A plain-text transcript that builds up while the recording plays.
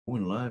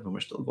Going live, and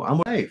we're still going.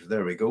 I'm live.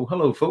 There we go.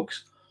 Hello,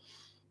 folks.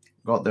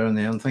 Got there in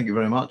the end. Thank you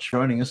very much for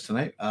joining us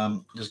tonight.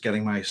 Just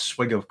getting my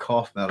swig of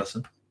cough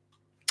medicine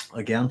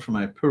again for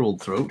my poor old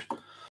throat.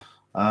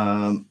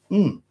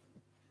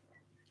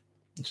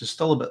 Which is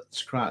still a bit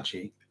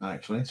scratchy,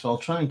 actually. So I'll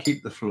try and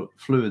keep the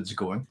fluids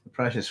going, the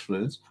precious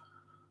fluids.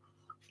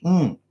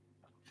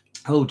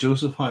 Hello,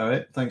 Joseph. Hi, all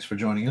right. Thanks for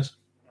joining us.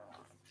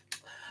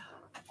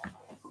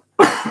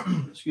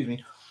 Excuse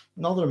me.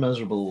 Another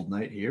miserable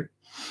night here.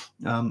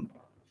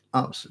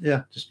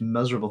 Yeah, just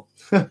miserable.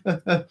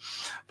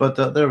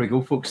 But there we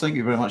go, folks. Thank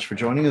you very much for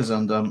joining us.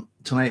 And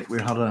tonight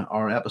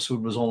our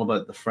episode was all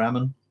about the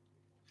Fremen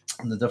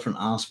and the different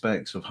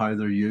aspects of how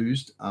they're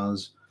used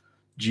as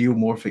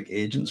geomorphic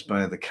agents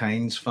by the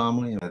Kynes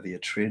family and by the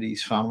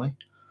Atreides family,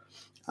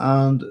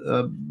 and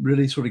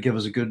really sort of give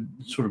us a good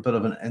sort of bit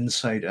of an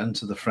insight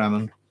into the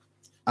Fremen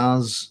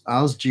as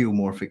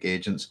geomorphic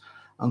agents.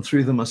 And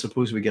through them, I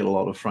suppose we get a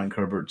lot of Frank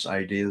Herbert's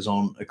ideas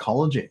on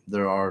ecology.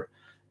 There are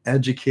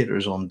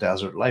educators on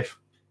desert life.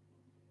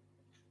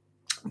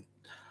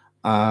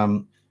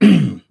 So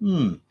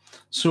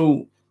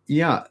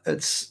yeah,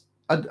 it's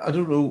I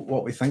don't know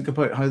what we think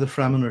about how the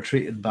Fremen are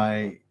treated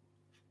by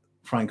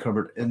Frank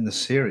Herbert in the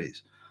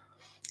series,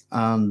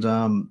 and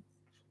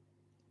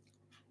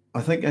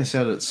I think I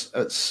said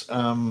it's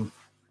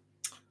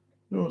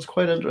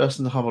quite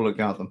interesting to have a look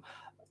at them.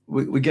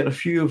 We get a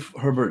few of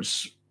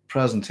Herbert's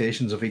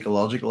presentations of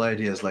ecological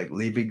ideas, like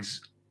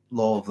Liebig's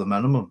law of the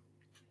minimum.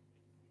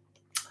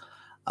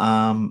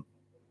 And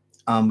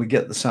we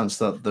get the sense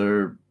that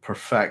they're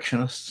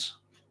perfectionists,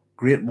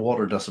 great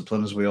water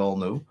discipline, as we all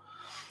know.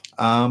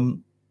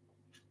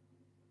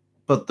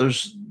 But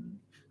there's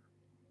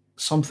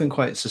something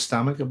quite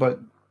systemic about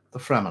the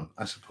Fremen,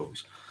 I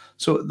suppose.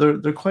 So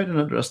they're quite an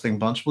interesting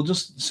bunch. We'll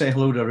just say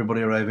hello to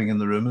everybody arriving in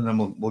the room, and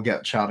then we'll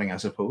get chatting, I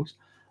suppose.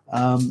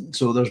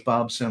 So there's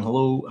Bob saying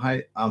hello.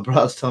 Hi,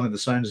 Brad's telling me the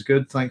sound is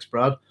good. Thanks,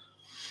 Brad.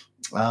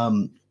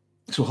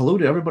 So hello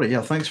to everybody.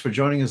 Yeah, thanks for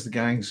joining us. The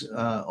gang's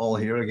all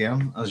here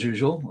again, as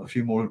usual. A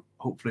few more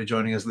hopefully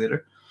joining us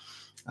later.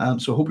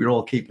 So hope you're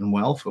all keeping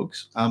well,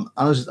 folks.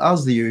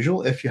 As the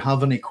usual, if you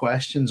have any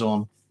questions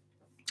on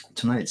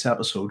tonight's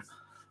episode,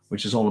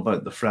 which is all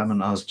about the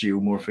Fremen as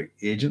geomorphic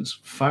agents,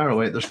 fire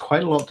away. There's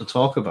quite a lot to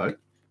talk about,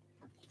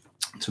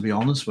 to be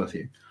honest with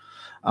you.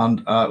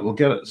 And we'll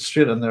get it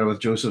straight in there with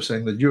Joseph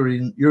saying that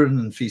urine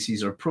and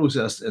feces are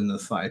processed in the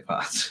thigh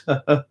pads.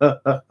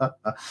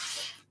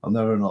 I'll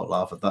never not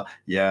laugh at that.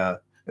 Yeah,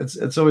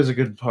 it's always a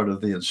good part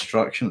of the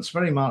instruction. It's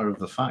very matter of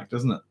the fact,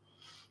 isn't it?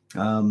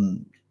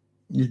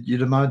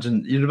 You'd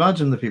imagine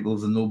the people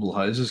of the noble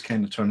houses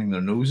kind of turning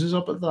their noses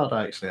up at that,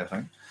 actually, I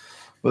think.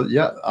 But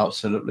yeah,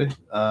 absolutely.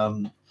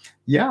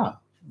 Yeah,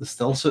 the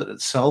still suit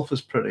itself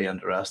is pretty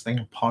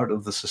interesting, part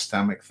of the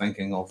systemic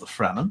thinking of the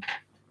Fremen.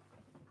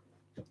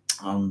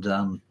 And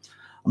I'm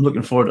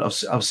looking forward.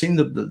 I've seen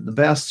the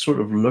best sort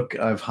of look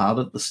I've had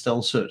at the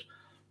still suit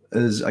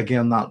is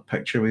again that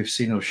picture we've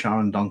seen of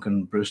Sharon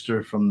Duncan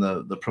Brewster from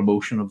the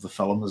promotion of the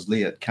film as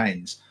Leah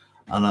Kynes,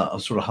 and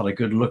I've sort of had a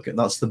good look at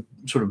that's the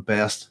sort of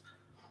best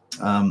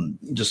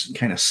just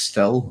kind of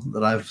still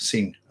that I've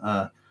seen,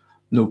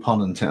 no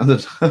pun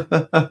intended.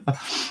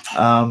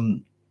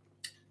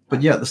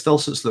 But yeah, the still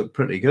suits look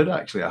pretty good,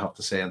 actually, I have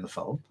to say, in the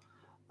film.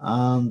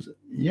 And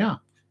yeah,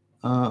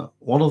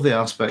 one of the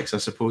aspects, I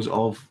suppose,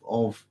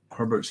 of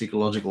Herbert's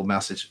ecological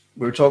message,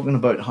 we were talking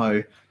about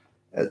how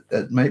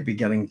it might be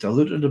getting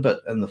diluted a bit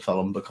in the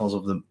film because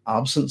of the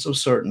absence of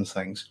certain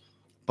things.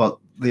 But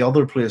the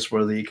other place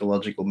where the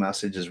ecological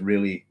message is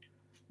really,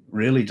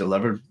 really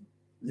delivered,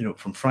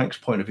 from Frank's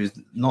point of view,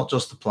 not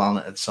just the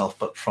planet itself,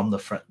 but from the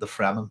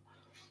Fremen.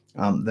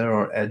 There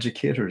are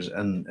educators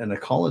in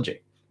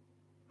ecology.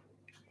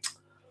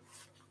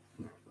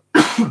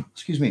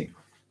 Excuse me.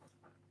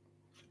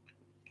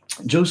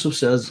 Joseph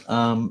says,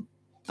 I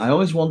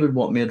always wondered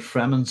what made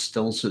Fremen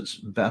still suits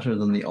better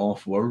than the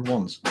off-world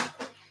ones.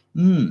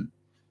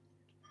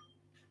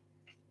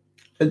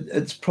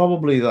 It's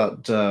probably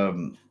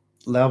that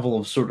level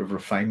of sort of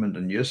refinement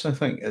and use. I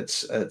think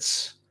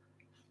it's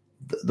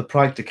the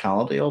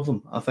practicality of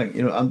them. I think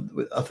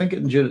I think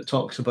in Jude it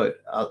talks about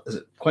is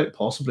it quite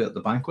possibly at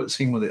the banquet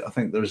scene where I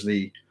think there's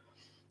the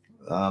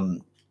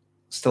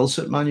still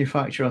suit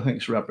manufacturer. I think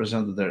is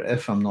represented there,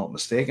 if I'm not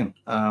mistaken.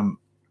 And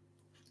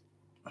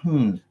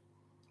you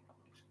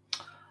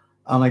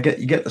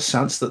get the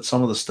sense that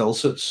some of the still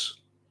suits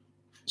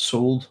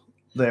sold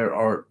there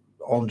are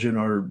on Dune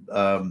are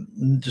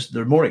just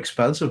they're more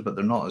expensive, but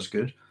they're not as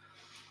good.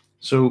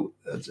 So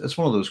it's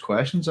one of those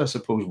questions, I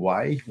suppose.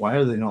 Why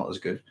are they not as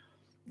good?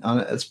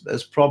 And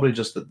it's probably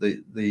just that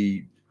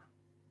the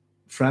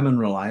Fremen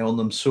rely on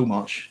them so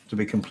much to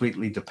be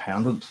completely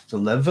dependent, to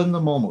live in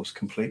them almost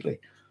completely,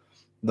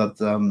 that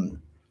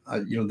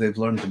they've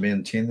learned to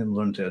maintain them,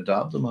 learned to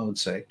adapt them, I would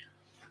say.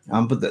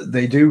 But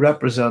they do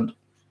represent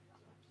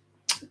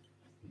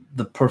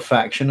the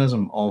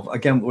perfectionism of,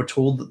 again, we're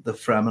told that the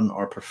Fremen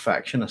are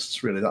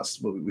perfectionists, really. That's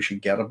what we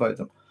should get about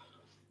them.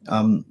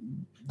 Um,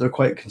 they're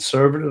quite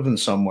conservative in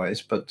some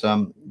ways, but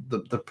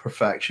the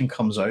perfection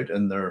comes out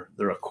in their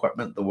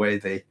equipment, the way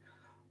they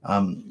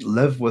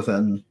live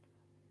within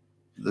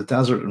the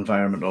desert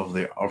environment of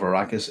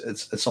Arrakis.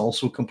 It's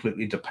also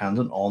completely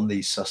dependent on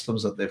these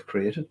systems that they've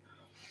created.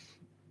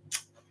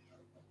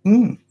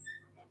 Mm.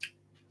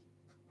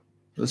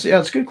 Yeah,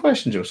 it's a good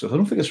question, Joseph. I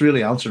don't think it's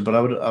really answered, but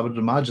I would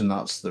imagine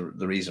that's the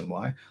reason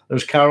why.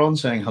 There's Karen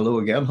saying hello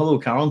again. Hello,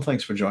 Karen.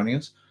 Thanks for joining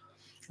us.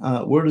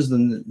 Where does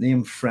the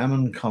name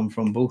Fremen come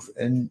from, both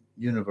in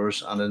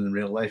universe and in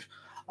real life?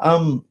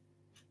 I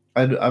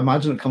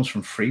imagine it comes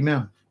from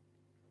Freeman,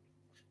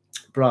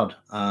 Brad,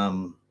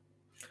 and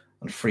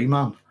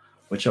Freeman,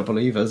 which I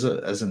believe is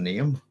a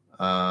name,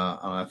 and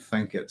I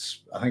think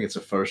it's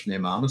a first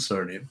name and a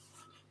surname.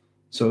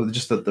 So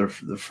just that the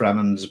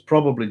Fremen is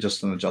probably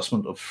just an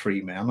adjustment of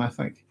free men, I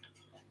think.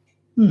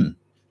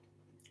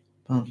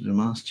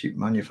 Mass cheap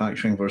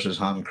manufacturing versus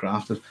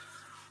handcrafted.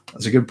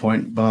 That's a good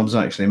point, Bob's.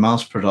 Actually,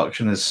 mass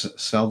production is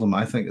seldom,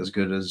 I think, as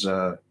good as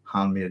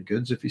handmade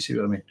goods, if you see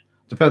what I mean.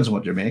 Depends on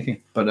what you're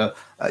making, but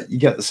you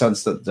get the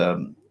sense that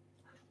the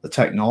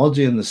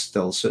technology in the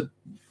still suit,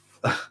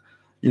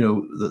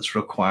 that's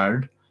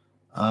required.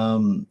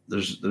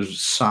 There's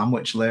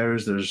sandwich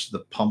layers, there's the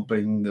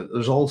pumping,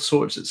 there's all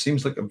sorts. It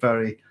seems like a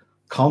very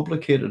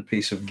complicated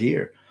piece of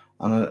gear,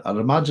 and I'd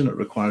imagine it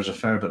requires a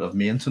fair bit of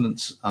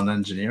maintenance and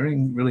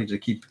engineering, really, to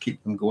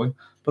keep them going.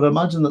 But I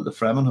imagine that the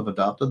Fremen have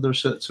adapted their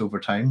suits over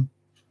time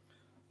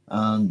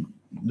and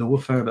know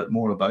a fair bit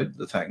more about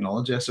the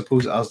technology, I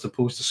suppose, as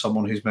opposed to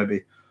someone who's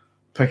maybe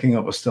picking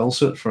up a still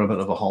suit for a bit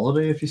of a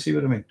holiday, if you see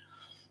what I mean.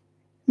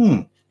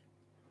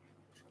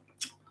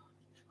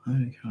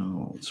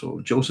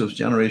 So Joseph's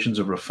generations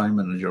of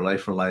refinement in your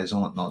life relies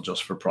on it, not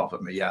just for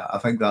profit. Yeah, I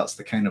think that's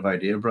the kind of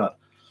idea, Brad.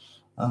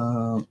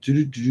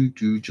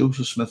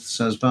 Joseph Smith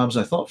says, Babs,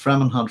 I thought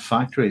Fremen had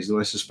factories, though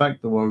I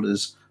suspect the world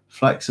is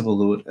flexible,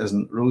 though it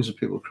isn't. Rows of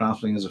people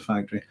crafting as a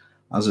factory,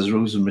 as is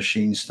rows of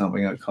machines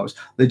stamping out cars.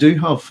 They do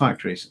have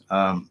factories,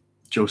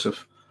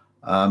 Joseph,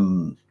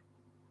 or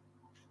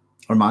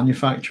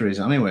manufactories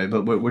anyway,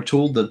 but we're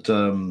told that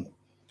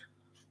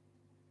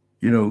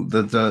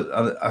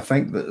I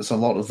think that it's a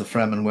lot of the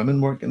Fremen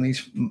women work in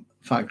these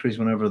factories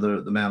whenever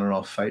the men are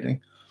off fighting.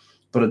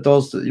 But it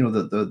does,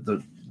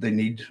 they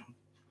need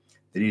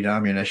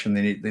ammunition,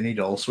 they need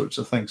all sorts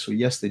of things. So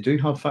yes, they do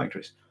have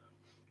factories.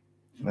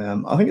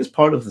 I think it's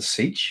part of the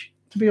siege,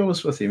 to be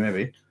honest with you,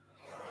 maybe.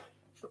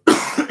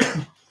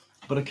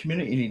 But a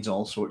community needs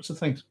all sorts of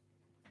things.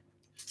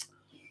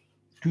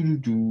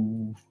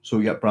 So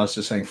yeah, Brad's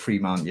just saying free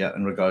man. Yeah,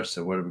 in regards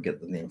to where do we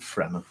get the name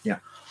Fremen? Yeah.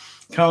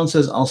 Karen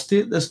says, I'll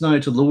state this now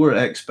to lower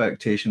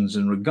expectations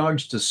in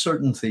regards to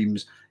certain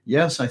themes.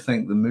 Yes, I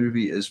think the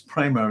movie is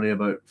primarily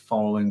about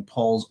following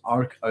Paul's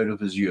arc out of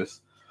his youth,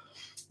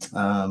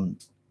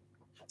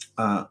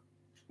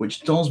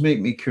 which does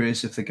make me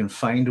curious if they can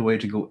find a way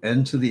to go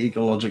into the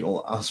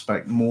ecological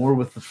aspect more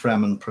with the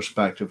Fremen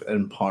perspective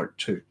in part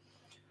 2.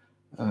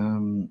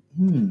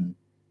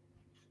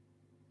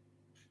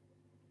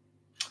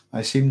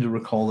 I seem to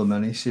recall the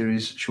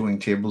miniseries showing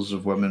tables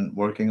of women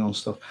working on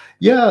stuff.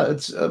 Yeah,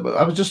 it's. I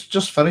was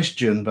just finished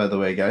Dune, by the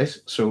way,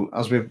 guys. So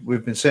as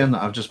we've been saying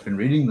that I've just been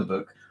reading the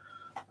book,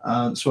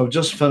 and so I've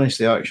just finished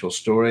the actual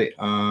story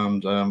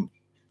and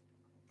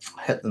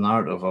hit the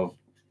narrative of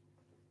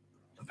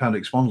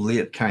Appendix 1,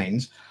 Late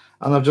Kinds,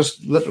 and I've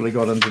just literally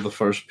got into the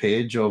first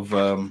page of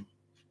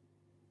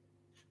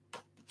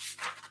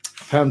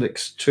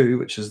Appendix 2,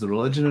 which is the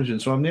religion of Dune.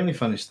 So I've nearly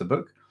finished the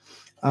book.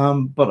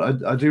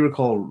 But I do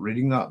recall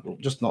reading that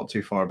just not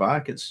too far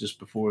back. It's just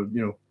before,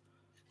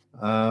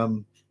 but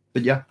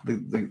yeah,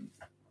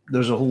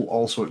 there's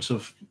all sorts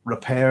of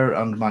repair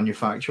and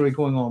manufacturing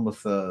going on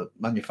with the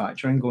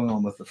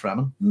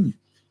Fremen.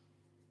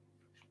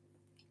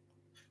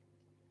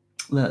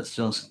 Let's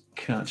just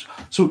catch.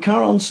 So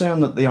Karen's saying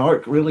that the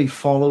arc really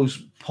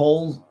follows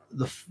Paul.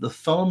 The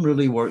film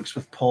really works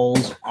with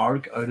Paul's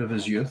arc out of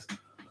his youth.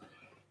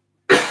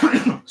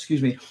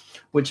 Excuse me.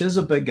 Which is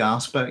a big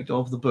aspect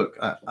of the book,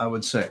 I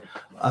would say.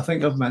 I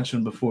think I've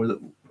mentioned before that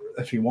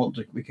if you want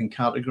to, we can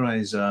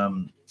categorize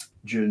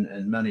Dune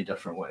in many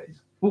different ways.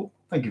 Oh,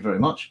 thank you very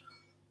much.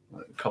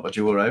 Cup of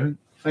Joe arriving.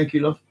 Thank you,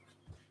 love.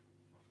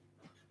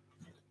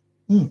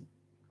 Oh,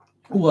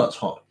 that's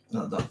hot.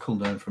 That'll cool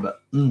down for a bit.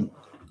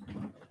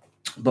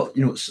 But,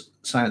 it's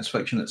science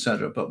fiction,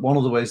 etc. But one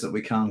of the ways that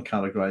we can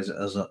categorize it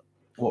as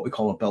what we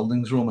call a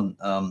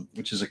Bildungsroman,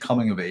 which is a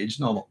coming-of-age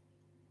novel.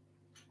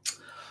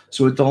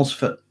 So it does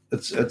fit.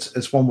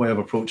 It's one way of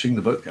approaching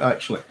the book,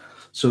 actually.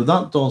 So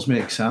that does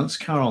make sense,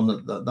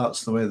 Karen.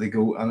 That's the way they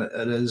go, and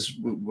it is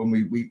when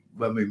we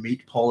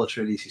meet Paul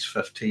Atreides, he's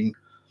 15.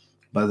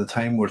 By the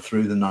time we're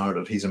through the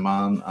narrative, he's a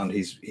man, and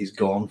he's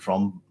gone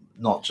from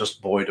not just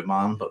boy to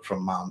man, but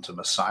from man to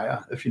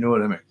Messiah, if you know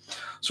what I mean.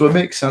 So it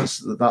makes sense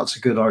that that's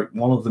a good arc,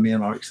 one of the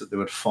main arcs that they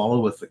would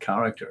follow with the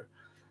character.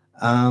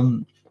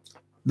 What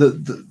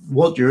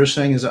you're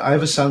saying is that I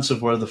have a sense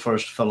of where the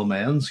first film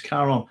ends,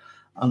 Karen.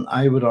 And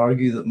I would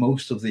argue that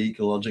most of the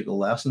ecological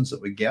lessons that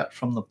we get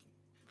from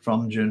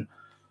Dune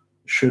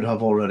should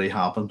have already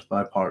happened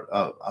by part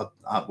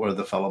at where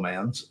the film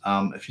ends.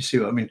 If you see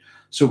what I mean.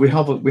 So we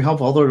have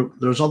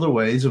there's other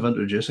ways of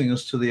introducing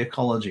us to the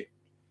ecology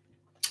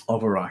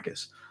of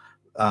Arrakis,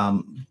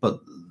 but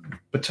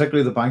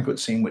particularly the banquet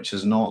scene, which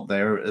is not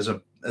there, is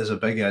a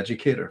big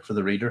educator for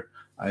the reader,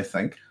 I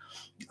think.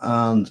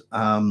 And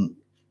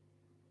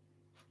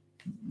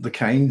the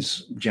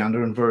Kind's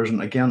gender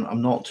inversion, again,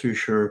 I'm not too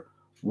sure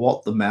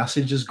what the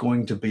message is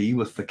going to be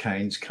with the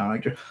Kind's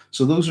character.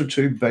 So those are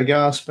two big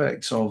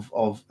aspects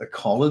of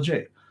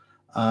ecology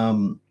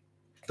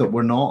that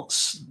we're not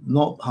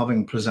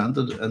having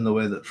presented in the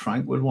way that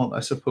Frank would want,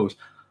 I suppose.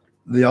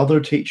 The other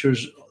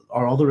teachers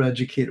or other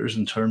educators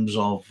in terms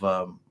of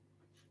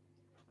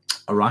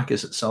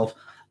Arrakis itself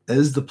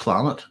is the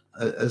planet,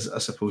 is, I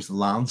suppose, the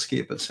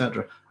landscape,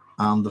 etc.,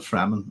 and the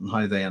Fremen and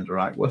how they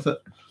interact with it.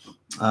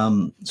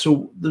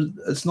 So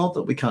it's not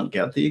that we can't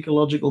get the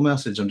ecological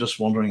message. I'm just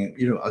wondering,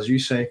 as you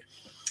say,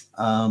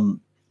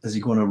 is he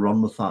going to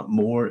run with that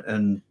more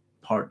in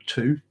part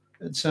 2,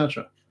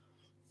 etc.?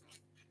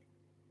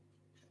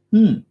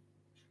 It's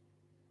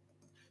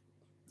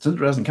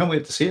interesting. Can't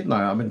wait to see it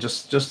now. I mean,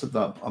 just at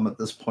that, I'm at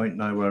this point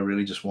now where I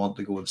really just want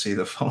to go and see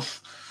the film.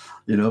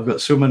 I've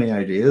got so many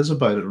ideas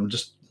about it. I'm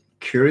just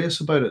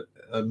curious about it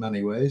in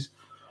many ways.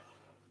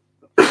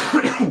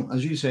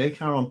 As you say,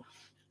 Karen,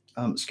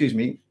 excuse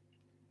me,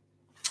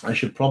 I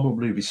should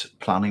probably be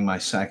planning my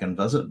second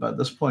visit by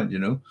this point,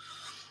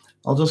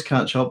 I'll just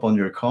catch up on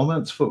your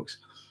comments, folks.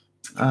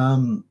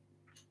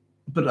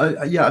 But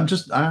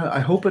I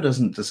hope it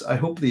isn't this. I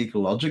hope the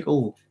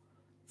ecological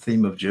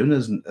theme of Dune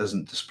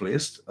isn't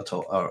displaced at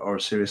all or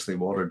seriously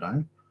watered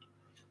down.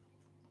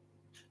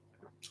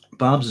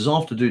 Babs is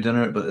off to do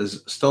dinner, but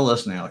is still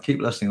listening. I'll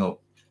keep listening up.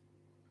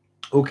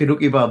 Okie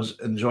dokie, Babs.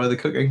 Enjoy the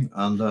cooking,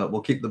 and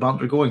we'll keep the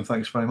banter going.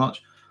 Thanks very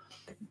much.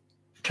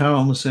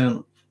 Karen was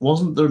saying,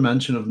 wasn't there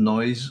mention of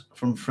noise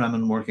from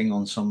Fremen working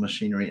on some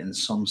machinery in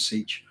some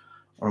siege,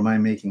 or am I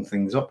making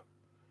things up?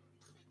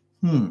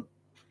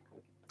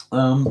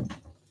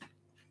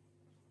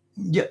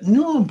 Yeah,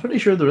 no, I'm pretty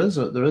sure there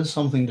is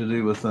something to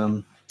do with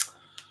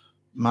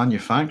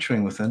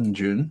manufacturing within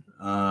Dune.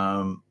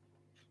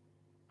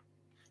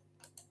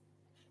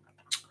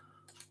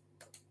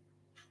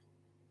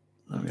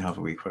 Let me have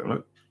a wee quick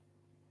look.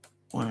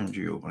 Why aren't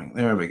you opening?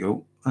 There we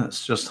go.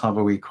 Let's just have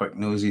a wee quick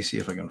nosy, see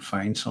if I can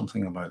find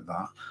something about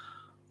that.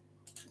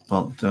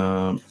 But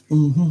there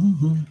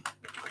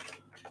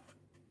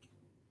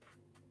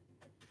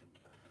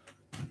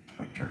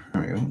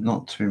we go.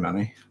 Not too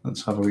many.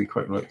 Let's have a wee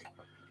quick look.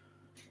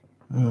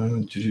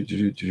 Well,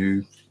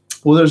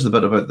 there's the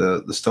bit about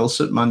the still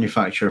suit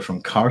manufacturer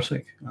from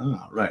Kartik.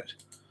 Ah, right.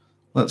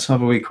 Let's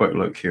have a wee quick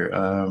look here.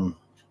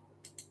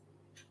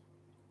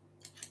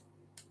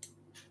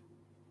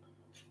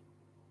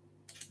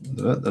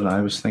 The bit that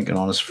I was thinking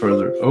on is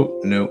further. Oh,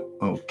 no.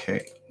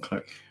 Okay.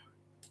 Click.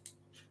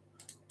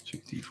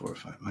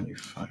 2D45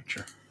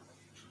 manufacture.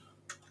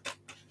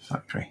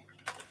 Factory.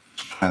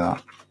 Try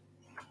that.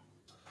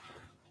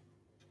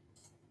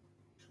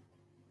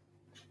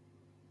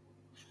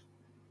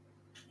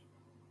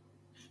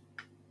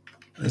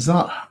 Is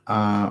that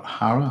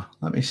Hara?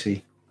 Let me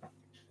see.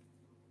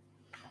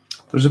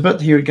 There's a bit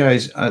here,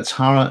 guys. It's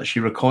Hara. She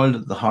recoiled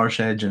at the harsh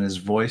edge in his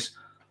voice.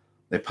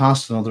 They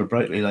passed another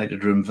brightly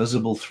lighted room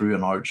visible through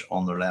an arch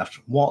on their left.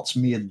 What's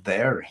made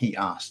there? He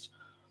asked.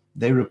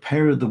 They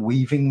repair the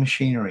weaving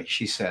machinery,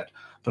 she said,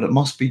 but it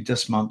must be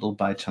dismantled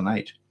by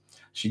tonight.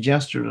 She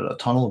gestured at a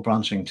tunnel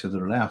branching to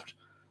their left.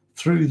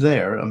 Through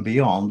there and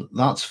beyond,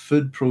 that's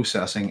food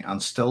processing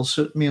and still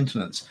suit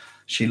maintenance.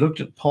 She looked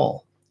at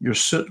Paul. Your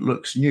suit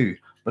looks new,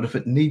 but if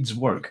it needs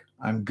work,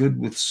 I'm good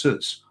with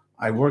suits.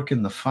 I work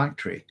in the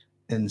factory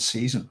in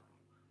season.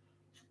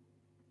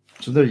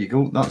 So there you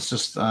go. That's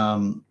just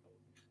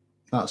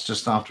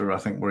after, I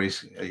think, where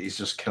he's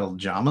just killed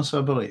Jamis,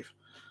 I believe.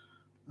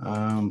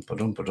 But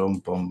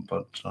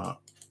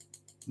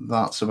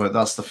that's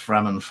the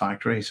Fremen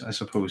factories, I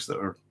suppose, that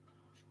are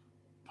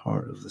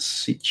part of the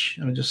siege.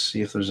 Let me just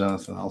see if there's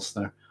anything else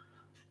there.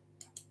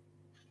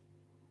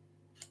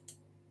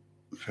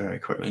 Very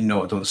quickly.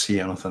 No, I don't see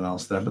anything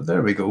else there, but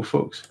there we go,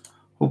 folks.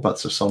 Hope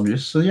that's of some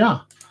use. So yeah,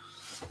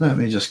 let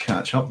me just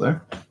catch up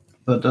there.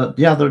 But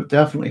yeah, they're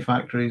definitely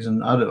factories,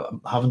 and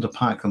having to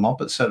pack them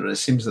up, etc. It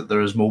seems that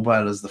they're as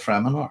mobile as the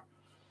Fremen are.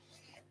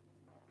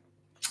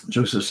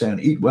 Joseph saying,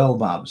 "Eat well,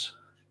 Babs."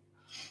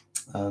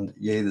 And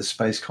yay, the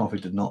spiced coffee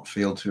did not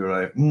fail to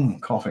arrive.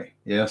 Coffee,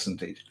 yes,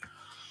 indeed.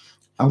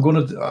 I'm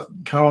going to,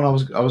 Karen.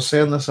 I was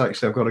saying this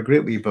actually. I've got a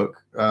great wee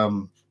book.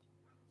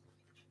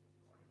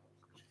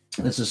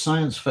 It's a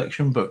science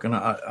fiction book, and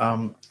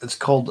it's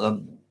called. I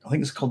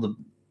think it's called the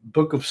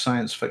Book of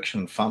Science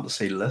Fiction and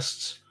Fantasy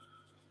Lists.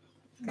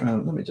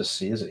 Let me just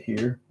see. Is it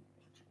here?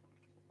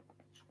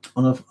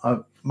 And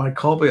my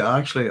copy,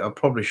 I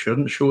probably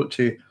shouldn't show it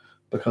to you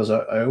because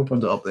I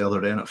opened it up the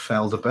other day and it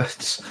fell to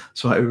bits.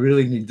 So I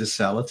really need to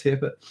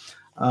sellotape it.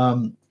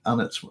 And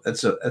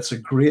it's a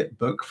great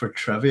book for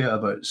trivia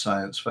about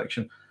science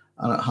fiction.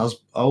 and it has.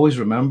 I always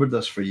remembered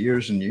this for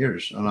years and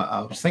years, and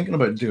I was thinking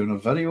about doing a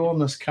video on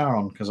this,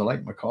 Karen, because I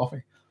like my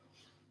coffee.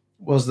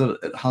 Was that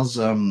it has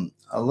a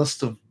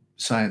list of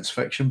science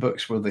fiction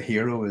books where the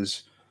hero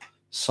is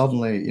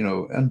suddenly,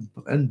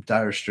 in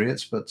dire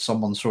straits, but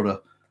someone sort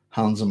of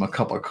hands him a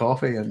cup of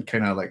coffee and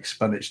kind of like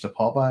spinach to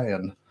Popeye,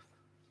 and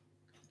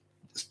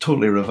it's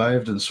totally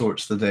revived and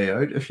sorts the day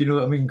out. If you know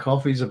what I mean,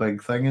 coffee's a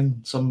big thing in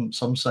some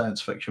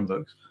science fiction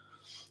books.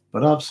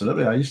 But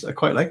absolutely, I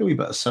quite like a wee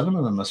bit of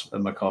cinnamon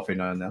in my coffee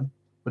now and then.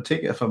 But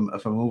take it if I'm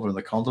over in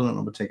the continent,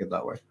 I would take it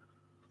that way.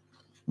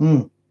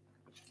 Mm.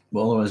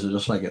 Well, otherwise, I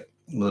just like it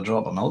with a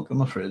drop of milk.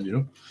 I'm afraid,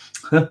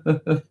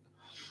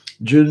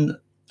 Dune,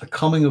 a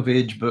coming of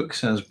age book,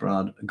 says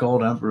Brad.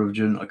 God Emperor of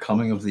Dune, a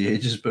coming of the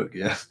ages book.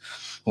 Yeah.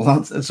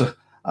 Well, it's a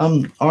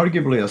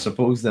arguably, I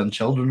suppose. Then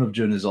Children of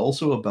Dune is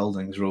also a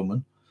Bildungsroman,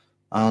 Roman,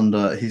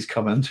 and he's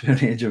come into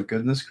an age of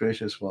goodness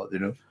gracious, what.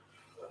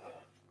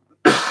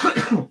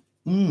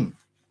 Mm.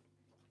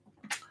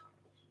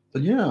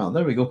 But yeah,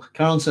 there we go.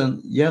 Karen said,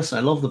 yes, I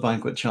love the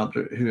banquet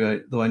chapter,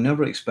 though I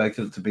never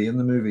expected it to be in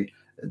the movie.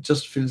 It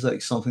just feels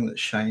like something that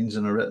shines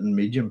in a written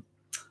medium.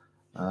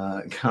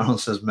 Karen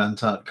says,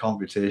 Mentat,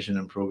 computation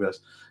in progress.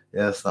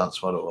 Yes,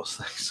 that's what it was.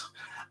 Thanks.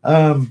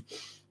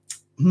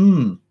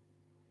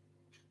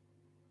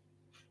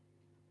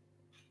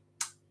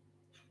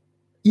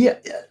 Yeah,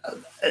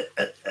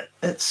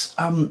 it's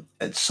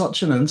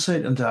such an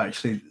insight into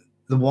actually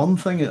the one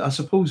thing. I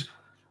suppose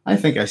I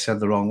think I said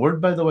the wrong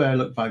word. By the way, I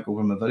look back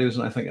over my videos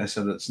and I think I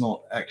said it's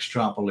not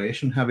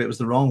extrapolation heavy. It was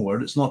the wrong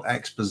word. It's not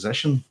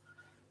exposition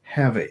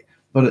heavy,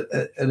 but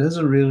it is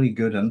a really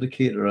good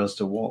indicator as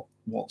to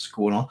what's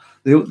going on.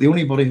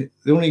 The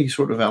only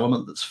sort of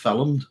element that's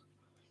filmed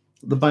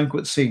the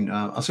banquet scene.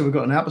 I say we've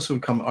got an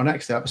episode coming. Our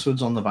next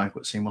episode's on the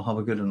banquet scene. We'll have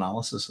a good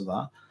analysis of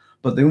that.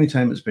 But the only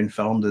time it's been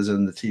filmed is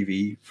in the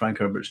TV Frank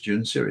Herbert's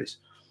Dune series,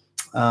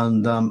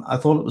 and I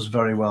thought it was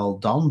very well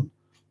done.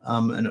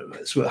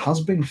 So it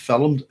has been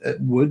filmed. It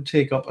would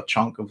take up a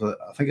chunk of the.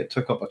 I think it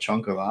took up a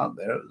chunk of that.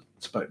 There,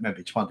 it's about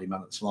maybe 20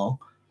 minutes long,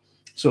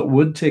 so it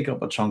would take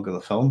up a chunk of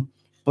the film.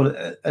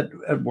 But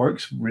it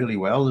works really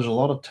well. There's a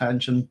lot of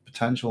tension,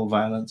 potential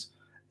violence,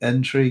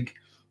 intrigue.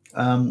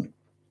 So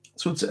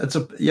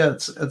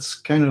it's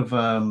kind of.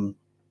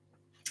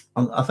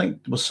 I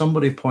think there was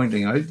somebody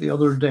pointing out the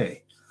other day.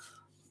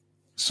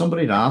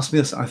 Somebody had asked me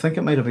this. I think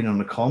it might have been on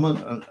a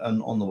comment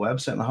on the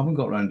website, and I haven't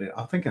got around to it.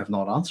 I think I've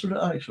not answered it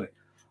actually.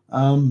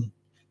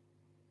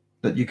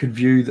 That you could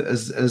view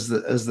as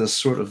this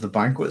sort of the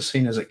banquet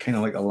scene. Is it kind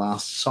of like a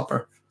Last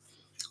Supper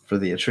for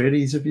the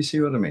Atreides, if you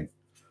see what I mean?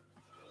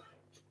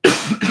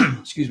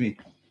 Excuse me,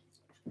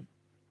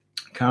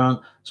 Karen.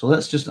 So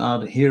let's just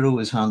add hero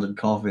is handed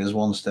coffee as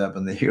one step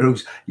in the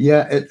heroes.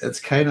 Yeah, it's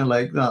kind of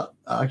like that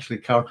actually,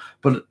 Karen.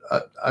 But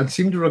I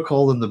seem to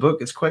recall in the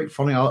book, it's quite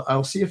funny.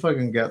 I'll see if I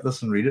can get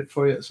this and read it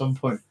for you at some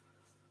point.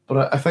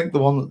 But I think the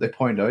one that they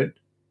point out,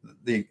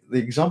 the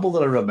example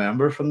that I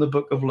remember from the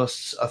Book of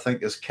Lists, I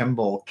think is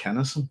Kimball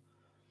Kennison,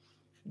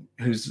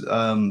 who's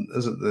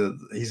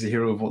he's the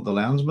hero of the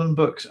Lensman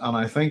books, and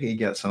I think he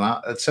gets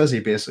it says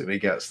he basically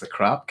gets the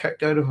crap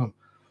kicked out of him,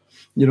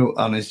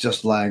 and he's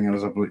just lying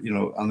as a,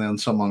 and then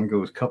someone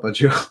goes cup of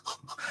joe,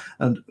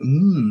 and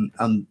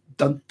dun,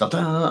 dun,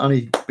 dun, and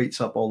he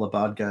beats up all the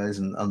bad guys,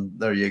 and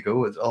there you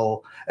go.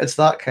 It's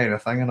that kind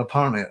of thing, and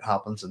apparently it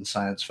happens in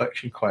science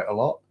fiction quite a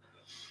lot.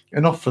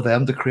 Enough for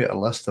them to create a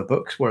list of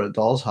books where it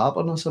does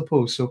happen, I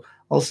suppose. So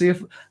I'll see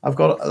if I've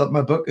got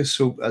my book is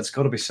it's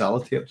got to be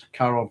sellotaped,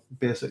 Carol,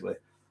 basically.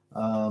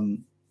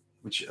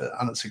 Which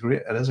and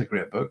it is a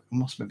great book. I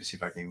must maybe see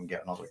if I can even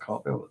get another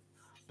copy of it.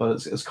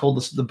 But it's called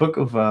the Book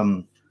of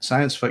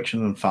Science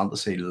Fiction and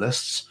Fantasy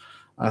Lists.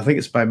 I think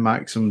it's by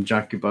Maxim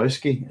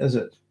Jakubowski, is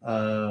it?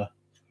 And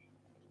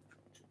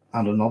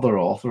another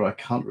author, I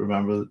can't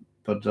remember,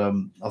 but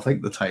I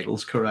think the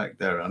title's correct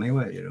there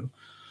anyway,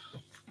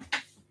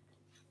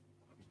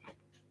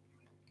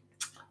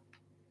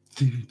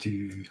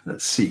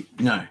 Let's see.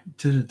 No.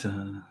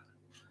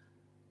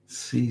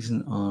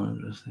 Season on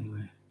interesting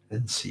way.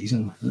 In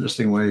season.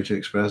 Interesting way to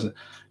express it.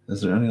 Is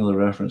there any other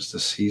reference to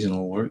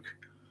seasonal work?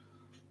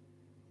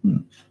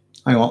 Hang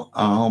on.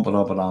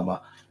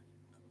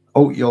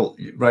 Oh,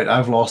 right.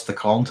 I've lost the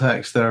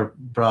context there,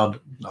 Brad.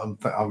 I'm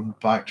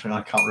backtracking.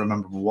 I can't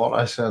remember what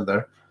I said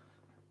there.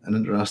 An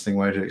interesting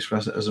way to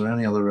express it. Is there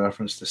any other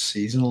reference to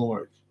seasonal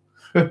work?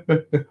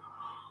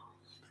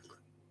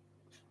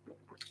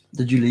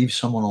 Did you leave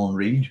someone on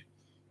read?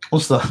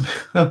 What's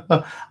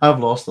that? I've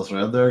lost the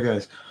thread there,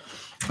 guys.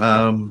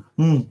 I've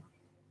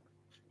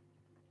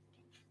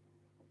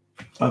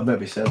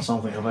maybe said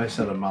something. Have I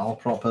said a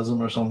malapropism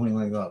or something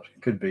like that?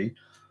 It could be.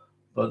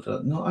 But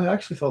no, I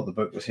actually thought the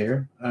book was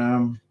here.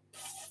 No,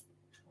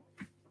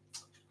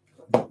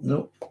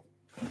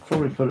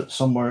 probably put it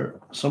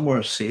somewhere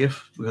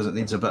safe because it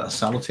needs a bit of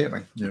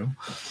sellotaping,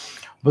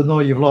 But no,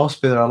 you've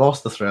lost me there. I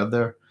lost the thread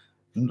there.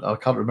 I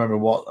can't remember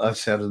what I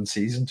said in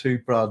season 2,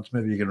 Brad.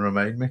 Maybe you can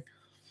remind me.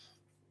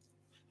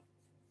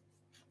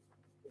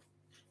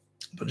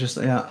 But just,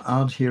 yeah,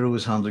 add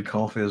heroes handed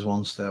coffee as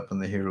one step in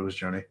the hero's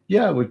journey.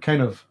 Yeah, it would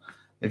kind of,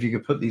 if you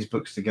could put these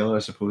books together, I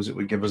suppose it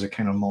would give us a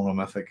kind of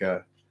monolithic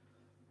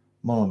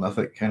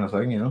kind of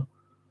thing, you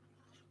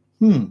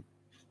know.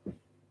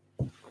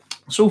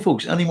 So,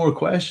 folks, any more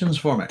questions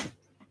for me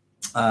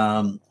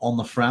on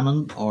the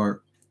Fremen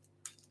or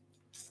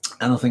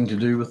anything to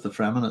do with the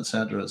Fremen,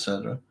 etc.,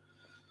 etc.?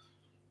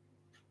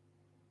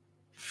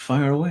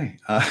 Fire away.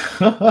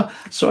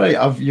 Sorry,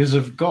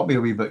 you've got me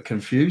a wee bit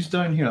confused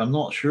down here. I'm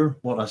not sure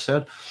what I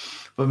said,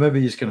 but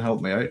maybe you can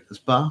help me out. It's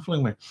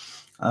baffling me.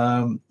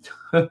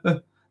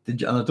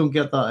 Did you? And I don't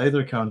get that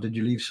either, Karen. Did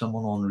you leave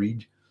someone on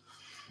read?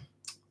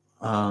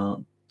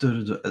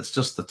 It's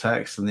just the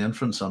text and the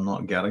inference. I'm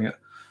not getting it.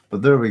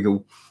 But there we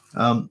go.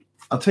 I'll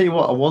tell you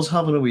what I was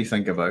having a wee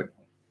think about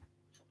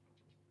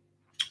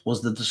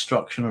was the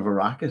destruction of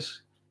Arrakis.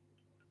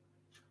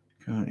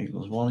 Current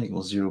equals 1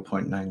 equals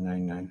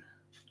 0.999.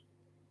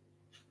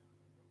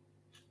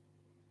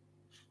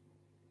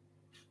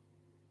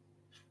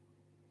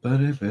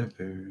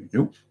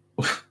 Nope.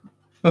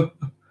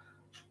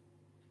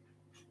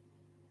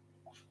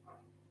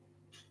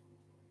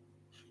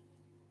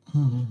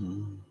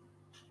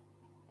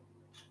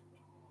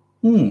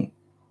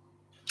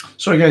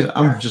 Sorry, guys,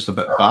 I'm just a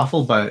bit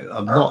baffled by it.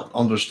 I'm not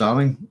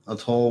understanding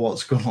at all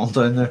what's going on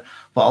down there.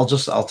 But I'll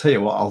tell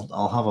you what,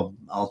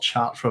 I'll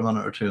chat for a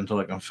minute or two until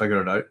I can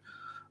figure it out.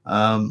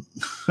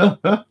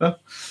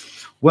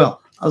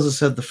 Well, as I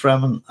said, the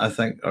Fremen, I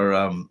think,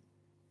 are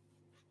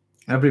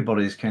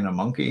everybody's kind of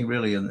monkey,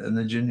 really, in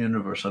the Dune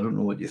universe. I don't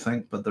know what you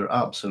think, but they're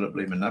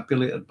absolutely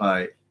manipulated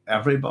by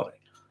everybody.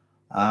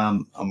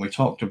 And we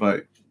talked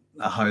about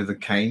how the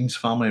Kynes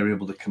family are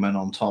able to come in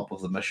on top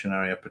of the mission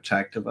area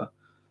protectiva,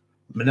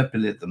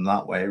 manipulate them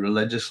that way,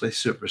 religiously,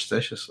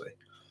 superstitiously.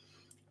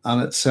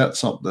 And it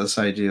sets up this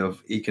idea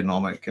of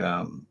economic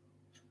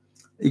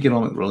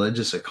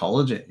religious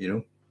ecology, you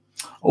know.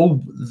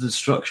 Oh, the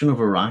destruction of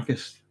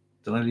Arrakis.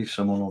 Did I leave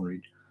someone on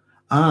read?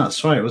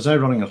 Sorry, was I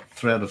running a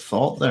thread of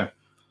thought there?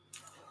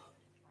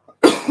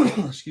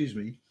 Excuse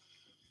me.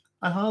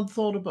 I had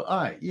thought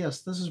about,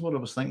 yes, this is what I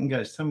was thinking,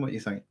 guys. Tell me what you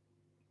think.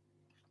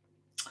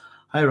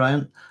 Hi,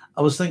 Ryan.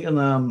 I was thinking,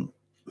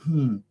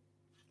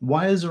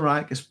 why is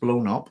Arrakis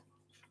blown up?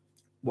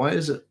 Why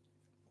is it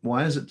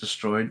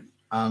destroyed?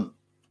 And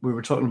we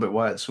were talking about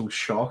why it's so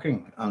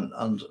shocking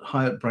and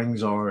how it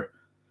brings our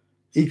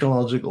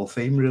ecological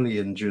theme really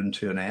in Dune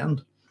to an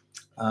end.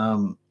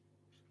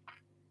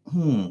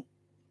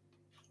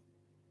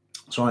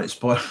 Sorry,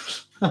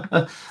 spoilers.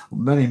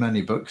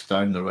 many books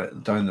down the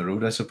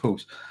road, I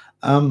suppose.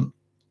 And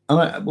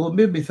it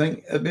made me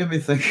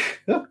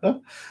think.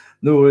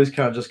 No worries,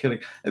 Karen. Just kidding.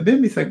 It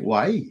made me think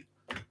why.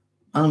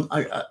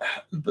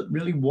 But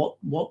really,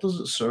 what does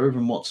it serve,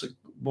 and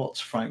what's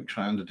Frank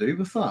trying to do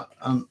with that?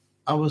 And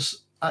I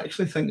was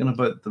actually thinking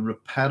about the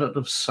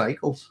repetitive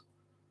cycles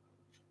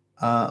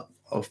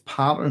of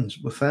patterns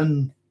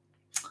within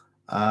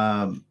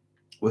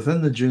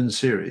the Dune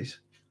series,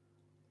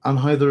 and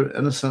how they're,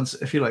 in a sense,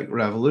 if you like,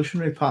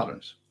 revolutionary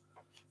patterns.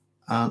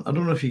 And I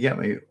don't know if you get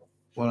me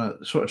when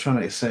I'm sort of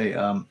trying to say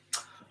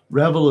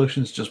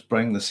revolutions just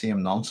bring the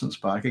same nonsense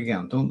back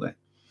again, don't they?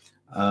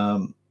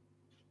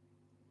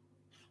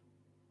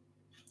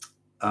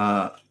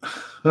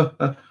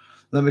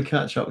 Let me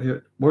catch up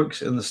here.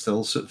 Works in the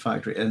still suit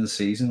factory in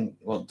season.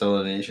 What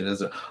delineation is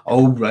there?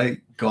 Oh, right.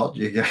 Got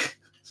you guys.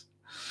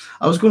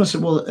 I was going to say,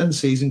 well, in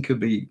season could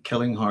be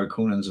killing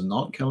Harkonnens and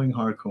not killing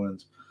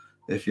Harkonnens,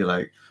 if you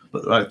like.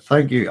 But right,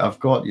 thank you.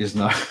 I've got you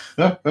now.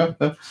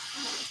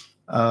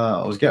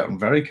 I was getting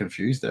very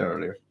confused there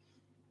earlier.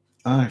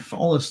 For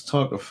all this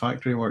talk of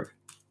factory work.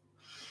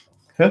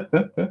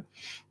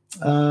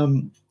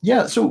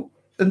 Yeah, so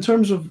in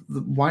terms of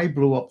why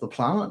blow up the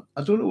planet,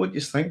 I don't know what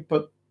you think,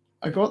 but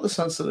I got the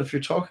sense that if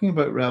you're talking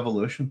about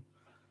revolution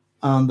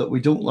and that we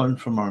don't learn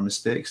from our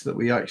mistakes, that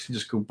we actually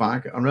just go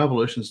back, and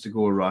revolutions to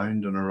go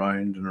around and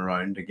around and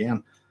around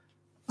again.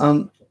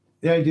 And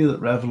the idea that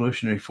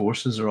revolutionary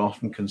forces are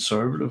often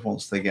conservative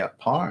once they get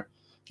power,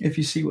 if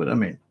you see what I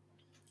mean.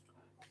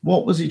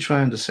 What was he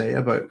trying to say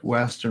about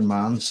Western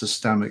man's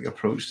systemic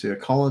approach to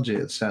ecology,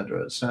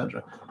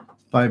 etc.,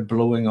 by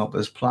blowing up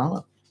his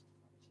planet?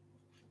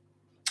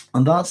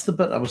 And that's the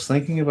bit I was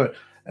thinking about.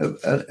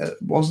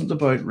 It wasn't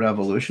about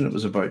revolution. It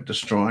was about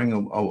destroying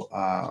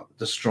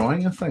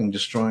a thing,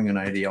 destroying an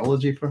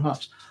ideology,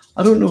 perhaps.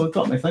 I don't know. It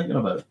got me thinking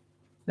about it.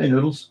 Hey,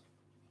 Noodles.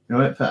 You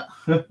all right, Pat?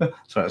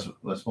 Sorry,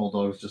 my small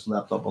dog's just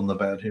leapt up on the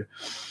bed here.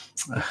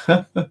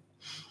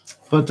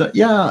 But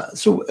yeah,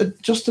 so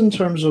just in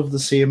terms of the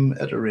same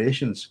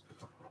iterations,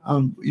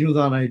 you know,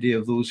 that idea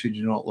of those who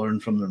do not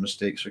learn from their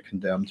mistakes are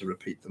condemned to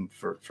repeat them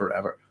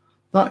forever.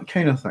 That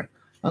kind of thing.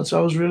 And so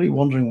I was really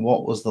wondering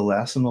what was the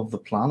lesson of the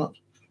planet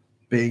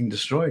being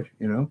destroyed,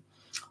 you know.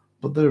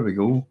 But there we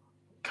go.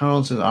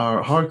 Carol says,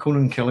 our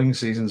Harkonnen killing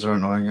seasons are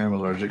annoying. I'm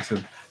allergic to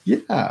them.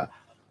 Yeah.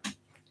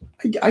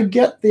 I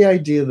get the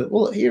idea that,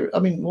 well, here, I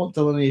mean, what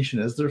delineation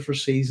is there for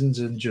seasons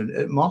in June?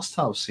 It must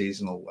have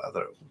seasonal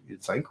weather,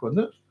 you'd think,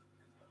 wouldn't it?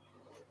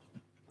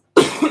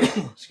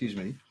 Excuse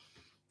me.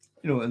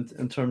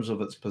 in terms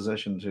of its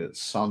position to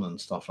its sun and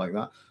stuff like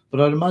that.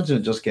 But I'd imagine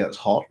it just gets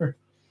hotter.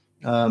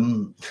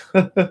 But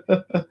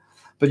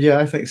yeah,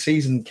 I think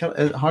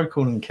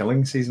Harkonnen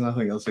killing season. I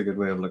think that's a good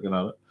way of looking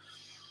at it.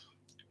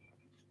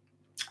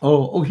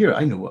 Oh, here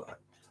I know what.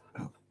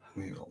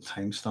 We have little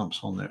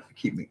timestamps on there.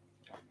 Keep me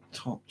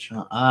top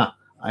chat.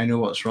 I know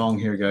what's wrong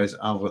here, guys.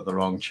 I've got the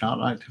wrong chat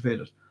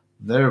activated.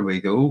 There we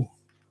go.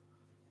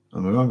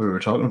 And remember, we were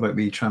talking about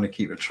me trying to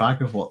keep a track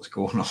of what's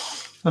going on.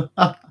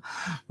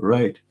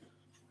 Right.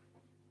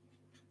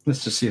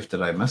 Let's just see if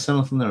did I miss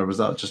anything there, or was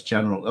that just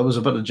general? It was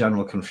a bit of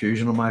general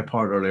confusion on my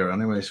part earlier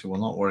anyway, so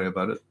we'll not worry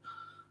about it.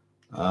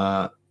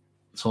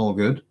 It's all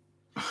good.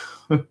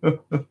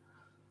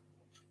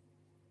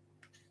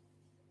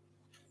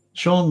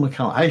 Sean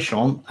McCall. Hi,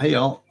 Sean. Hey,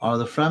 y'all. Are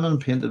the Fremen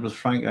painted with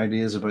frank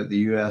ideas about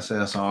the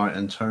USSR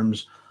in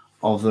terms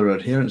of their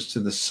adherence to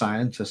the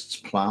scientists'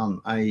 plan,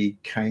 i.e.,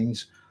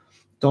 Kynes?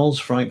 Does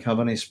Frank have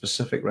any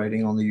specific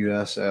writing on the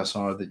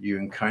USSR that you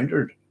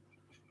encountered?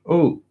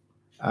 Oh,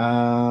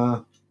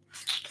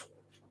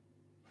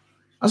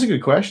 that's a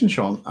good question,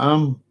 Sean.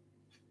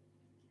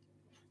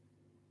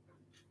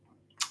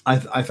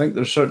 I think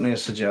there's certainly a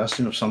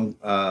suggestion of some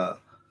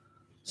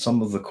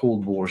of the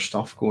Cold War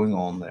stuff going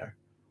on there.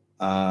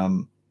 I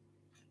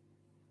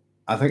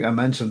think I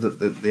mentioned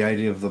that the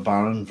idea of the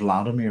Baron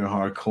Vladimir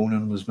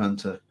Harkonnen was meant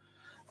to,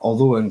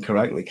 although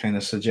incorrectly, kind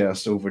of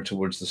suggest over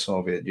towards the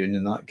Soviet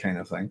Union, that kind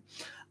of thing.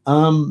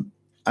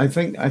 I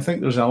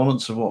think there's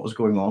elements of what was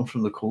going on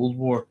from the Cold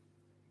War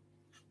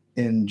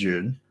in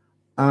Dune.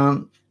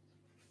 I'm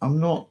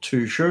not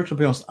too sure, to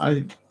be honest.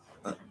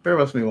 Bear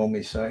with me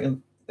 1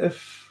 second.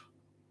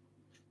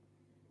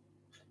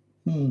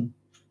 Let me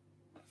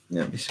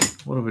see.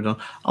 What have we done?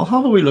 I'll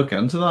have a wee look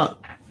into that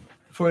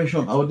for you,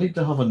 Sean. I would need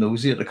to have a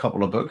nosy at a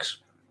couple of books.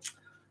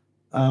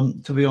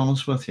 To be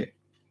honest with you,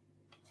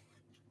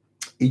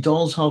 he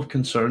does have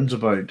concerns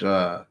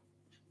about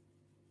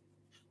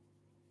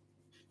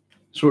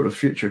sort of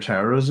future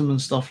terrorism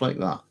and stuff like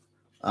that.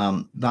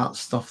 That's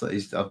stuff that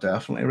I've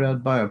definitely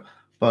read by him.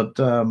 But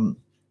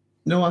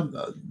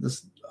no,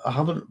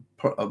 I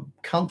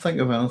can't think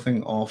of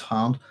anything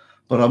offhand.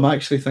 But I'm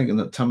actually thinking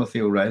that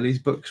Timothy O'Reilly's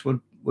books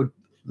would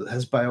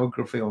his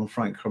biography on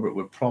Frank Herbert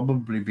would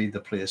probably be the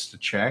place to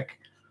check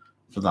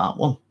for that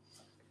one.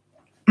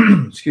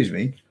 Excuse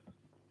me.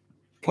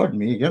 Pardon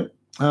me again.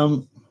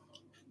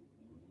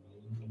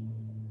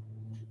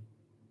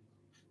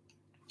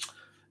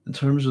 In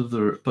terms of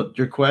but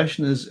your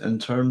question is in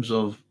terms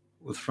of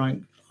with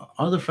Frank,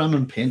 are the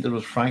Fremen painted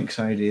with Frank's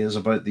ideas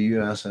about the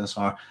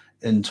USSR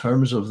in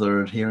terms of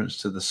their adherence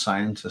to the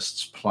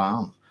scientists'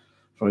 plan?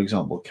 For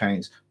example,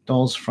 Kynes.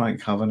 Does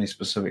Frank have any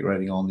specific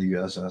writing on the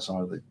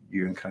USSR that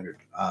you encountered?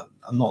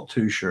 I'm not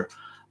too sure,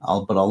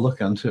 but I'll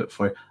look into it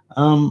for you.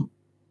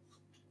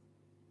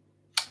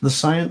 The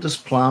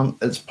scientist plan,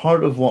 it's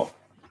part of what,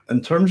 in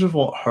terms of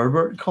what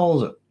Herbert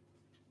calls it,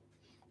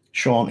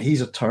 Sean, he's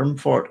a term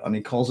for it, and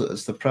he calls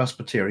it's the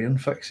Presbyterian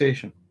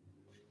fixation.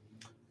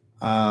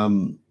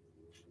 So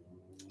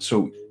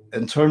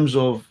in terms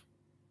of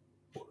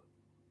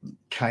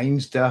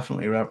Kynes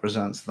definitely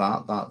represents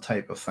that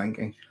type of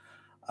thinking.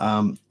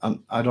 And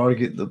I'd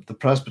argue that the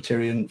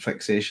Presbyterian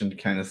fixation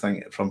kind of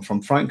thing from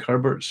Frank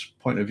Herbert's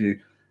point of view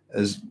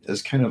is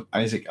kind of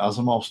Isaac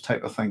Asimov's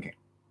type of thinking.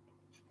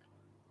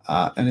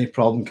 Any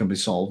problem can be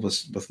solved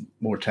with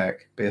more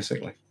tech,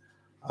 basically.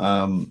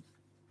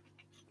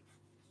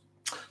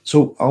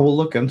 So I will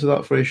look into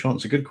that for you, Sean.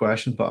 It's a good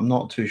question, but I'm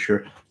not too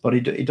sure. But he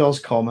does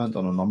comment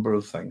on a number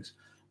of things.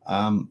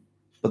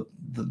 But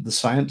the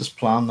scientist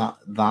plan,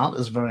 that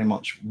is very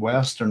much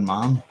Western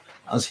man,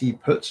 as he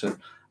puts it.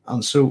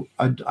 And so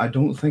I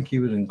don't think he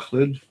would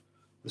include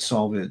the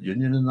Soviet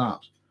Union in that.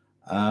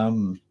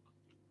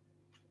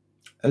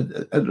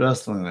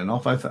 Interestingly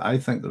enough, I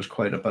think there's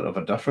quite a bit of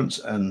a difference.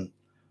 And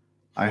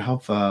I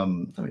have,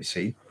 let me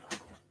see.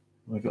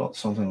 I got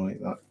something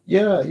like that.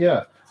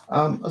 Yeah.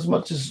 As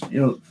much as,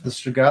 the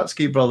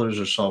Strugatsky brothers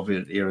are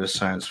Soviet-era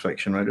science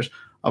fiction writers,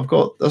 I've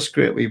got this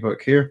great wee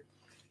book here,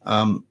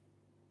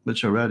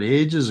 which I read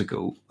ages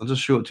ago. I'll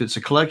just show it to you. It's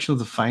a collection of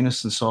the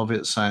finest in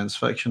Soviet science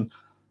fiction,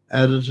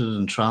 edited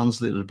and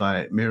translated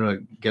by Mira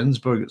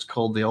Ginsburg. It's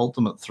called The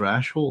Ultimate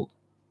Threshold.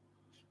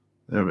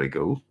 There we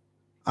go.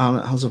 And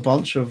it has a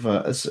bunch of,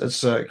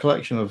 it's a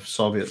collection of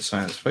Soviet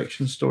science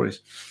fiction stories.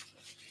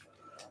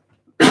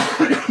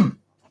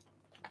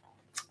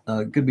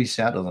 Could be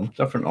set of them,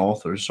 different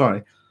authors.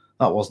 Sorry,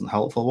 that wasn't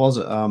helpful, was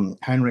it?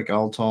 Heinrich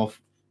Althoff,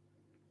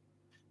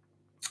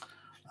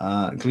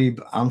 Gleb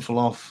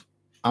Anfilov,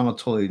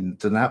 Anatoly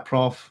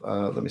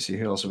Dneprov. Let me see,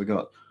 who else have we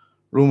got?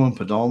 Roman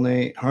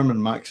Podolny, Herman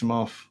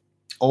Maximov,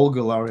 Olga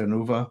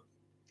Larionova,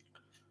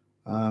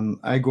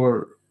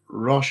 Igor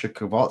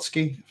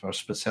Roshakovatsky, if I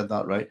said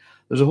that right.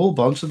 There's a whole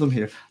bunch of them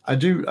here. I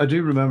do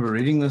remember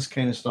reading this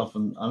kind of stuff,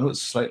 and I know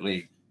it's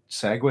slightly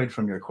segued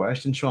from your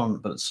question, Sean,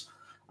 but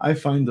I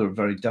find there are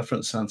very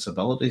different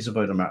sensibilities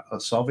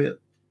about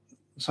Soviet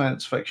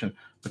science fiction,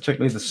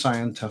 particularly the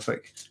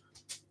scientific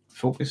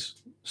focus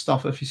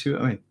stuff, if you see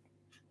what I mean.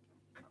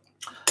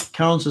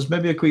 Karen says,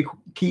 maybe a quick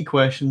key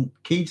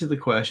to the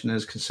question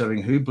is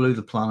considering who blew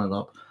the planet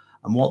up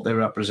and what they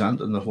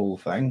represent in the whole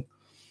thing.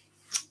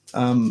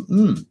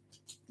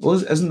 Well,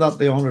 isn't that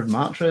the Honored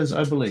Matres,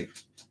 I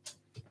believe?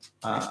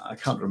 I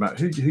can't remember.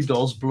 Who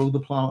does blow the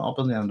planet up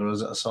in the end, or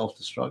is it a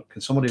self-destruct? Can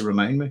somebody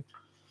remind me?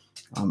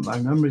 My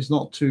memory's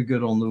not too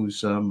good on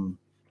those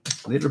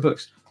later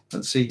books.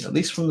 Let's see. At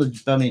least from the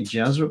Bene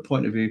Gesserit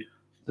point of view,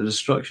 the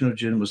destruction of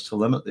Dune was to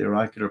limit the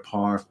oracular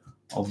power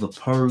of the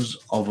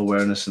pearls of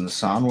awareness in the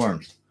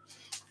sandworms.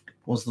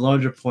 Was the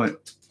larger point?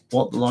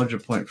 What the larger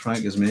point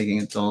Frank is making?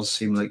 It does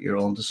seem like you're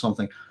onto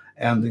something.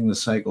 Ending the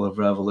cycle of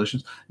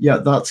revolutions. Yeah,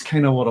 that's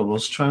kind of what I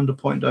was trying to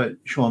point out,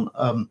 Sean.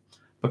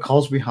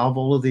 Because we have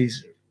all of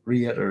these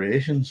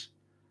reiterations.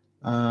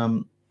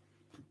 Yeah,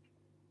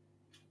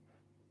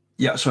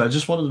 so I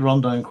just wanted to run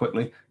down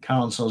quickly.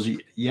 Karen says,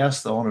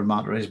 yes, the Honored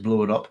Matres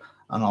blew it up,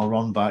 and I'll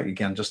run back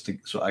again just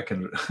so I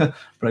can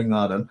bring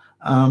that in.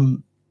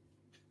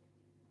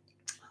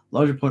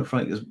 Larger point,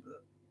 Frank, is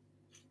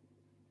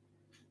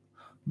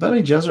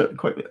Bene Gesserit,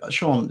 quickly.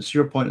 Sean, it's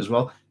your point as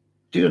well.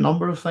 Do a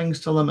number of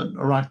things to limit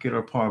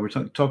oracular power. We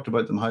talked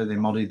about them, how they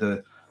muddy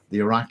the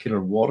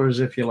oracular waters,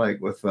 if you like,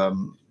 with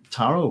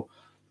tarot.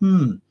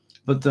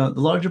 But the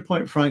larger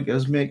point Frank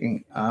is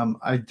making,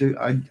 I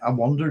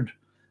wondered,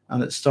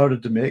 and it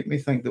started to make me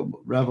think that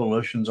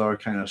revolutions are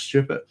kind of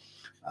stupid.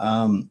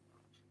 And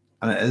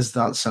it is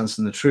that sense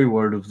in the true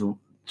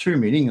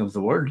meaning of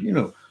the word,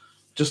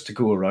 just to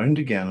go around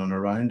again and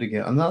around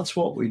again. And that's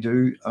what we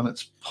do. And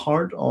it's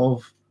part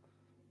of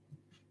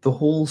the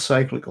whole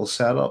cyclical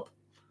setup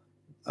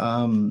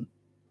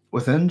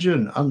within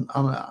Dune. And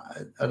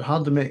it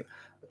had to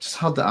just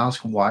had to ask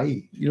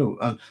why,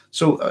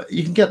 so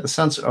you can get the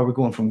sense, are we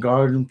going from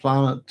garden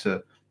planet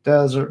to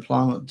desert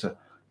planet to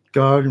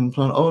garden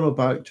planet, oh no,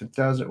 back to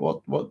desert,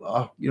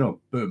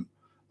 boom.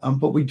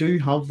 But we do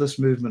have this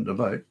movement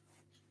about,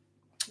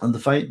 and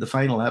the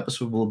final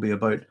episode will be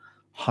about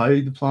how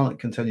the planet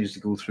continues to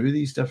go through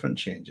these different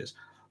changes.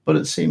 But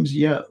it seems,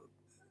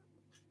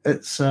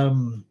 it's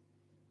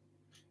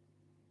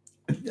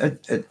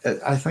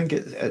I think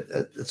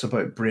it's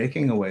about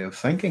breaking a way of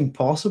thinking,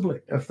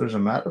 possibly, if there's a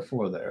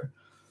metaphor there.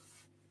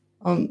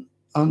 And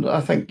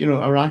I think,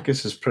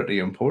 Arrakis is pretty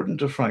important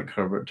to Frank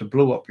Herbert, to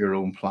blow up your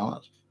own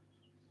planet.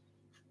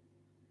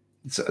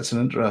 It's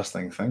an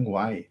interesting thing.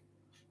 Why?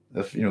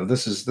 If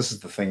this is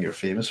the thing you're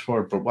famous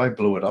for, but why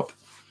blow it up?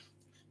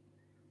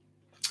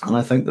 And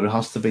I think there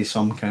has to be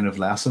some kind of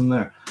lesson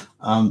there.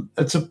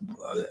 It's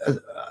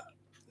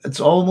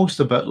almost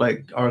a bit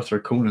like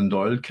Arthur Conan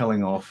Doyle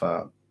killing off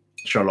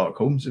Sherlock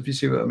Holmes, if you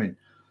see what I mean.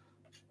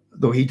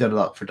 Though he did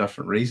that for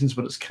different reasons,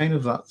 but it's kind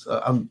of that.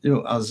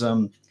 As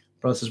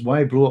Brad says,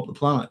 why blow up the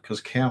planet?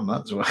 Because Cam,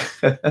 that's why.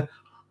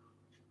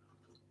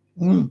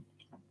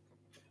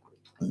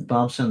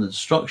 Bob saying the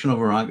destruction of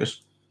Arrakis,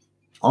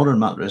 Honored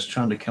Matres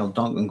trying to kill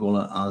Duncan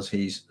Gola as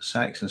he's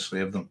sexually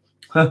enslaved them.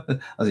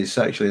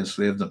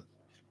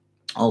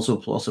 Also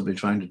possibly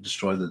trying to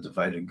destroy the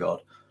divided God.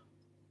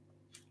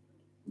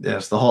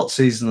 Yes, the hot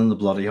season and the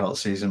bloody hot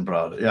season,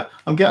 Brad. Yeah,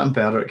 I'm getting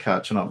better at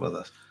catching up with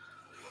this.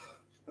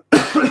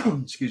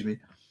 Excuse me.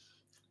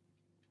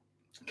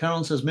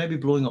 Carolyn says, maybe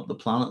blowing up the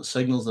planet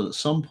signals that at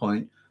some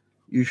point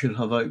you should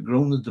have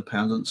outgrown the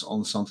dependence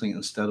on something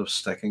instead of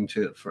sticking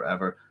to it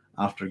forever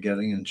after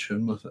getting in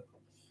tune with it.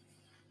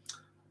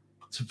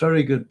 It's a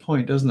very good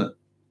point, isn't it?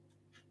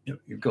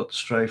 You've got to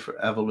strive for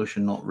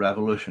evolution, not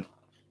revolution.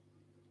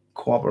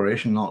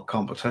 Cooperation, not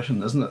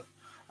competition, isn't it?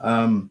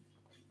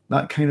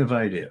 That kind of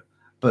idea.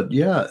 But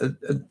yeah,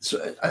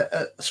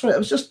 sorry, I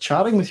was just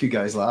chatting with you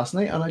guys last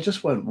night, and I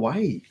just went,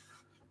 why?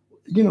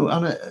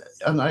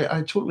 And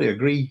I totally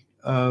agree.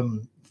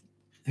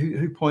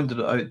 Who pointed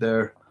it out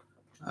there?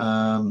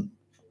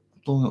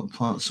 Blowing up the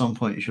planet at some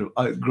point, you should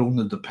have outgrown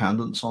the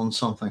dependence on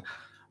something.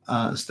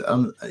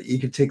 And you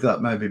could take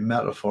that maybe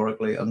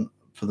metaphorically and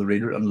for the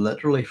reader, and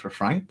literally for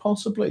Frank,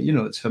 possibly.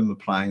 It's him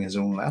applying his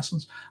own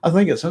lessons. I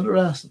think it's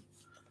interesting.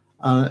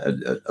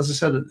 As I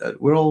said,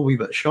 we're all a wee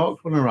bit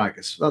shocked when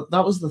Arrakis.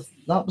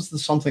 That was the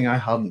something I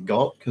hadn't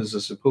got, because I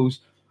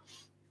suppose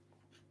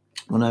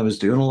when I was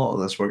doing a lot of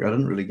this work, I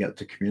didn't really get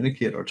to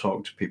communicate or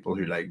talk to people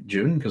who liked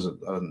Dune, because I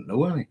didn't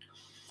know any,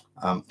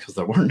 because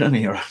there weren't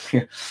any around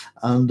here.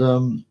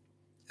 And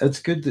it's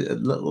good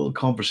that little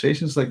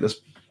conversations like this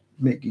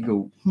make you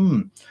go,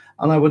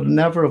 And I would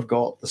never have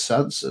got the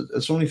sense.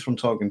 It's only from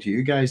talking to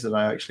you guys that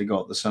I actually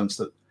got the sense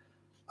that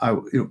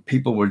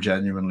people were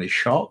genuinely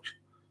shocked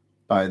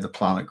by the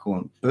planet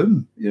going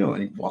boom,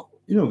 and what,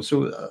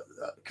 so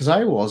because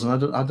I was, and I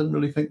didn't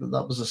really think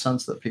that was a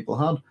sense that people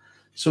had.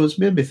 So it's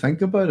made me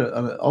think about it,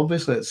 and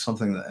obviously it's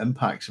something that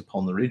impacts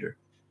upon the reader,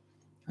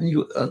 and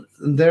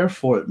and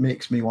therefore it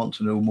makes me want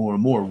to know more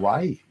and more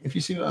why, if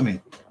you see what I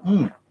mean.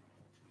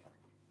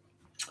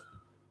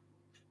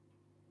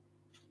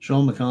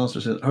 Sean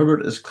McAllister said,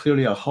 Herbert is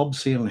clearly a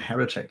Hobbesian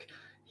heretic.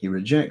 He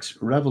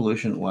rejects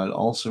revolution while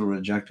also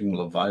rejecting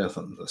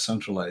Leviathan, the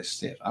centralized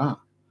state.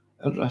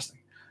 Interesting.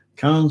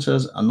 Karen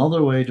says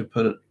another way to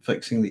put it,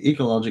 fixing the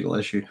ecological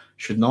issue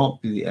should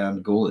not be the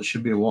end goal. It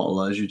should be what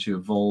allows you to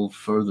evolve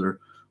further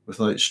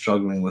without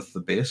struggling with the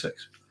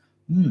basics.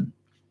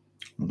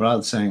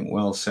 Brad saying,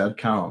 "Well said,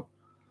 Carol."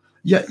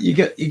 Yeah, you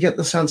get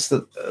the sense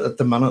that at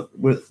the minute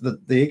with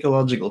the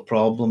ecological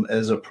problem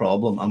is a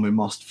problem and we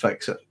must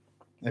fix it.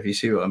 If you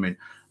see what I mean,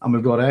 and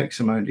we've got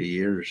X amount of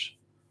years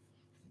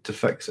to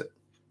fix it.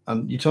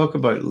 And you talk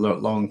about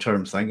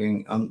long-term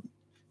thinking and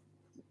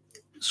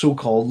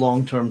so-called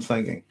long-term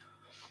thinking.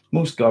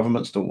 Most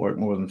governments don't work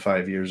more than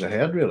 5 years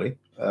ahead, really.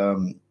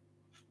 And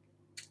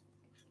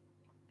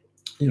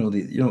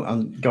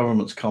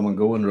governments come and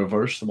go in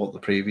reverse of what the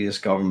previous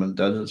government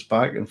did. It's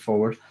back and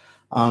forward.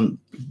 And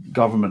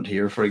government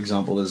here, for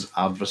example, is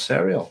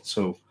adversarial.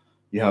 So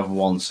you have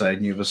one side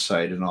and you have a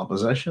side in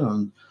opposition.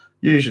 And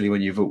usually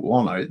when you vote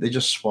one out, they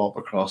just swap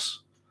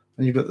across.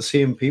 And you've got the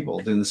same people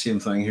doing the same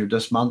thing who are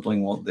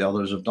dismantling what the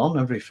others have done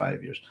every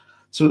 5 years.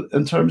 So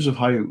in terms of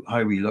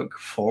how we look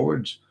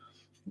forwards,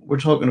 we're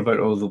talking about,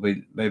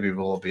 maybe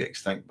we'll all be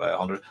extinct by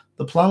 100.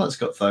 The planet's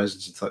got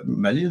thousands of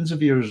millions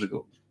of years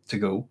to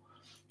go.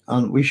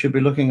 And we should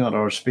be looking at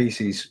our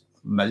species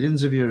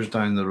millions of years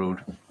down the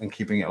road and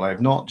keeping it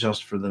alive, not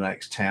just for the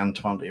next 10,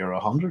 20, or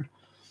 100.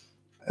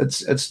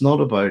 It's not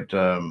about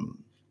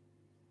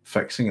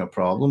fixing a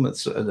problem.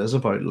 It is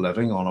about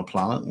living on a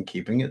planet and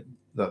keeping it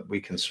that we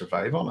can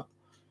survive on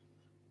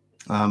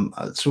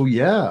it. So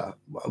yeah,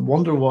 I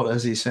wonder what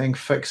is he saying?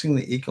 Fixing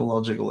the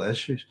ecological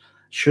issues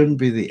shouldn't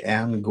be the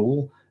end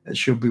goal. It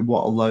should be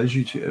what allows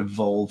you to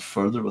evolve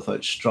further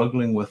without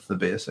struggling with the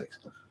basics.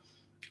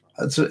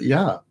 That's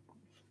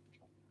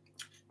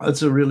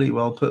a really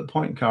well put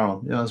point,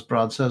 Carol. Yeah, as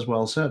Brad says,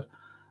 well said.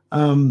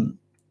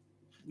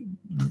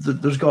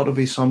 There's got to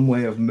be some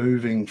way of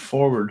moving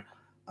forward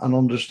and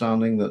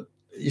understanding that,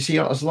 you see,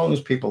 as long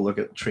as people look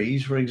at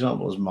trees, for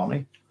example, as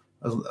money,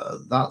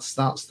 that's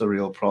the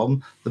real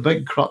problem. The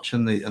big crutch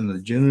in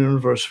the Dune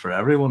universe for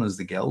everyone is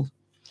the guild.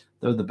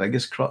 They're the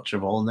biggest crutch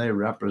of all, and they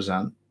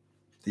represent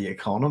the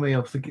economy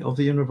of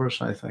the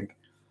universe, I think.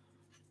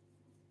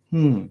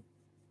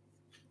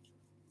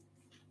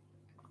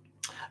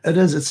 It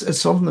is. It's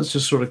something that's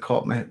just sort of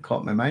caught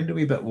my mind a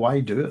wee bit. Why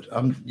do it?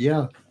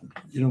 Yeah,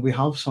 we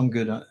have some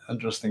good,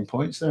 interesting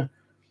points there,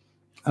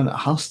 and it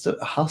has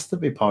to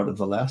be part of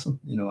the lesson.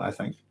 I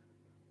think.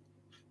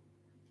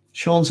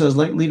 Sean says,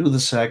 like Leto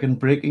II,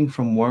 breaking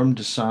from worm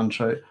to sand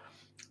trout,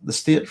 the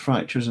state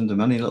fractures into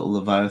many little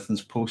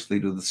leviathans post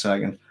Leto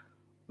II,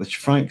 which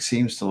Frank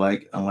seems to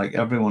like, and like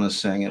everyone is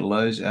saying, it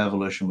allows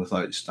evolution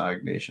without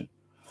stagnation.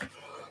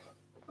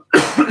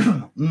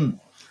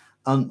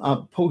 And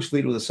post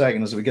Leto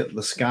II, as we get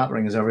the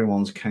scattering, as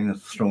everyone's kind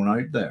of thrown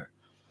out there,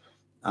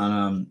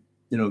 and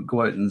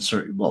go out and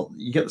search. Well,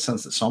 you get the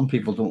sense that some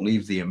people don't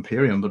leave the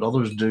Imperium, but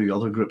others do.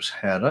 Other groups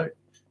head out,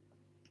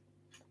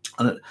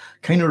 and it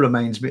kind of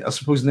reminds me, I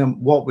suppose, then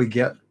what we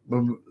get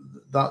when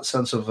that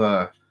sense of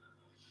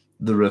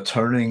the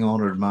returning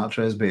honored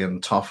matres being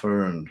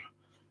tougher and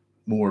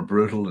more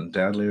brutal and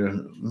deadlier.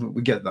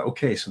 We get that.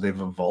 Okay, so they've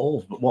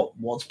evolved, but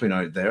what's been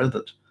out there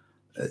that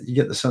you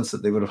get the sense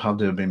that they would have had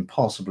to have been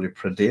possibly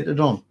predated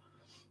on,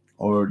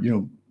 or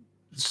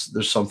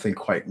there's something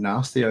quite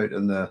nasty out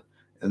in the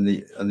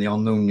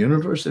unknown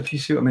universe. If you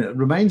see what I mean, it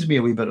reminds me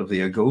a wee bit of the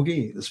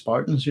Agogi, the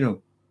Spartans, where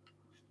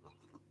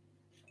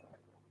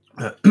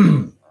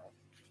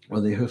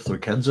they hoof their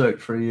kids out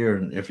for a year,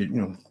 and if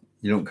you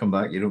don't come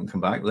back, you don't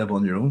come back. Live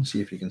on your own, see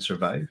if you can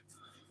survive.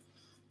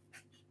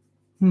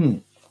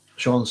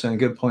 Sean saying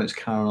good points,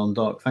 Karen on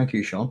Doc. Thank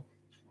you, Sean.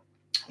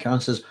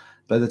 Karen says,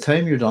 by the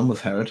time you're done with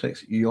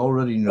heretics, you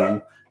already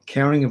know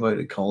caring about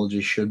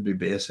ecology should be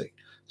basic.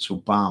 So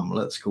bam,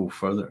 let's go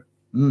further.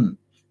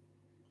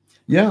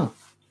 Yeah.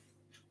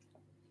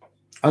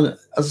 And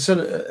as I said,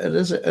 it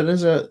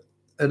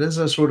is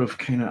a sort of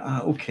kind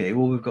of, okay,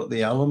 well, we've got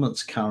the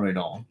elements carried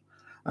on.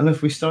 And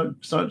if we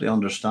start to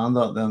understand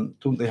that, then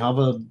don't they have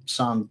a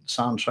sand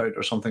trout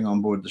or something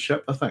on board the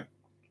ship, I think?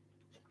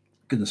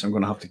 Goodness, I'm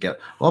going to have to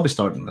I'll be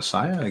starting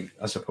Messiah,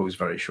 I suppose,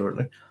 very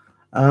shortly.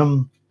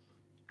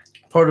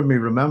 Part of me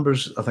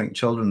remembers, I think,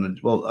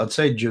 I'd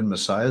say Dune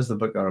Messiah is the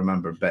book I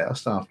remember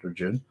best after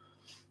Dune.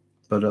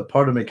 But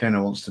part of me kind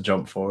of wants to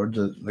jump forward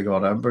to The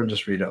God Emperor and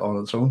just read it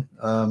on its own.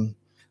 I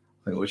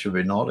think which would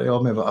be naughty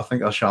of me, but I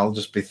think I shall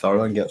just be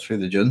thorough and get through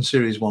the Dune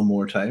series one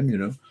more time,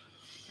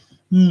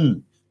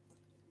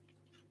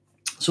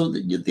 So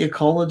the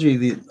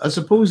ecology, I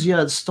suppose,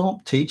 yeah, it's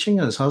stopped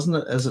teaching us, hasn't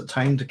it? Is it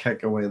time to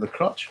kick away the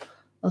crutch?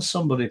 As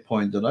somebody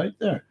pointed out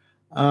there.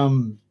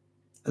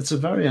 It's a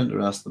very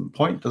interesting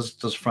point.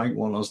 Does Frank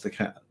want us to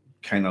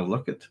kind of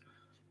look at,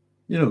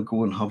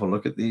 go and have a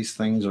look at these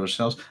things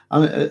ourselves?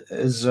 And it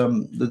is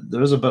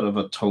there is a bit of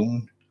a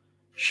tone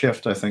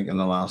shift, I think, in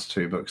the last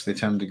two books. They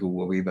tend to go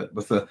a wee bit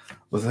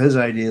with his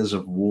ideas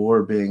of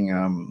war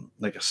being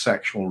like a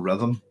sexual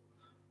rhythm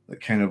that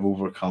kind of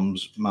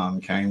overcomes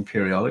mankind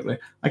periodically.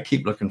 I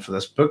keep looking for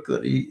this book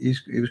that he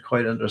was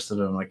quite interested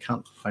in, and I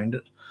can't find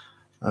it.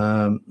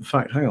 In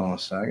fact, hang on a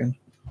second.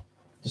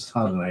 Just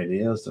had an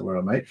idea as to where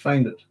I might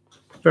find it.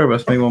 Bear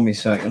with me 1 wee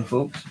second,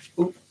 folks.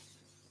 Oh,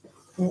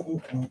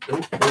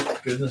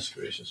 goodness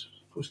gracious.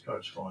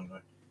 Postcards falling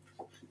out.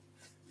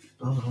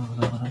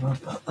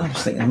 I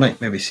was thinking I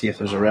might maybe see if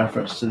there's a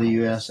reference to the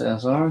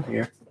USSR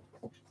here.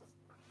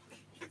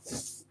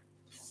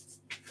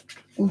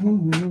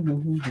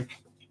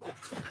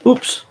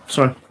 Oops,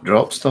 sorry,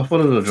 dropped stuff.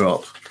 What did I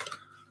drop?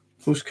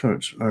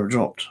 Postcards are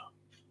dropped.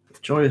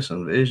 Joyous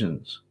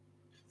Invasions.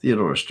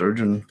 Theodore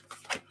Sturgeon.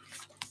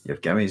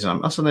 Yevgeny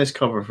Zam. That's a nice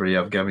cover for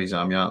Yevgeny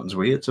Zamyatin's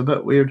Way. It's a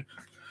bit weird.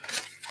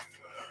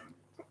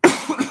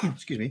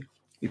 Excuse me.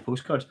 The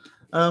postcards.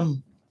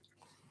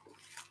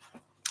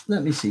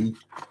 Let me see.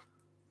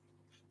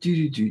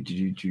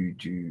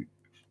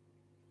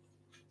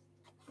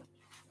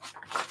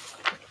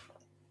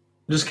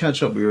 Just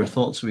catch up with your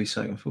thoughts a wee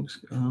second, folks.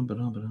 Then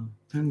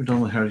we're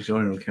done with heritage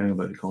and caring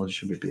about ecology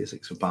should be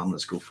basic. So bam,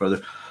 let's go further.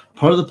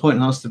 Part of the point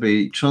has to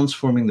be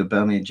transforming the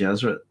Bene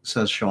Gesserit,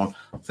 says Sean.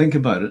 Think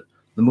about it.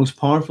 The most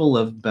powerful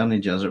lived Bene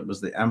Gesserit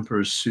was the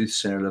Emperor's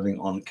soothsayer living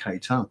on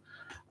Kaitan.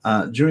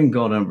 During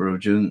God Emperor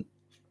of Dune,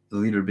 the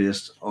leader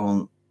based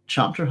on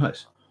Chapter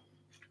House.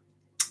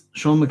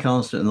 Sean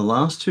McAllister, in the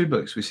last 2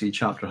 books, we see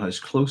Chapter House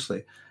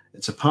closely.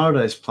 It's a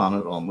paradise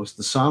planet almost.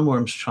 The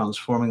sandworms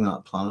transforming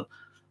that planet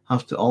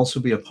have to also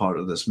be a part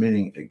of this,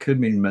 meaning it could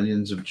mean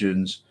millions of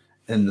dunes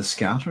in the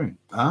scattering.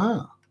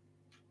 Lots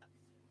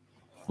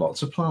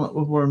of planet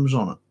with worms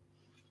on it.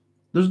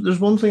 There's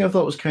one thing I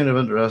thought was kind of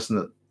interesting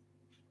that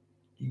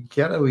you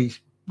get a wee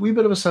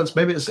bit of a sense.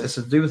 Maybe it's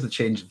to do with the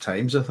change in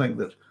times. I think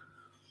that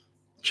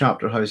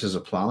Chapter House is a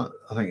planet.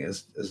 I think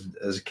is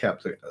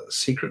kept a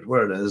secret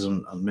where it is,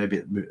 and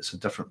maybe it's a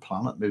different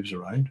planet, moves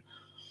around.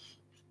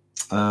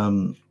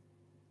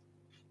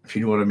 If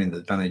you know what I mean,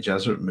 the Bene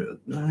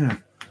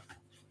Gesserit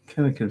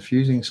kind of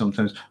confusing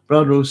sometimes.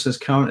 Brad Rose says,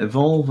 "Karen,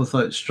 evolve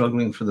without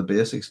struggling for the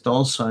basics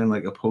does sound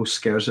like a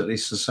post-scarcity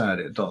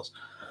society." It does.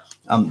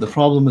 The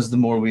problem is the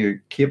more we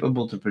are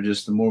capable to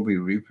produce, the more we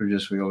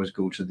reproduce. We always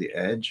go to the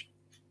edge.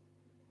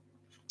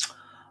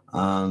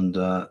 And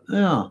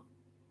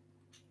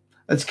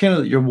it's kind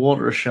of your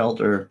water,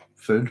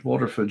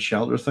 food,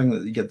 shelter thing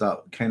that you get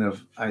that kind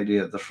of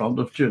idea at the front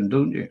of Dune,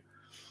 don't you?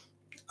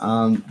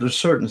 And there's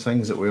certain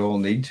things that we all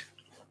need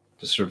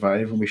to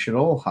survive, and we should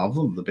all have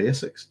them, the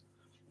basics.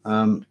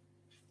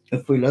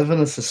 If we live in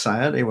a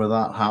society where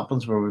that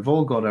happens, where we've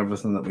all got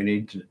everything that we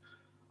need to,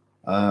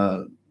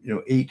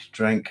 eat,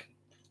 drink,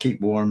 keep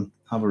warm,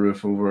 have a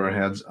roof over our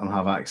heads, and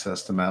have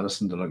access to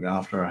medicine to look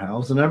after our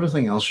health, and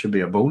everything else should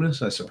be a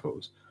bonus, I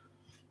suppose.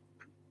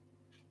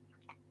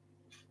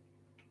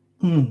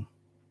 But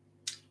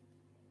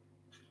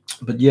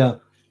yeah,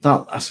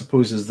 that I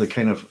suppose is the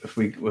kind of if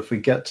we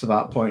get to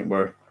that point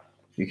where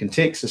you can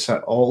take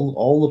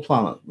all the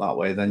planet that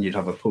way, then you'd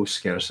have a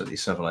post-scarcity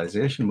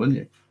civilization, wouldn't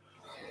you?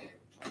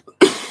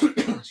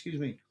 Excuse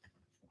me.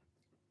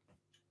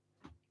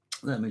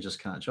 Let me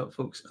just catch up,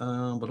 folks.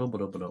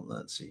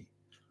 Let's see.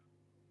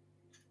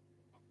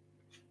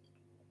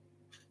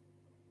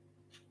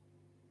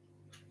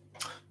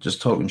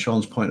 Just talking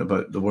Sean's point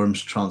about the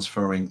worms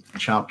transferring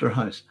Chapter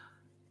House.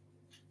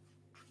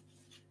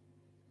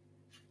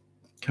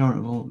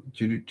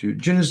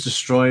 Dune is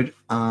destroyed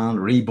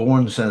and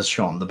reborn, says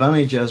Sean. The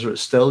Bene Gesserit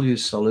still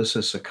use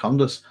Salusa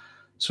secundus,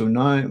 so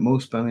now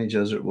most Bene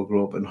Gesserit will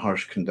grow up in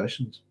harsh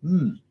conditions.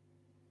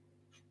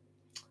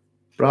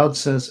 Brad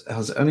says,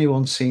 has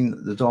anyone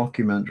seen the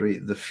documentary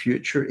The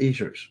Future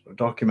Eaters, or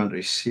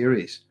documentary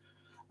series?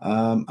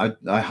 I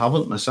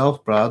haven't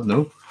myself, Brad,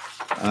 no.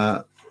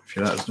 If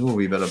you let us know a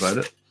wee bit about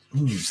it.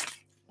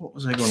 What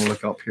was I going to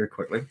look up here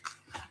quickly?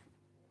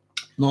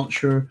 Not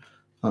sure.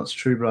 That's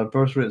true, Brad.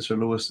 Birth rates are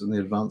lowest in the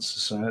advanced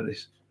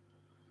societies.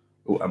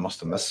 Oh, I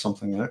must have missed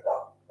something there.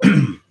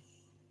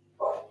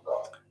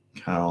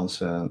 Carol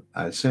said,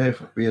 I'd say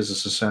if we as a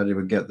society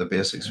would get the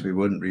basics, we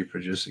wouldn't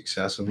reproduce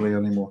excessively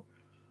anymore.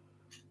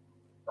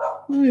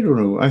 I don't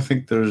know. I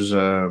think there's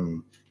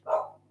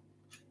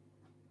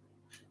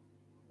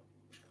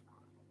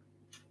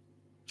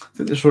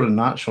sort of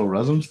natural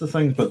rhythms to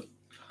things, but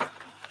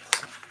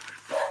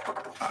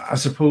I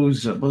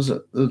suppose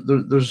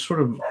there's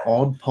sort of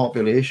odd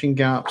population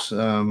gaps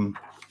in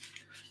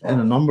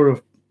a number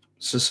of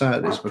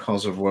societies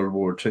because of World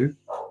War II.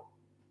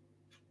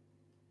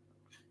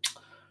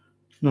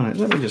 Now,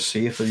 let me just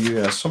see if the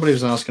US. Somebody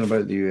was asking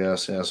about the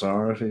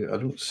USSR. I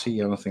don't see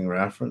anything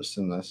referenced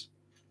in this.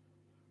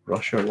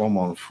 Russia at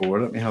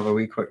 114. Let me have a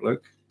wee quick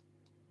look.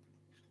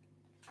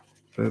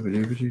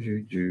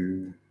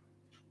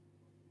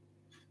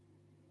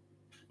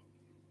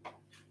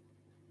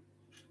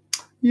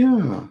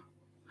 Yeah.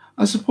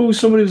 I suppose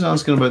somebody was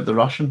asking about the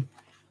Russian.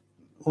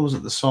 What was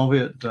it? The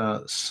Soviet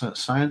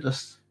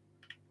scientist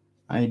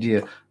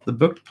idea. The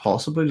book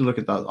possibly to look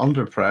at that.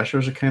 Under Pressure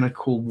is a kind of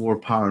Cold War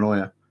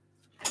paranoia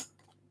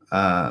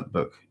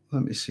book.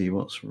 Let me see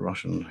what's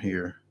Russian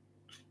here.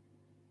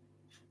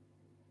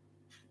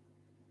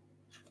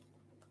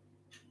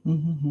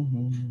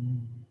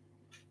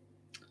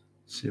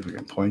 See if we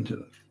can find it.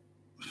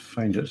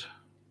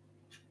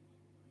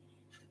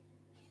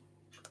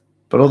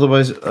 But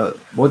otherwise,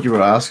 what you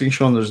were asking,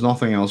 Sean, there's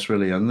nothing else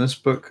really in this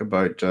book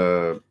about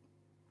the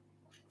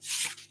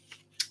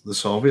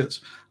Soviets.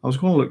 I was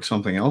going to look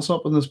something else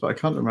up in this, but I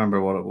can't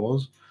remember what it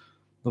was.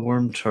 The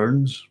worm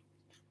turns.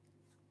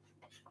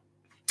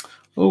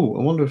 Oh,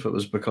 I wonder if it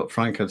was because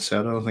Frank had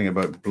said anything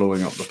about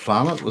blowing up the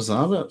planet. Was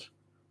that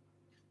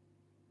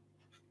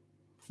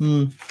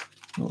it?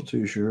 Not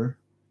too sure.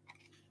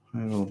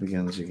 It all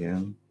begins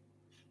again.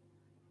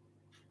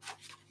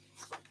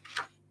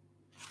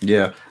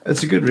 Yeah,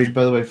 it's a good read,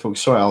 by the way, folks.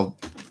 Sorry, I'll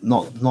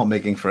not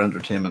making for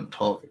entertainment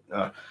talk,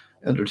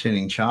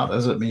 entertaining chat.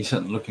 Is it me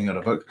sitting looking at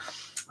a book?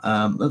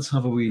 Let's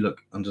have a wee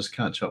look and just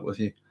catch up with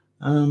you.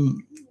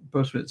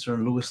 Birth rates are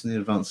lowest in the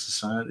advanced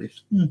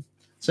societies.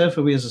 So if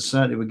we as a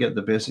society would get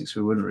the basics,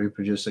 we wouldn't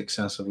reproduce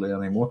excessively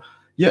anymore.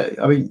 Yeah,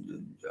 I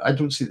mean, I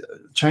don't see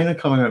China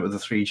coming out with a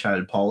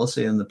 3-child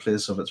policy in the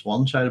place of its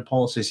 1-child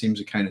policy seems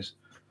a kind of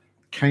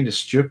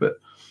stupid.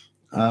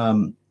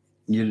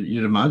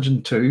 You'd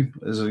imagine 2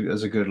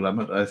 is a good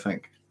limit, I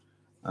think.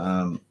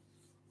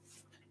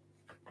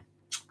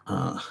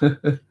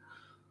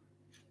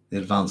 The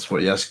advanced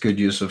for yes, good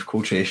use of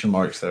quotation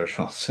marks there,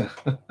 Sean.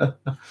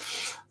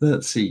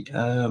 Let's see.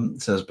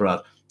 Says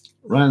Brad.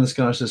 Ryan the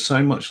Scar says,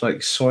 sound much like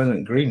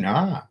Soylent Green.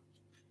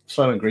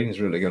 Soylent Green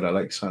is really good. I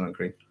like Soylent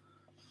Green.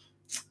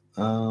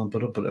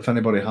 But if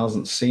anybody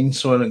hasn't seen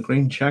Soylent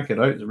Green, check it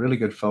out. It's a really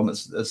good film.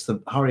 It's the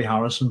Harry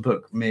Harrison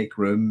book, Make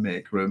Room,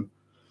 Make Room.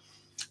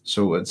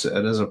 So it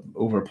is a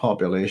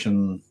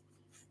overpopulation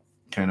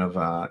kind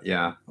of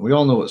yeah. We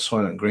all know what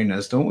Soylent Green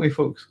is, don't we,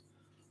 folks?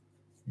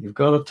 You've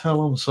got to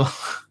tell them. So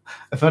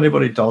if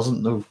anybody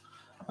doesn't know,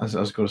 as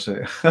I was going to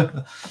say,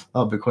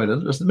 that'll be quite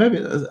interesting. Maybe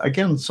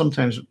again,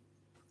 sometimes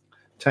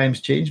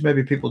times change.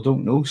 Maybe people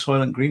don't know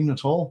Soylent Green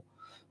at all.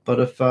 But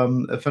if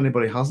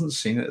anybody hasn't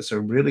seen it, it's a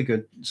really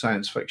good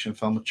science fiction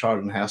film with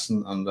Charlton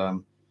Heston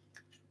and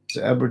it's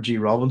Edward G.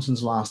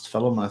 Robinson's last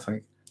film, I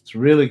think. It's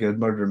really good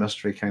murder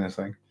mystery kind of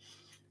thing,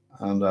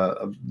 and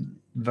a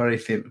very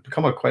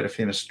become quite a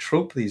famous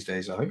trope these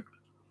days, I think.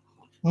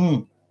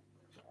 And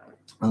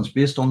it's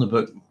based on the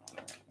book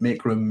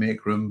Make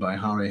Room by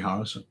Harry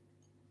Harrison.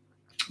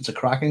 It's a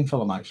cracking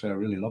film, actually. I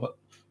really love it.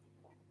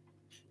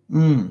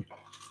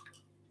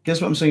 Guess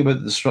what I'm saying about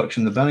the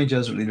destruction? The Bene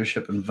Gesserit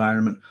leadership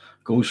environment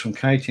goes from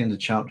Kytian to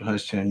Chapter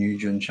House to a new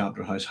Dune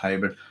Chapter House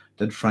hybrid.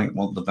 Did Frank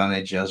want the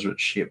Bene Gesserit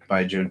shaped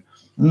by Dune?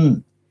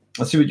 I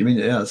see what you mean.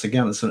 Yeah,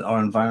 it's our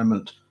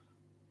environment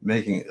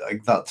making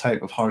like that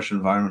type of harsh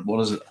environment.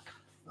 What is it?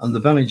 And the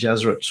Bene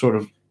Gesserit sort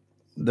of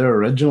their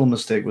original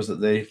mistake was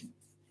that they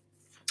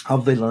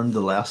learned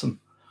the lesson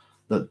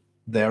that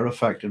they're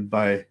affected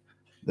by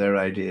their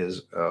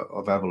ideas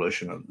of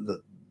evolution,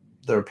 that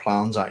their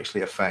plans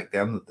actually affect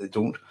them, that they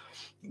don't.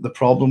 The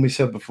problem we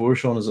said before,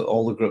 Sean, is that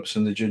all the groups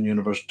in the Dune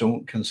universe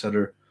don't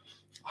consider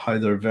how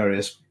their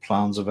various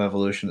plans of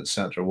evolution,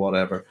 etc.,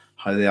 whatever,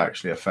 how they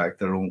actually affect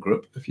their own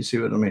group, if you see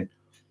what I mean.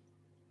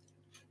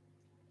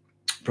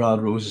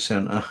 Brad Rose is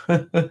saying,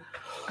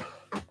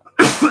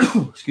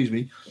 excuse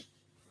me.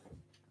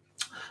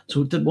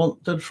 So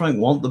did Frank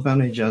want the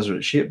Bene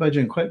Gesserit shaped by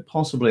Dune? Quite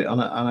possibly, and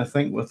I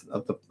think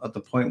at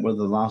the point where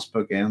the last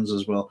book ends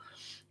as well.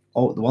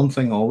 Oh, the one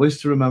thing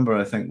always to remember,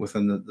 I think,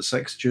 within the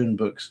 6 Dune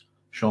books,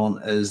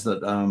 Sean, is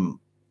that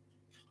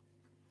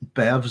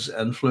Bev's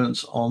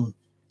influence on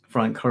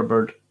Frank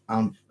Herbert,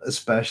 and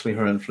especially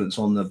her influence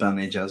on the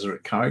Bene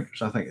Gesserit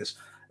characters, I think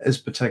is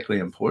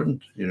particularly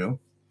important, you know.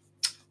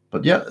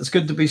 But yeah, it's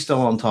good to be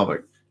still on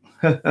topic.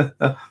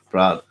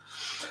 Brad.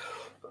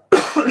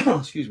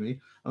 Excuse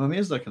me. I'm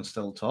amazed I can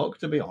still talk,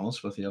 to be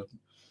honest with you.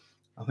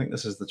 I think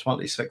this is the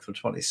 26th or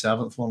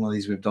 27th one of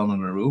these we've done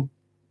in a row.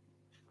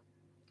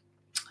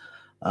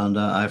 And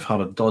I've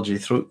had a dodgy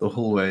throat the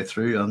whole way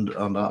through,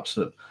 and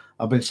absolute.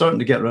 I've been starting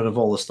to get rid of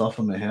all the stuff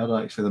in my head.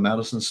 Actually, the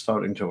medicine's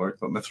starting to work,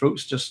 but my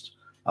throat's just.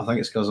 I think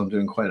it's because I'm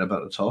doing quite a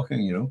bit of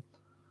talking, you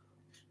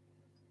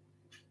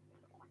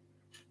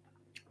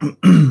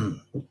know.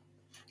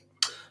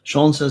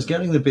 Sean says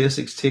getting the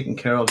basics taken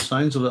care of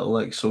sounds a little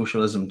like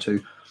socialism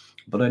too,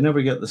 but I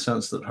never get the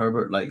sense that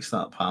Herbert likes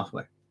that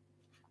pathway.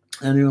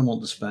 Anyone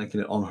want to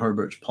speculate on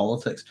Herbert's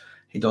politics?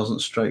 He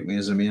doesn't strike me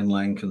as a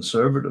mainline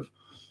conservative.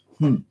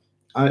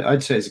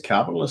 I'd say he's a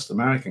capitalist,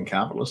 American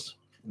capitalist,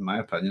 in my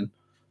opinion.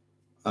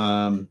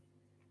 Probably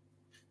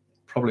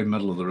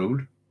middle of the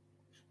road.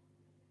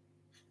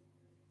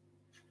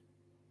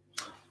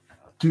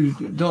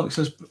 Doc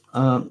says,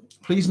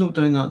 please note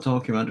down that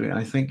documentary.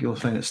 I think you'll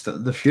find it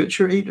The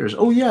Future Eaters.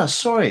 Oh, yeah,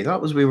 sorry.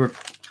 We were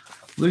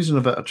losing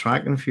a bit of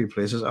track in a few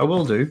places. I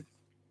will do.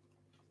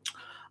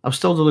 I've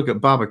still to look at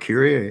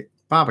Babacuria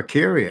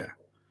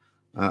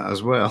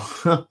as well.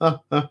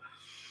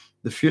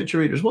 The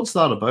Future Eaters. What's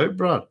that about,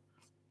 Brad?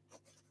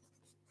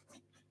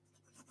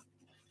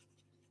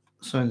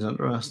 Sounds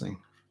interesting.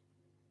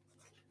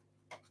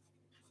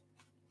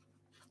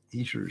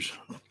 Eaters.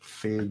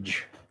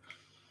 Phage.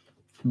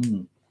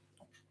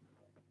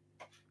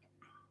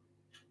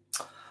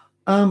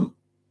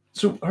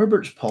 So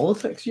Herbert's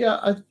politics,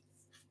 yeah,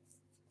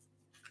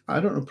 I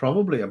don't know,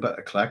 probably a bit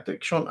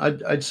eclectic, Sean.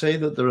 I'd say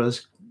that there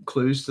is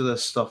clues to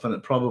this stuff, and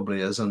it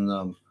probably is in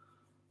the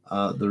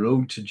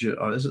Road to June,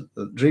 or is it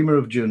the Dreamer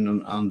of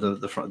June, and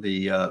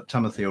the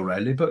Timothy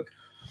O'Reilly book.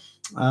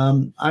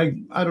 I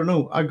don't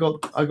know. I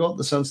got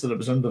the sense that it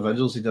was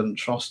individuals he didn't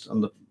trust,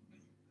 and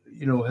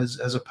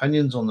his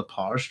opinions on the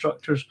power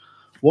structures.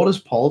 What his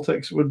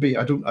politics would be,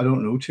 I don't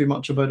know too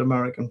much about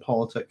American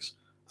politics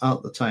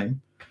at the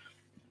time.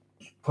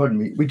 Pardon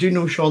me. We do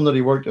know, Sean, that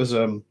he worked as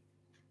a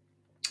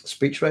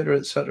speechwriter,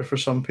 etc., for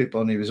some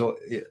people, and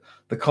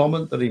the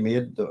comment that he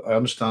made, that I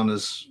understand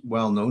is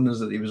well known, is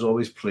that he was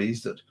always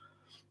pleased that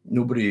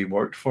nobody he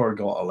worked for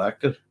got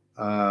elected.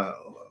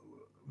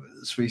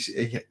 So you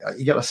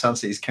get a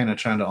sense that he's kind of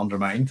trying to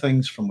undermine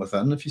things from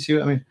within, if you see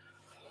what I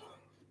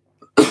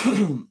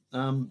mean.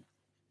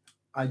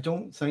 I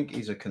don't think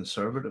he's a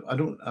conservative. I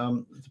don't.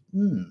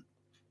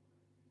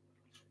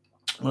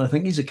 Well, I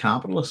think he's a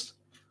capitalist.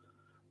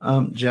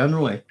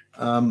 Generally,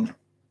 I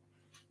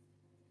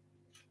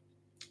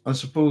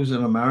suppose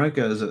in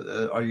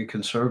America, are you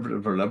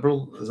conservative or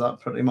liberal? Is that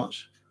pretty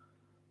much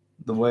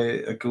the way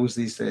it goes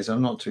these days?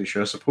 I'm not too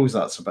sure. I suppose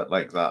that's a bit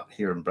like that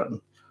here in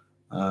Britain,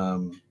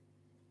 here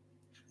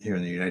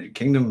in the United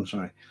Kingdom.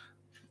 Sorry.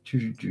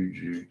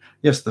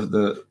 Yes,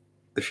 the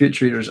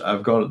future eaters.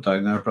 I've got it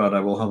down there, Brad. I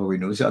will have a wee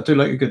nosy. I do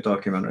like a good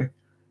documentary.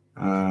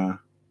 I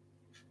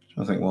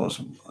think I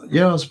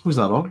suppose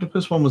that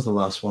octopus one was the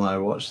last one I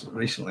watched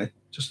recently.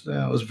 Just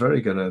it was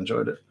very good. I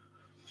enjoyed it.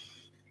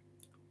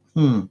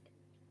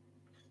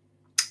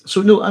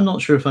 So no, I'm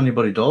not sure if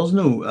anybody does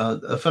know,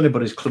 if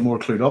anybody's more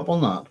clued up on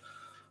that.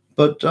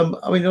 But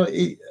I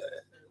mean,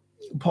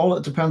 Paul,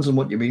 it depends on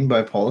what you mean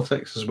by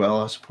politics as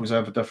well. I suppose I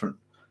have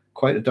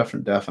quite a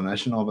different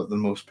definition of it than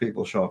most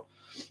people, Shaw.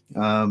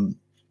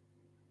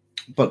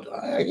 But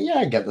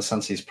I get the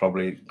sense he's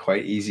probably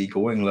quite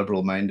easygoing,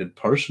 liberal-minded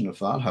person, if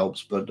that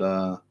helps. But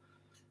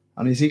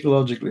and he's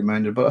ecologically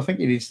minded. But I think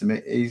he needs to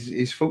make.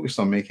 He's focused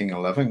on making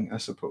a living, I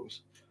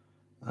suppose.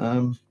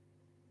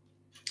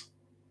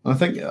 I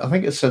think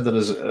it said that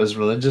his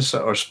religious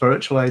or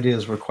spiritual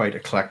ideas were quite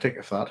eclectic,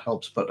 if that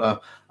helps.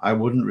 But I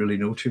wouldn't really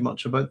know too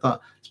much about that.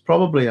 It's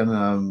probably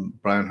in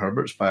Brian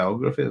Herbert's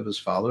biography of his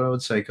father, I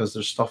would say, because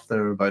there's stuff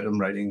there about him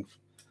writing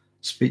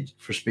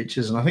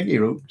speeches, and I think he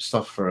wrote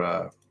stuff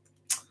for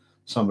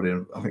somebody.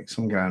 I think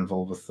some guy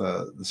involved with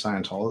the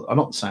Scientology,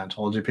 not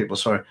Scientology people.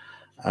 Sorry,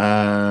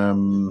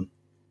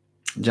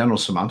 general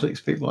semantics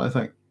people. I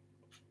think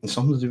it's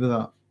something to do with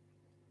that.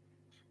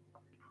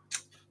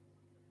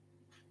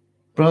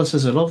 Brad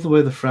says, I love the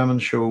way the Fremen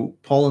show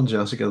Paul and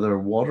Jessica their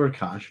water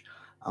cache,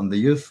 and the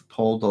youth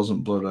Paul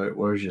doesn't blurt out,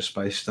 where's your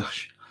spice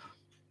stash?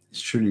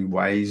 He's truly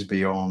wise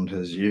beyond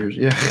his years.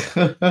 Yeah.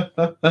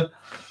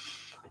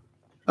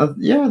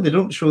 Yeah, they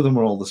don't show them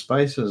where all the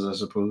spices, I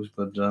suppose,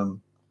 but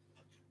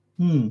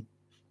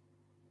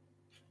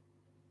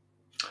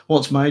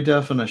What's my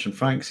definition?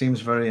 Frank seems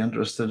very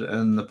interested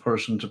in the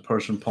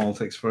person-to-person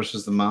politics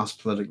versus the mass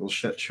political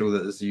shit show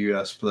that is the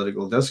US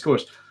political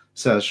discourse,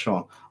 says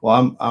Sean.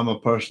 Well, I'm a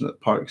person that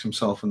parks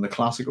himself in the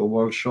classical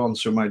world, Sean,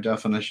 so my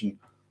definition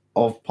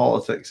of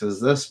politics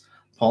is this.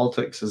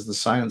 Politics is the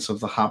science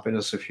of the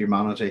happiness of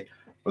humanity,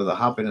 where the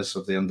happiness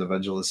of the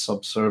individual is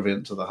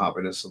subservient to the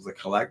happiness of the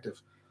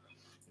collective.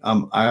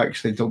 I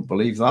actually don't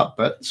believe that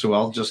bit, so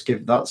I'll just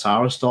that's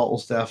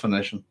Aristotle's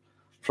definition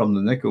from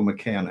the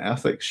Nicomachean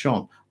Ethics,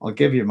 Sean. I'll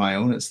give you my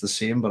own. It's the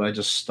same, but I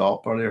just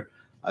stopped earlier.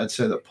 I'd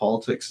say that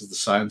politics is the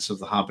science of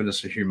the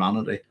happiness of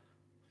humanity.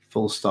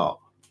 Full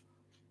stop.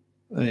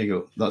 There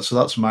you go.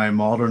 That's my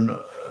modern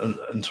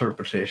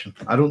interpretation.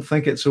 I don't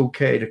think it's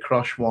okay to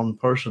crush one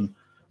person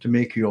to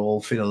make you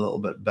all feel a little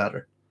bit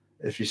better,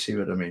 if you see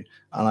what I mean.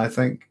 And I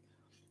think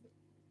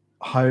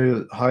how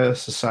a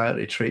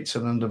society treats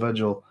an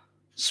individual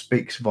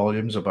speaks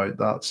volumes about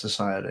that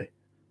society.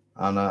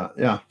 And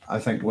I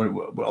think a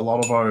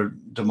lot of our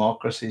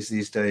democracies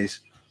these days,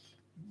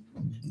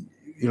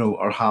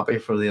 are happy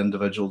for the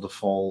individual to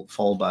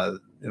fall by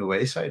the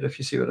wayside, if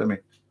you see what I mean.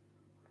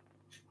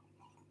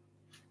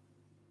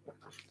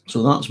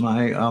 So that's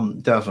my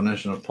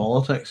definition of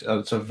politics.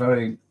 It's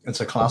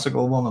a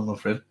classical one, I'm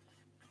afraid.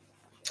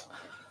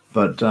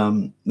 But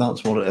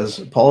that's what it is.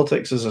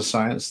 Politics is a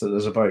science that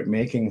is about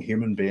making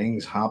human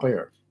beings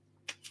happier.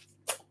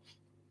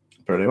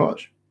 Pretty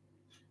much.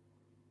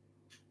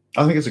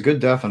 I think it's a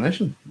good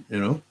definition,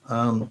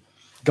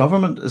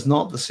 Government is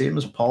not the same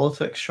as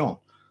politics, Sean.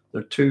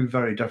 They're two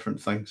very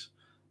different things.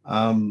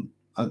 I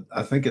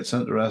think it's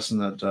interesting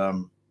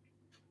that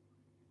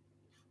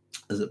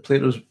is it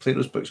Plato's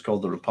book's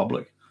called The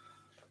Republic,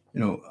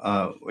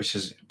 which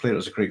is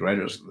Plato's a Greek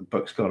writer. The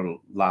book's got a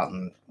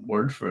Latin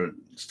word for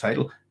its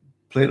title.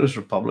 Plato's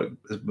Republic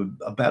is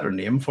a better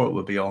name for it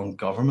would be on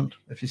government,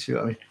 if you see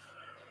what I mean.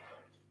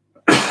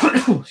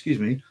 Excuse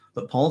me.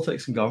 But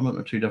politics and government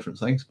are two different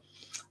things.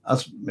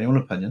 That's my own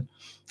opinion.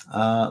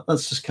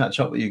 Let's just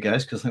catch up with you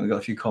guys because I think we got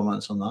a few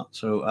comments on that.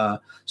 So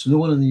no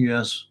one in the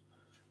US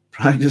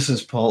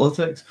practices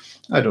politics.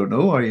 I don't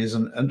know. Are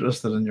you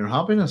interested in your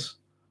happiness?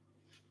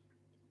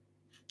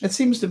 it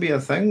seems to be a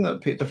thing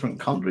that different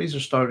countries are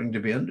starting to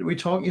be into.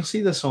 You'll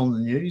see this on the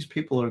news.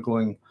 People are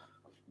going,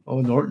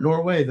 "Oh,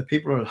 Norway, the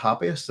people are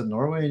happiest in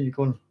Norway," and you're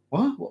going,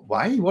 "What?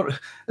 Why? What?"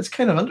 It's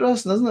kind of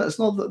interesting, isn't it? It's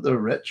not that they're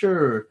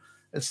richer;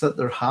 it's that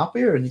they're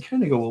happier, and you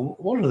kind of go, "Well,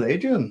 what are they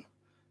doing?"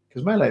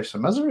 Because my life's a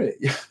misery,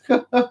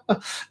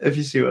 if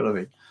you see what I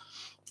mean.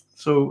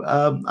 So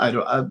I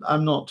don't.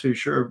 I'm not too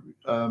sure.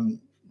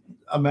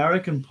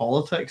 American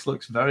politics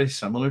looks very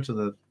similar to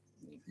the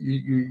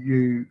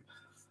you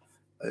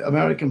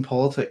American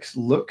politics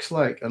looks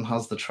like and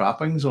has the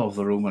trappings of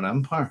the Roman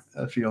Empire,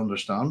 if you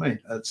understand me.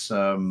 It's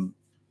yeah.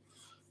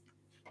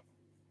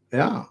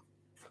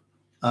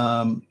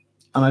 And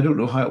I don't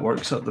know how it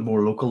works at the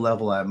more local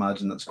level. I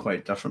imagine it's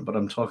quite different, but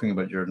I'm talking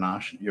about your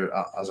national, your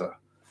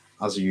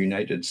as a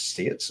United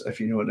States, if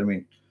you know what I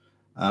mean.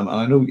 And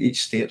I know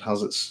each state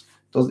has its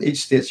does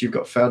each state's you've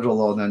got federal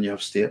law and then you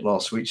have state law,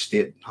 so each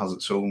state has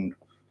its own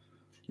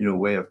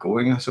way of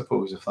going, I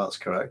suppose, if that's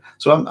correct.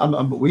 So I'm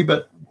a wee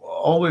bit.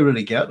 All we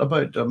really get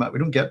about we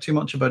don't get too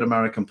much about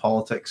American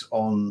politics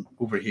on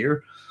over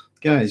here,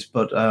 guys.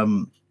 But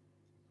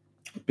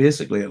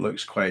basically, it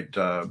looks quite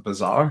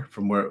bizarre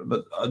from where.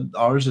 But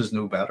ours is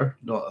no better.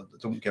 No,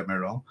 don't get me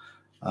wrong.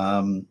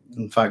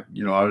 In fact,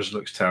 ours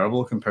looks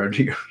terrible compared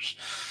to yours.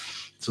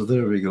 So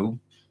there we go.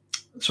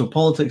 So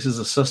politics is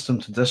a system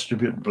to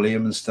distribute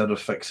blame instead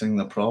of fixing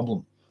the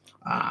problem.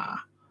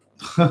 Ah,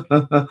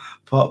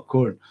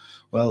 popcorn.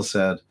 Well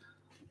said.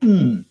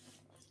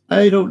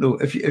 I don't know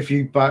if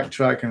you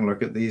backtrack and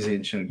look at these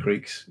ancient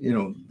Greeks.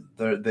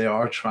 They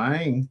are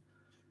trying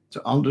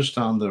to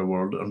understand their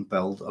world and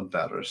build a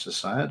better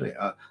society.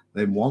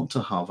 They want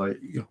to have a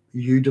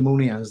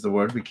eudaimonia is the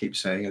word we keep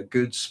saying, a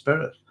good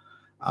spirit,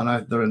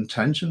 and their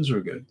intentions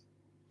are good.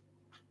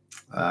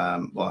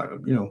 But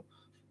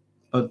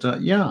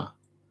yeah,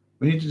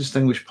 we need to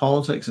distinguish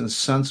politics in the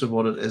sense of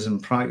what it is in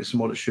practice and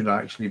what it should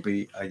actually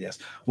be, I guess.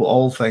 Well,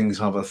 all things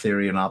have a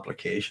theory and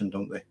application,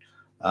 don't they?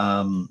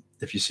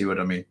 If you see what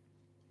I mean.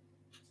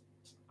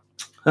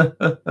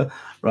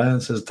 Ryan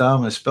says,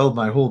 "Damn, I spilled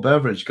my whole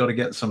beverage. Got to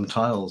get some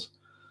tiles."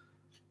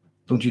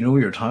 Don't you know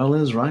where your tile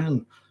is,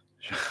 Ryan?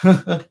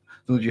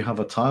 Don't you have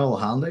a tile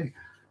handy?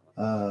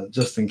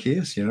 Just in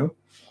case, Yeah,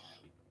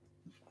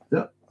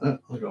 I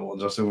got one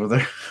just over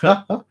there.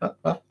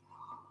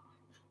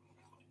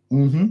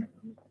 hmm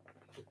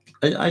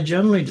I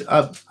generally,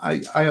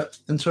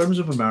 in terms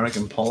of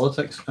American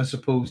politics, I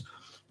suppose,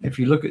 if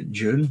you look at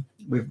Dune,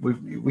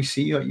 we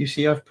see you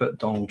see I've put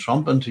Donald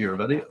Trump into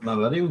my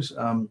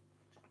videos.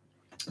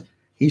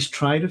 He's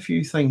tried a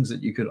few things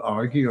that you could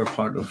argue are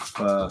part of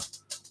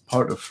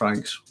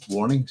Frank's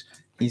warnings.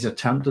 He's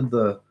attempted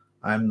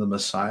 "I'm the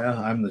Messiah,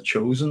 I'm the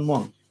chosen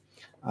one."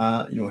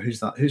 Who's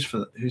that?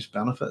 Whose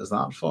benefit is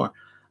that for?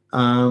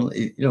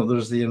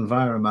 There's the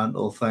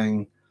environmental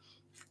thing,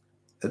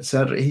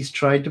 etc. He's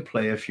tried to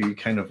play a few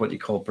kind of what you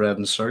call bread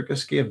and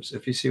circus games,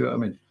 if you see what I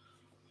mean.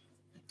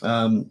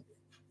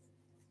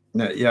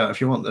 Yeah,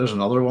 if you want, there's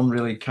another one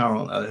really,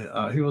 Carol.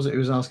 Who was it? Who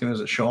was asking? Was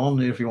it Sean?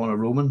 If you want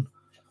a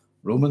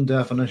Roman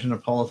definition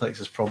of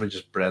politics, is probably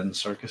just bread and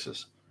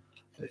circuses.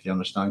 If you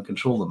understand,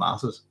 control the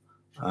masses,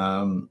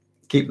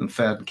 keep them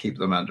fed, and keep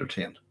them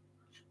entertained.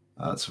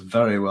 It's a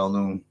very well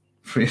known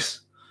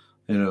phrase.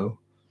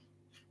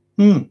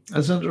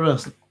 That's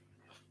interesting.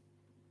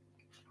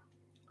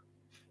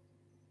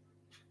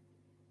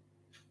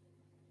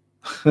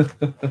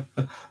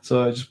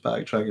 So I just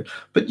backtracked.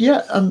 But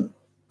yeah, I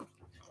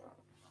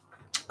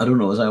don't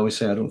know. As I always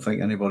say, I don't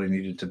think anybody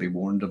needed to be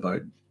warned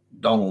about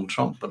Donald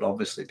Trump, but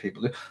obviously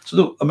people do.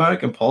 So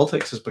American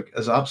politics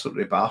is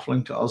absolutely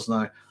baffling to us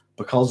now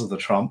because of the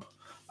Trump.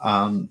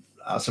 I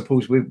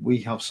suppose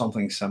we have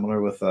something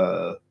similar with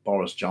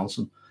Boris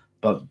Johnson,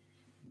 but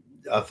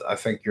I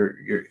think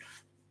you're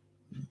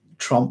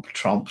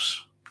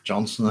trumps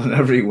Johnson in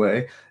every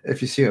way,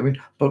 if you see what I mean.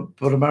 But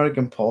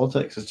American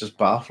politics is just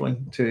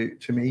baffling to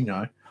me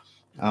now.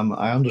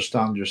 I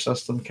understand your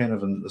system, kind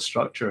of in the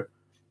structure.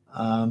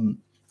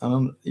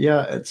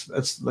 Yeah,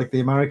 it's like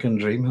the American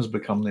dream has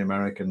become the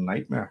American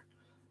nightmare,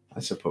 I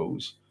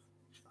suppose.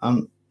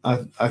 I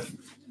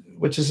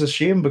which is a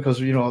shame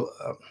because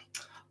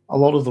a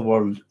lot of the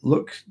world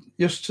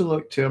used to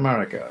look to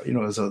America,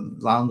 as a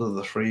land of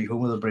the free,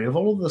 home of the brave,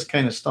 all of this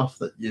kind of stuff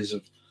that you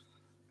have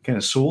kind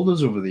of sold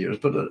us over the years.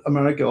 But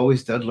America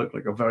always did look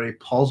like a very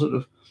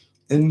positive,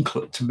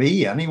 to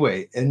me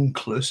anyway,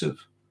 inclusive,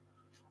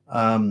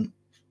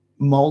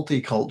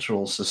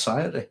 multicultural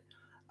society.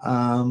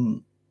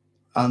 And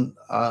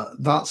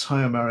that's how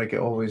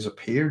America always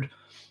appeared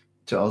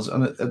to us.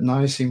 And it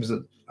now seems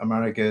that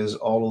America is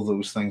all of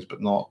those things, but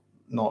not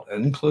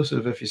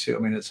inclusive, if you see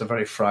what I mean. It's a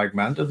very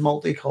fragmented,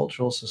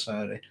 multicultural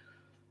society.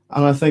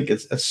 And I think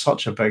it's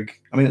such a big,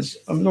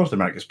 North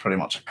America is pretty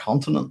much a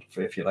continent,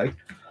 if you like.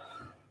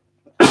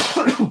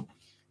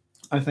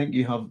 I think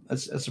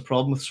it's a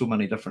problem with so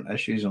many different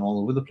issues and all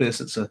over the place.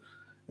 It's a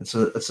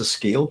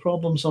scale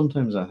problem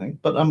sometimes, I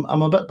think. But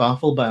I'm a bit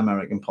baffled by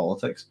American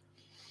politics.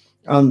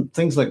 And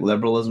things like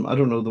liberalism, I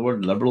don't know, the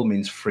word liberal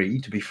means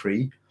free, to be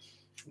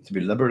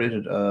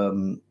liberated.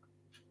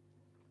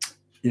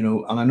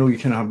 and I know you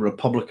kind of have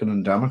Republican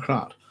and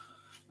Democrat.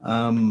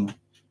 Um,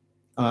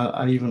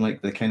 I even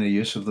like the kind of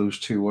use of those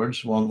two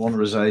words. One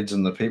resides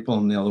in the people,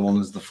 and the other one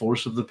is the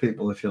force of the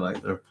people, if you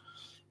like. They're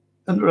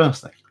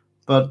interesting.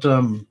 But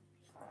so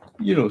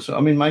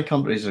I mean,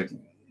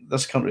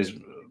 this country's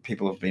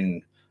people have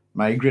been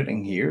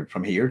migrating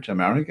from here to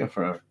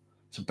America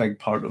it's a big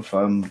part of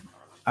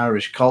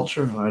Irish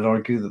culture. I'd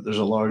argue that there's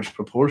a large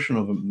proportion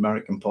of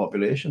American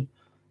population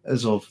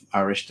is of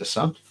Irish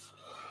descent.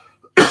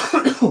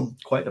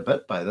 Quite a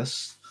bit by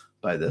this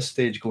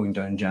stage, going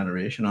down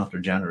generation after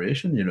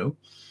generation,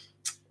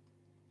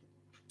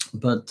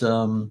 But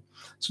so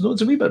no,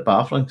 it's a wee bit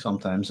baffling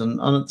sometimes, and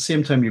at the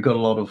same time, you've got a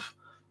lot of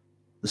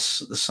the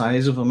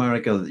size of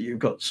America. That you've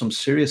got some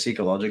serious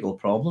ecological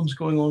problems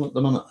going on at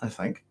the minute, I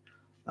think,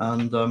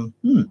 and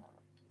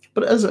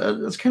but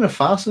it's kind of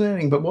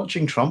fascinating. But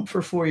watching Trump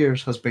for 4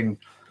 years I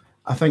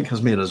think,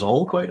 has made us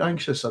all quite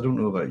anxious. I don't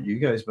know about you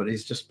guys, but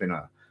he's just been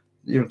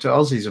to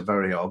us, he's a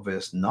very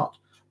obvious nut.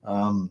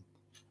 I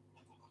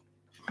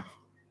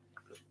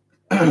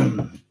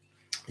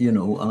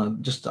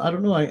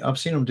don't know. I've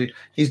seen him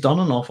he's done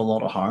an awful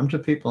lot of harm to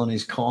people, and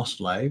he's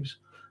cost lives.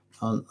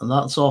 And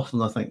that's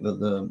often, I think, that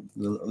the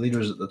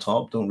leaders at the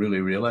top don't really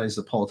realize.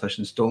 The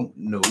politicians don't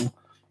know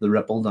the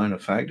ripple down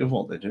effect of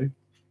what they do.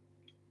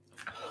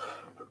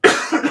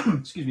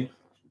 Excuse me.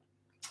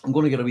 I'm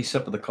going to get a wee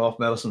sip of the cough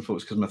medicine,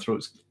 folks, because my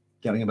throat's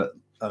getting a bit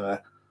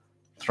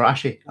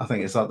thrashy. I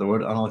think is that the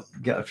word. And I'll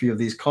get a few of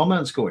these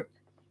comments going.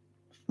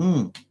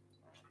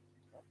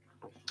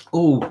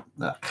 Oh,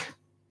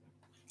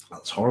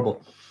 that's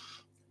horrible.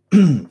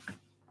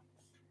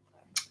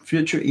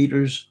 Future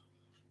Eaters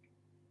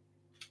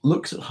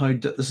looks at how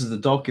this is the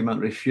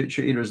documentary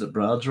Future Eaters that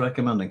Brad's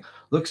recommending.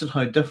 Looks at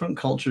how different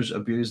cultures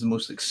abuse the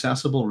most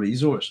accessible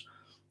resource.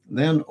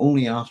 Then,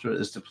 only after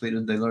it is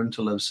depleted, they learn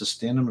to live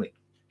sustainably.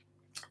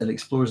 It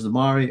explores the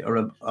Maori,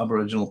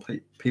 Aboriginal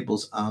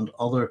peoples, and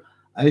other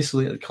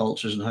isolated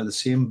cultures, and how the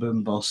same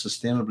boom-bust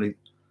sustainably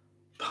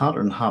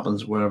pattern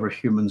happens wherever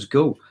humans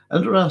go.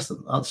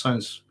 Interesting. That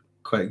sounds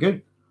quite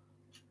good.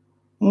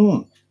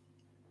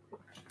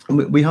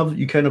 We have,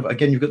 you kind of,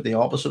 again, you've got the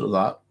opposite of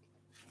that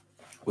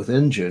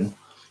within Dune.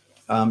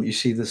 You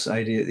see this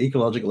idea, the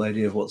ecological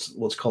idea of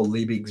what's called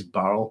Liebig's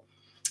barrel,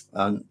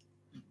 and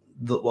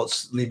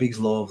what's Liebig's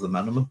law of the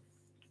minimum,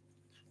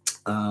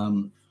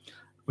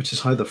 which is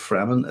how the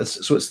Fremen,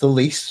 it's the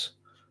least,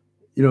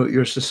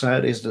 your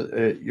society is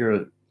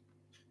your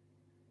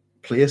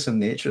place in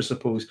nature, I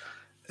suppose,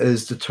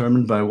 is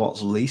determined by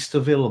what's least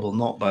available,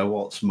 not by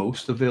what's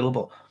most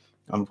available.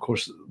 And of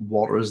course,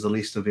 water is the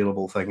least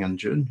available thing in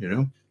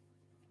Dune,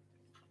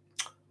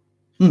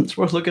 It's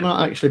worth looking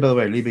at, actually, by the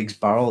way, Liebig's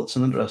barrel. It's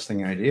an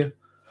interesting idea.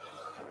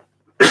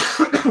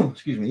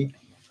 Excuse me.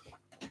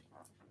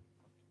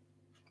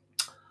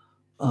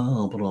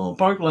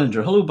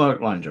 Barklanger. Hello,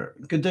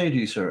 Barklanger. Good day to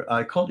you, sir.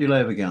 I caught you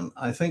live again.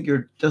 I think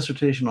your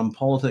dissertation on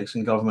politics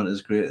and government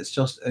is great. It's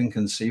just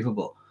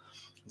inconceivable.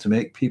 To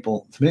make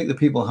the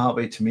people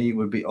happy, to me,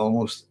 would be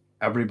almost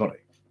everybody.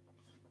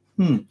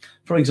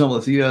 For example,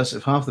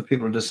 if half the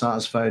people are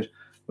dissatisfied,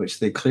 which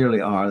they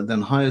clearly are,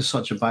 then how is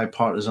such a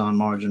bipartisan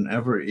margin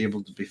ever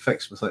able to be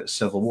fixed without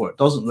civil war? It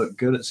doesn't look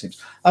good, it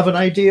seems. I have an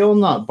idea on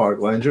that,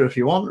 Barklanger, if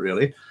you want,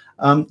 really.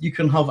 You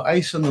can have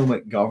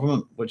isonomic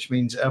government, which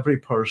means every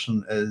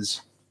person is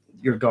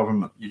your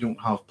government. You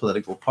don't have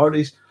political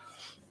parties.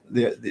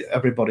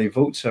 Everybody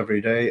votes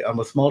every day. And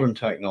with modern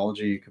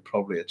technology, you could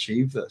probably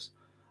achieve this.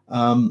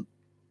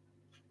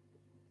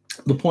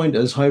 The point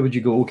is, how would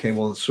you go, okay,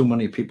 well, so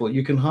many people,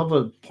 you can have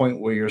a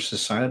point where your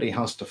society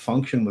has to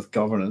function with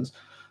governance,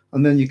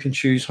 and then you can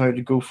choose how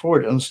to go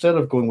forward. Instead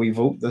of going, we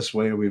vote this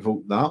way or we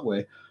vote that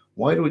way,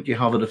 why don't you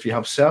have it, if you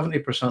have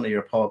 70% of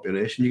your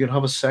population, you could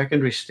have a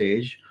secondary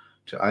stage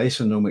to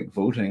isonomic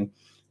voting,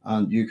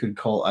 and you could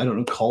call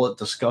it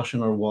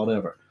discussion or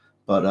whatever.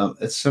 But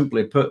it's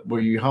simply put where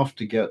you have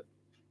to get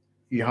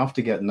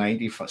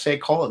 95, say,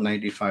 call it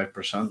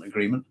 95%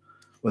 agreement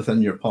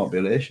within your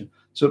population.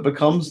 So it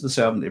becomes the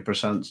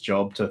 70%'s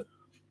job to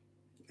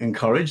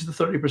encourage the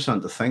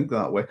 30% to think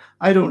that way.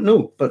 I don't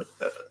know, but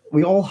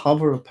we all have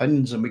our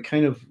opinions, and we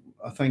kind of,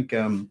 I think,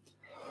 I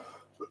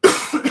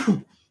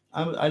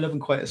live in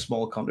quite a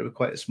small country with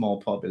quite a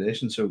small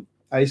population, so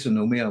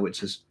isonomia,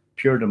 which is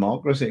pure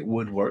democracy,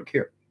 would work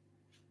here.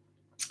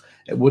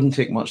 It wouldn't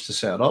take much to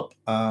set up,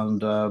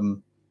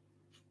 and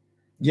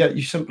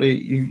you simply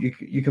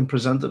you can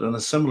present it in a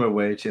similar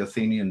way to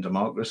Athenian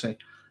democracy,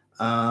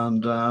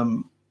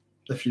 and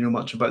if you know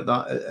much about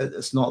that,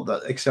 it's not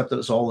that, except that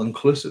it's all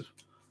inclusive,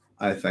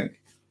 I think.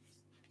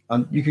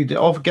 And you could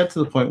get to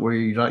the point where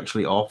you'd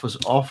actually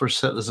offer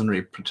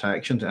citizenry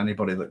protection to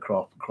anybody that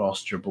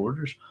crossed your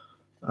borders.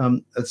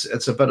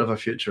 It's a bit of a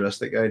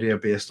futuristic idea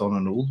based on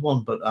an old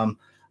one, but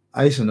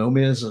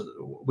isonomia is,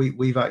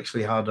 we've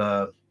actually had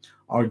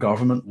our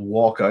government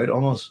walk out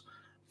on us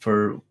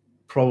for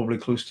probably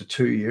close to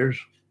 2 years,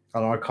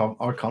 and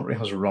our country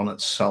has run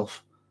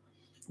itself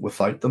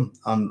without them,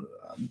 and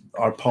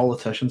our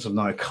politicians have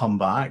now come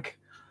back,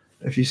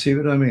 if you see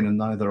what I mean, and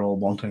now they're all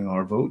wanting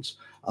our votes.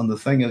 And the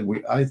thing is,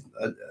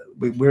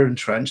 we're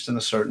entrenched in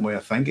a certain way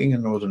of thinking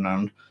in Northern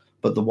Ireland.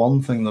 But the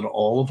one thing that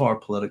all of our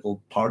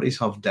political parties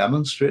have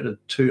demonstrated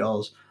to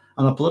us,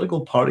 and a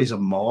political party is a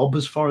mob,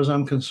 as far as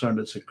I'm concerned,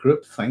 it's a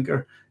group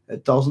thinker.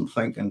 It doesn't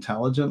think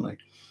intelligently.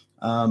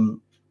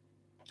 Um,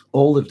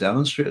 all they've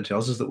demonstrated to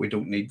us is that we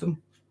don't need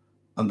them,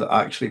 and that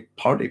actually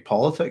party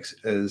politics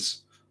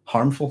is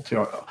harmful to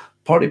our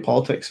party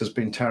politics has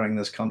been tearing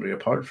this country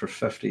apart for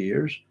 50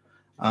 years.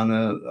 And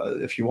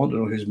if you want to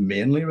know who's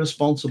mainly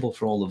responsible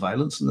for all the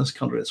violence in this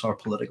country, it's our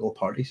political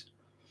parties,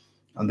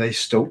 and they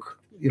stoke,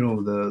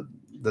 the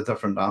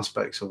different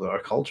aspects of our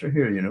culture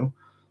here.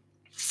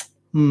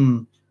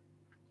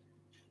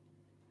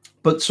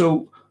 But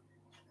so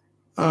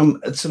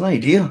it's an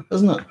idea,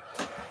 isn't it?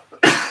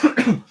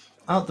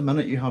 At the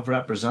minute, you have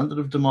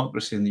representative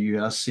democracy in the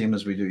US, same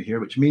as we do here,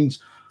 which means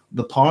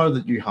the power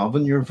that you have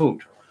in your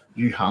vote,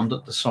 you hand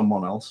it to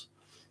someone else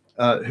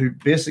who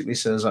basically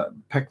says,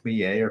 pick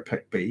me A or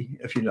pick B,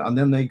 and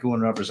then they go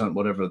and represent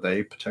whatever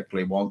they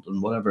particularly want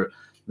and whatever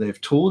they've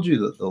told you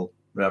that they'll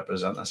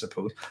represent, I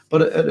suppose.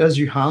 But as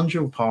you hand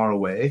your power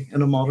away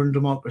in a modern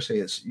democracy,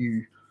 it's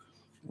you,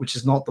 which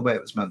is not the way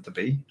it was meant to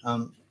be.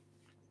 And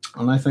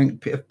I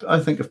think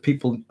if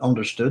people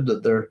understood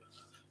that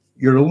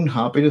your own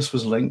happiness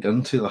was linked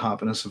into the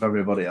happiness of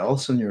everybody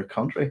else in your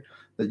country,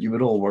 that you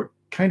would all work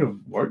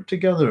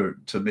together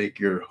to make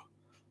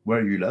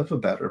where you live a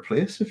better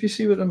place, if you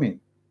see what I mean.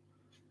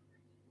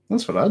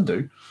 That's what I'd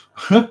do.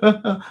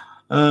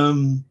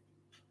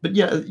 But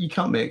yeah, you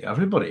can't make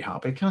everybody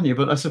happy, can you?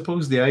 But I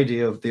suppose the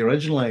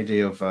original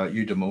idea of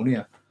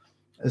eudaimonia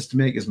is to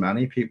make as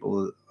many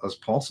people as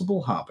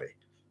possible happy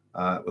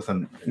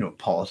within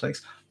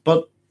politics.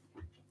 But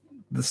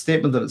the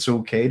statement that it's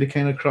okay to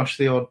kind of crush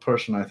the odd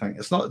person, I think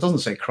it doesn't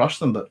say crush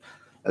them, but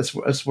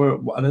it's where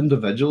an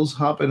individual's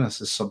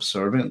happiness is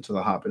subservient to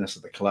the happiness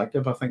of the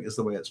collective, I think, is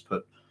the way it's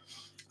put.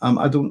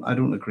 I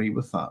don't agree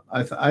with that.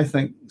 I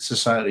think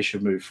society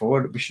should move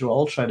forward. We should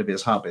all try to be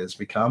as happy as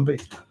we can be,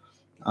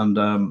 and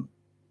there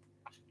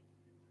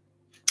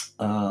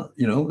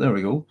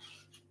we go.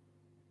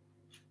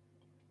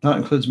 That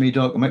includes me,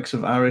 Doc, a mix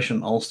of Irish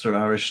and Ulster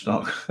Irish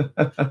stock.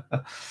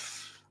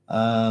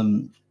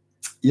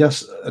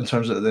 Yes, in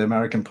terms of the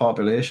American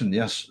population,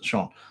 yes,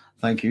 Sean.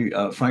 Thank you.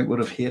 Frank would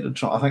have hated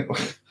Trump. I think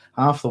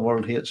half the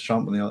world hates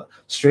Trump, and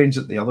strange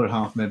that the other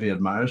half maybe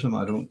admires him.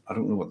 I don't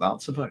know what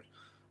that's about.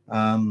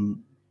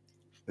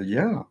 But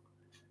yeah.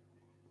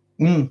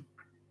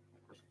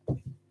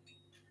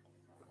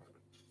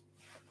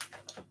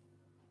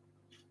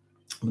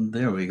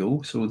 There we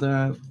go. So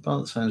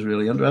that sounds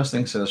really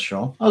interesting, says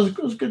Sean. That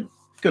was good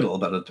little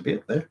bit of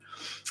debate there.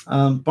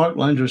 Bark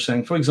Lounger is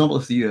saying, for example,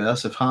 if the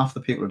US, if half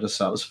the people are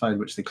dissatisfied,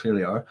 which they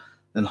clearly are,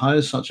 then how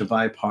is such a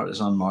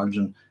bipartisan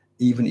margin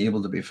even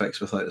able to be fixed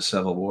without a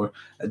civil war?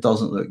 It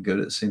doesn't look good,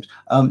 it seems.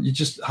 You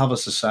just have a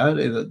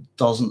society that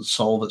doesn't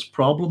solve its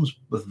problems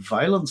with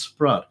violence,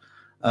 Brad.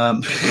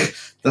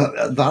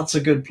 That's a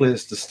good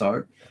place to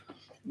start.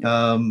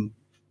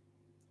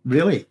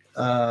 Really,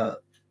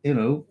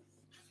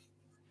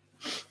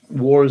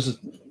 war is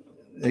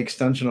the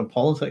extension of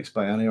politics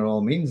by any or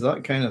all means,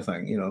 that kind of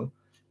thing,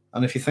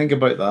 And if you think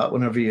about that,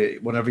 whenever you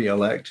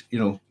elect,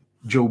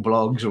 Joe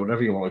Bloggs or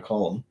whatever you want to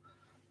call him,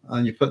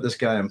 and you put this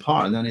guy in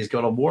power, and then he's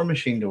got a war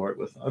machine to work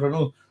with. I don't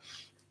know.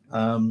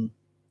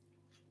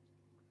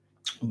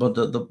 But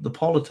the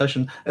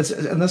politician, it's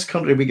in this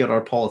country, we get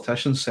our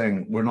politicians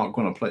saying we're not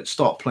going to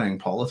stop playing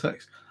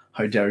politics.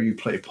 How dare you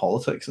play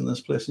politics in this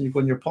place? And you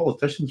go, your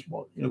politicians,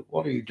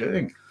 what are you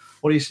doing?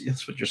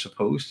 That's what you're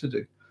supposed to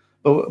do.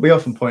 But we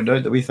often point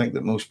out that we think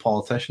that most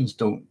politicians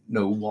don't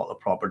know what the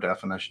proper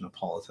definition of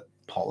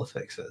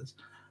politics is,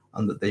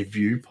 and that they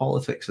view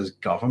politics as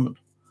government,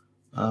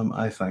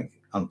 I think,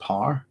 and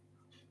power.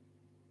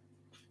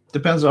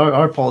 Depends.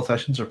 Our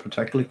politicians are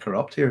particularly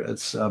corrupt here. But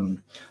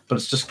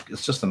it's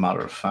just a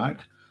matter of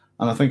fact,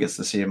 and I think it's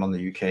the same on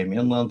the UK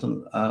mainland.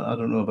 And I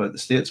don't know about the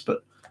States,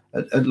 but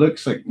it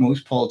looks like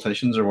most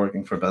politicians are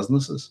working for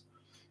businesses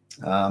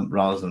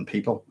rather than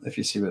people, if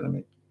you see what I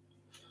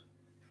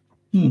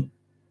mean.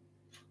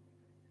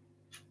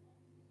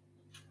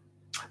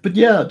 But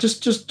yeah,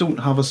 just don't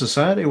have a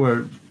society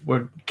where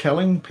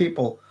killing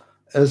people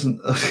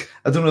isn't.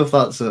 I don't know if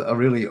that's a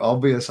really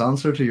obvious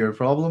answer to your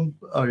problem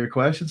or your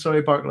question.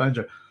 Sorry, Park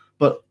Ranger.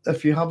 But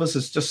if you have us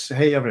as just,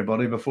 hey,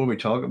 everybody, before we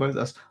talk about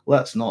this,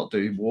 let's not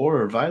do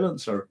war or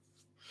violence, or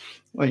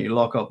when you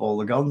lock up all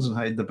the guns and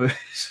hide the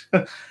booze.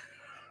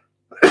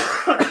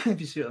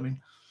 If you see what I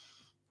mean.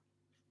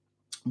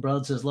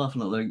 Brad says,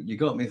 laughing at Luke, you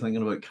got me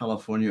thinking about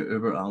California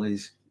Uber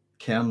alleys,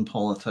 Ken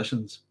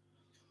politicians.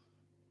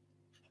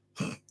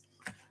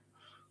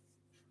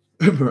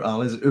 Uber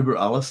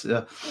Alice,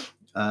 yeah.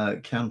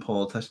 Ken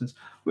politicians.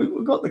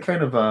 We got the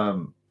kind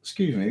of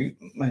excuse me,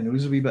 my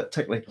nose is a wee bit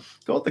tickly.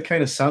 Got the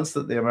kind of sense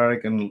that the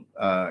American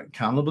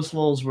cannabis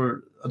laws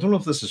were. I don't know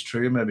if this is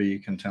true. Maybe you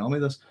can tell me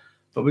this,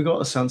 but we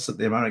got a sense that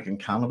the American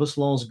cannabis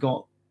laws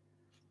got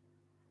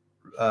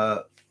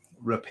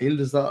repealed.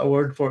 Is that a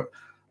word for it?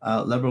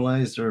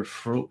 Liberalized or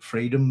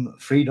freed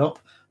up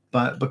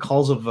but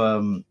because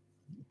of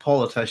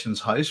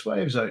politicians'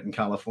 housewives out in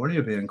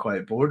California being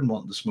quite bored and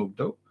wanting to smoke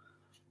dope,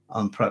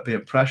 and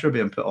pressure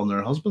being put on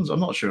their husbands. I'm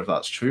not sure if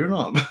that's true or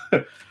not.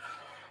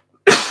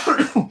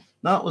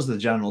 That was the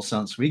general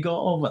sense we got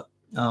of it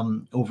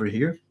over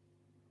here.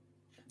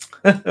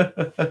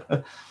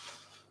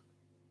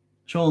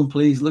 Sean,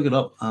 please look it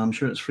up. I'm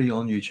sure it's free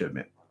on YouTube,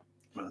 mate.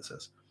 What it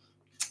says.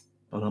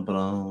 Bark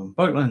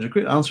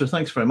great answer.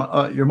 Thanks very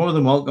much. You're more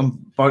than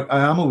welcome, Bark. I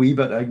am a wee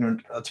bit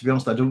ignorant. To be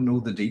honest, I don't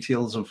know the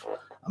details of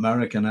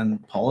American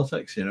and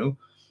politics, you know.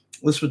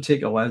 This would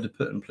take a while to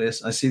put in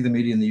place. I see the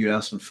media in the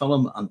US and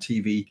film and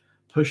TV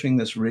pushing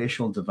this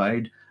racial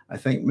divide. I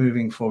think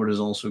moving forward is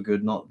also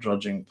good, not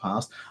drudging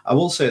past. I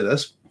will say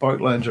this,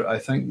 Barklanger, I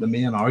think the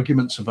main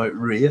arguments about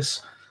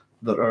race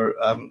that are,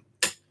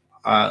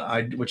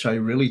 which I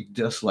really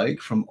dislike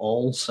from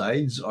all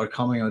sides, are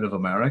coming out of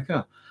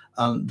America.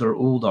 And they're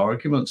old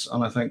arguments.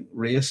 And I think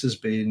race is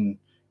being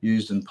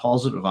used in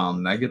positive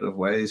and negative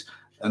ways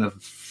in a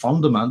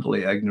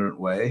fundamentally ignorant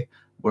way,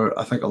 where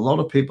I think a lot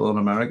of people in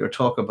America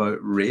talk about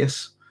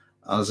race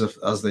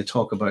as they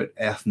talk about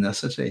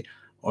ethnicity,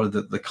 or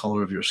that the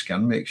color of your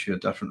skin makes you a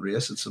different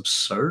race. It's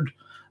absurd,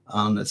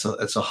 and it's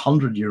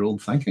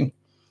 100-year-old thinking.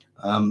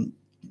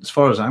 As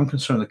far as I'm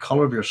concerned, the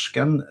color of your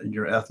skin and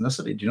your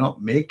ethnicity do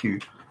not make you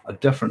a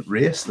different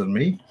race than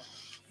me.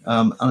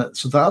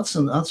 So that's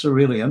a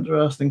really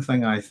interesting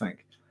thing, I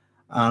think,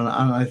 and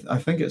I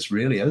think it's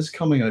really is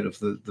coming out of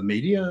the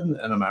media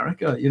in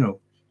America. You know,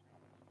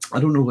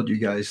 I don't know what you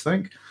guys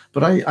think,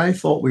 but I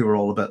thought we were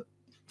all a bit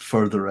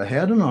further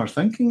ahead in our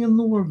thinking in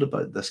the world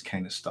about this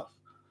kind of stuff.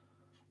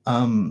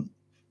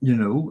 You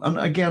know, and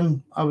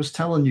again, I was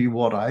telling you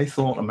what I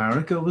thought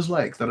America was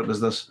like, that it was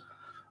this.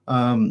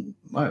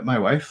 My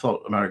wife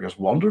thought America's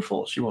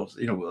wonderful. She was,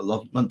 you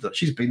know, that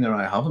she's been there.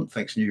 I haven't.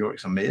 Thinks New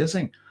York's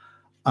amazing.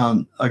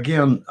 And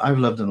again, I've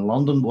lived in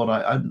London.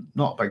 I'm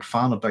not a big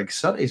fan of big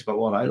cities, but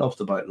what I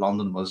loved about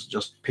London was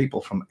just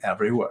people from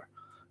everywhere,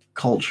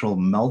 cultural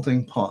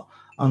melting pot.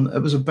 And it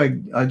was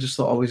I just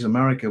thought always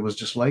America was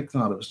just like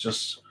that. It was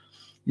just,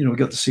 you know, we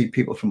got to see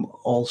people from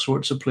all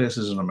sorts of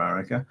places in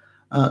America.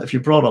 If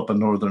you're brought up in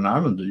Northern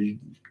Ireland,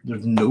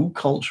 there's no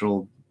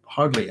cultural,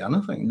 hardly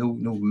anything, no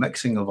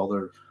mixing of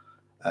other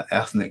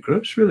ethnic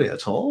groups really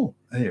at all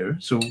here.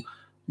 So,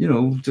 you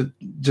know,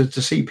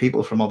 to see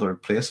people from other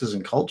places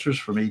and cultures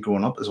for me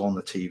growing up is on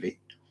the TV,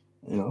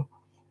 you know.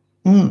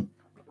 And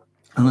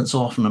it's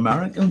often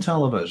American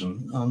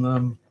television.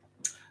 And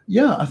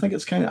yeah, I think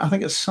it's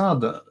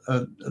sad that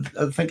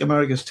I think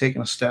America's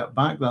taken a step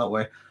back that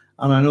way.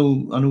 And I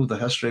know the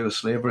history with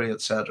slavery,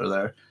 etc.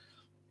 there.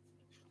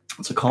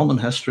 It's a common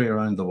history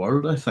around the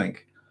world, I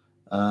think,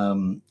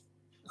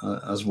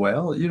 as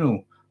well, you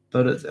know.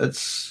 But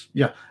it's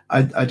yeah,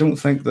 I don't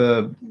think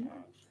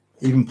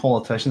even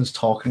politicians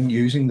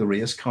using the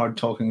race card,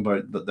 talking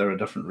about that they're a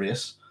different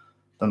race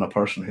than a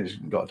person who's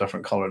got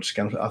different coloured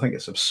skin. I think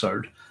it's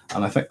absurd,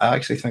 and I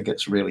actually think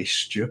it's really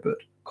stupid,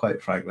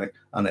 quite frankly,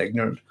 and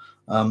ignorant.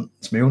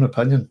 It's my own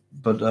opinion,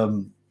 but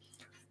as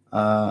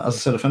I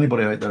said, if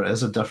anybody out there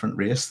is a different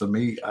race than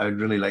me, I'd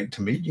really like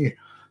to meet you,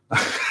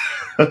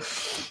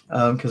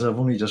 because I've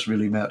only just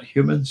really met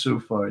humans so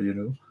far, you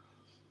know.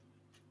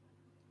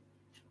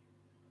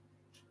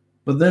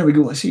 But there we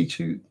go. I see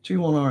two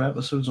 1-hour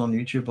episodes on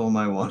YouTube on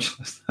my watch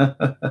list.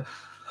 When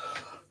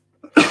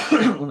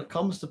it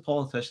comes to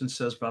politicians,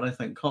 says Brad, I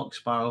think Cock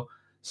Sparrow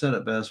said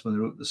it best when they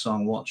wrote the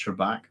song "Watch Your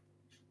Back."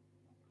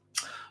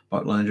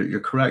 Mark Lander,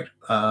 you're correct.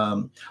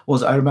 I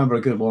remember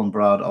a good one,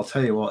 Brad. I'll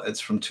tell you what. It's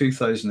from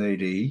 2000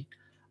 AD,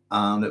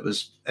 and it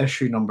was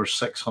issue number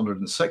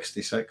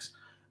 666,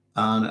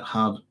 and it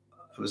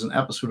was an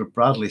episode of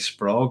Bradley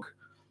Sprague.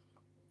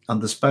 And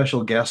the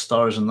special guest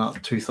stars in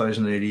that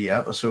 2000 AD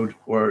episode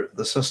were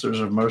the Sisters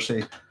of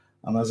Mercy.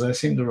 And as I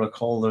seem to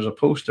recall, there's a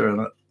poster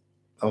in it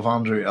of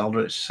Andrew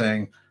Eldritch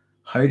saying,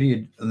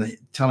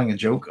 telling a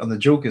joke. And the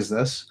joke is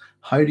this: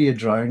 how do you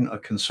drown a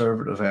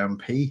Conservative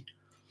MP?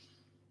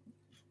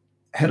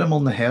 Hit him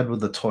on the head with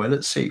the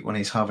toilet seat when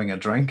he's having a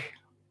drink.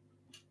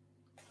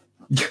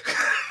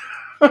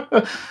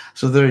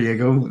 So there you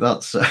go.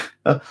 That's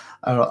I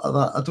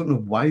don't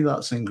know why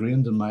that's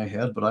ingrained in my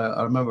head, but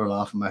I remember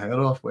laughing my head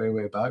off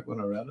way back when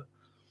I read it,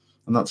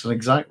 and that's an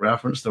exact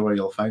reference to where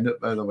you'll find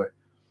it, by the way.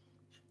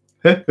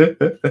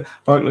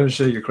 Barclay,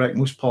 you're correct.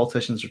 Most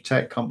politicians are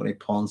tech company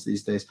pawns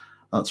these days.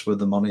 That's where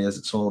the money is.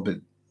 It's all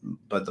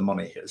about the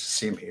money. It's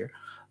the same here.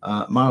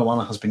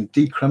 Marijuana has been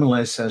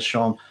decriminalized, says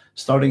Sean,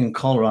 starting in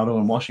Colorado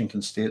and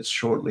Washington states,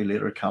 shortly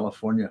later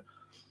California.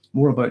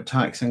 More about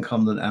tax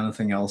income than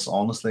anything else,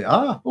 honestly.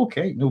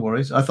 Okay, no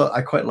worries.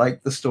 I quite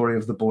liked the story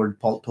of the bored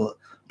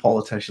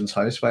politicians'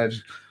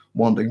 housewives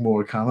wanting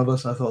more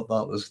cannabis. I thought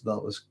that was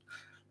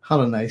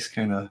had a nice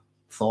kind of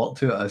thought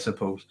to it, I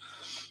suppose.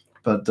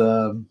 But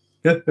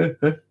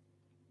Brad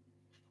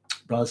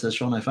says,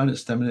 Sean, I found it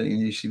stimulating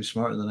and you seem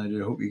smarter than I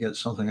do. I hope you get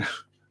something.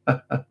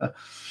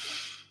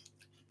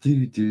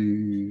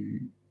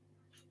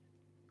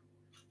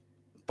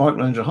 Bark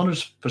Ranger,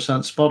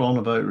 100% spot on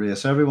about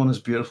race. Everyone is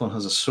beautiful and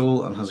has a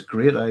soul and has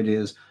great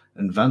ideas.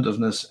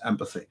 inventiveness,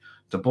 empathy.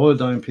 To boil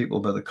down people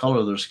by the color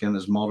of their skin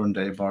is modern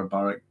day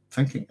barbaric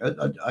thinking.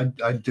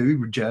 I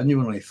do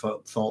genuinely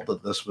thought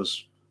that this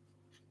was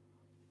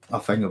a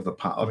thing of the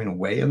past. I mean,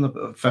 way in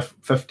the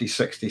 50,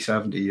 60,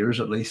 70 years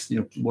at least,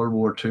 World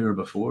War II or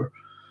before.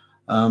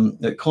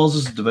 It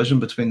causes a division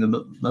between the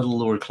middle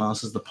lower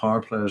classes. The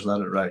power players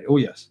let it ride. Oh,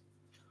 yes.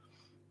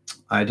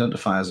 I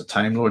identify as a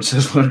Time Lord,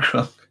 says Lord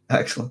Crump.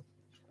 Excellent.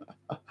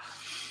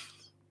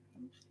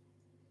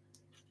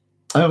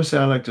 I always say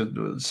I like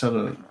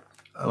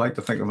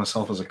to think of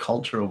myself as a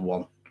culture of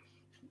one.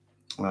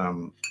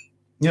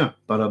 Yeah,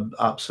 but I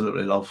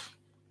absolutely love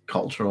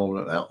culture,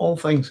 all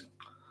things.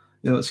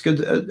 It's good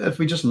if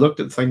we just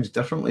looked at things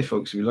differently,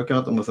 folks. If we look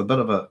at them with a bit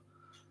of a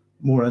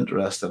more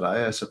interested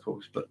eye, I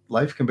suppose. But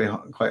life can be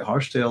quite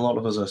harsh to a lot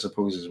of us, I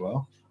suppose, as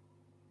well.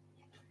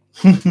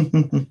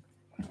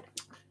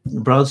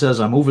 Brad says,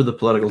 I'm over the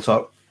political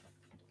talk.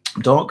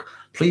 Doc,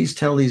 please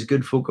tell these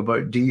good folk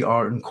about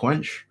DR and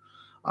Quench.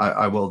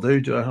 I will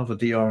do. Do I have a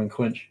DR and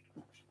Quench?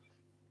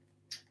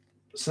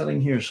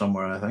 Sitting here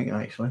somewhere, I think,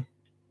 actually.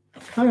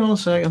 Hang on a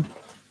second.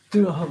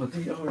 Do I have a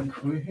DR and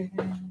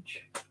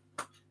Quench?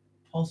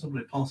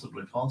 Possibly,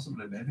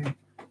 maybe.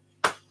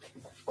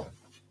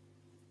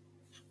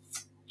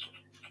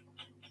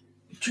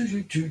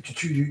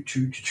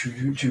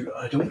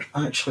 I don't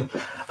actually.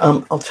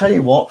 I'll tell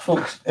you what,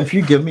 folks. If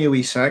you give me a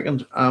wee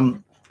second,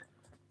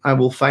 I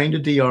will find a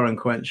DR and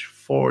Quench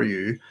for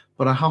you.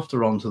 But I have to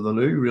run to the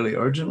loo really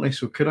urgently.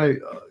 So could I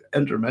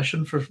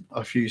intermission for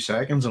a few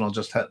seconds, and I'll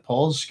just hit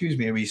pause. Excuse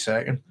me a wee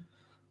second.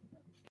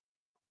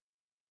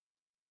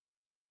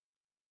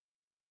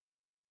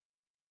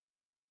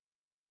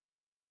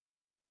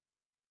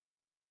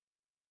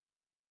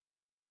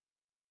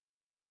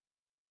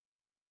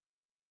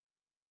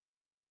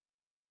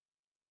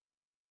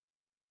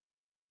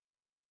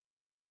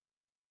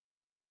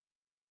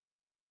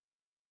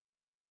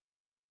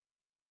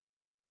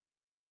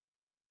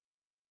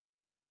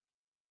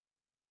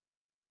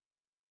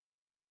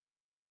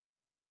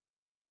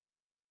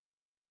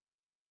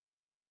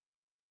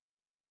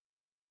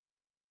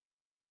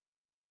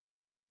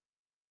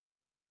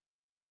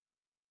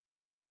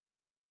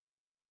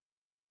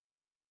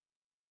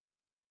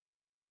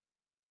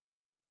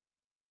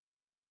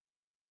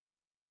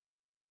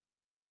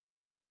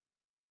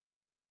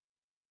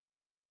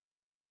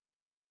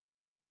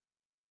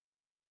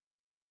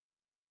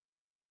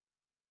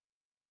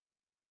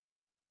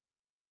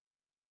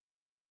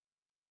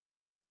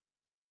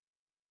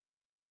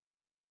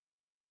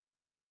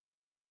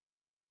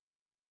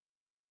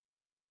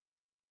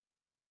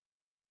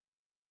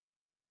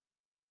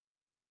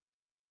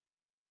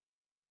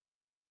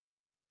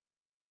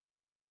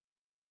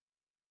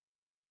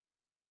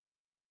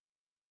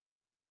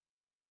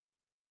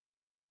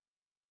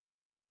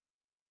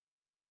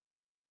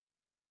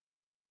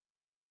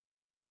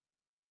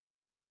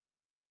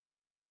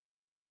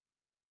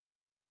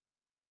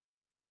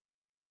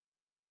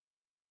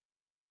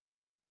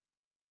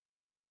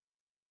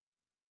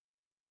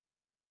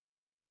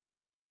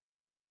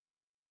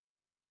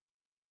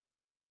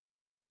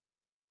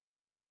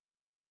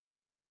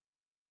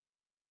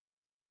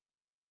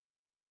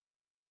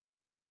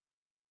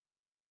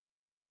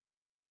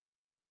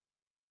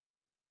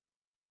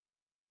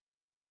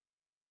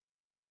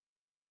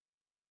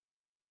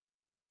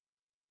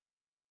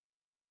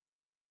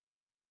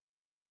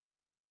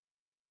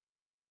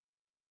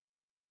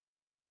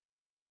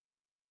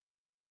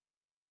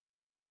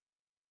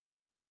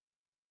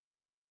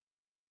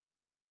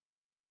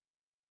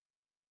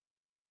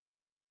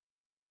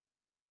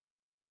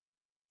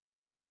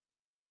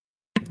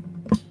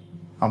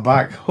 I'm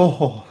back.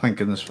 Oh, thank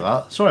goodness for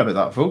that. Sorry about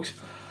that, folks.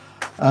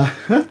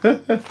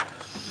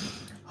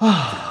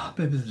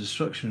 Maybe the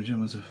destruction of Jim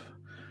was a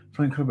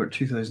Frank Herbert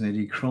 2000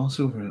 AD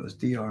crossover. It was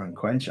DR and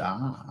Quench.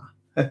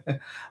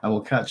 I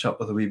will catch up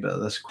with a wee bit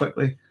of this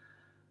quickly.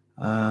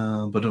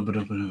 And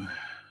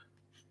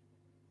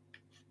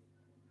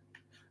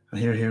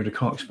here, the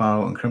cock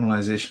sparrow and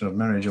criminalization of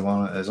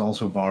marijuana is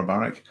also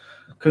barbaric.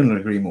 Couldn't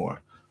agree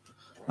more.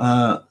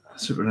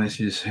 Super nice of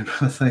you to say,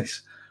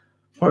 thanks.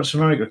 Parts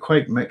of America are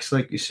quite mixed,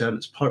 like you said.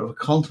 It's part of a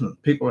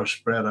continent. People are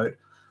spread out.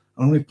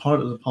 Only part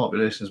of the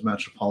population is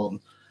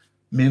metropolitan,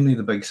 mainly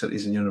the big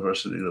cities and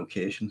university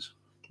locations.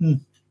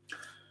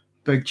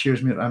 Big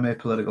cheers, mate. I'm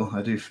apolitical.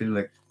 I do feel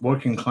like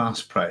working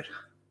class pride.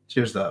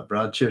 Cheers to that,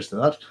 Brad. Cheers to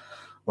that.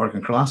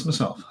 Working class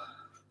myself.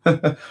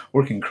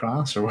 Working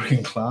crass or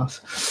working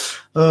class.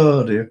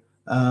 Oh, dear.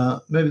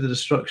 Maybe the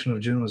destruction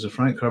of Dune was a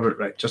Frank Herbert.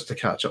 Right, just to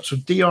catch up. So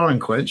DR and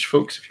Quench,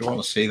 folks, if you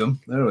want to see them,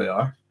 there we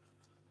are.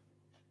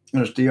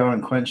 There's DR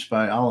and Quench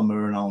by Alan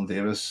Moore and Alan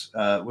Davis.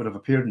 Would have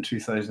appeared in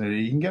 2008.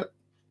 You can get,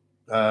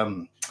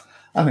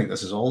 I think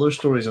this is all their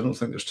stories. I don't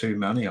think there's too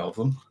many of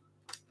them.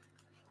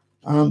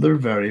 And they're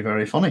very,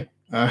 very funny.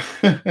 And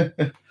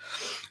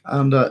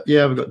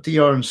yeah, we've got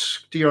DR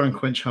and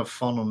Quench have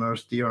fun on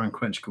Earth. DR and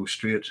Quench go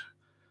straight.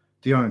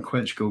 DR and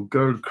Quench go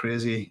girl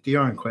crazy.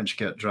 DR and Quench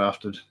get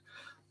drafted.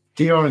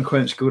 DR and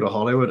Quench go to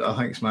Hollywood. I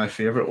think it's my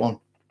favorite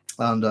one.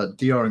 And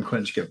DR and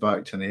Quench get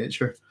back to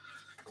nature.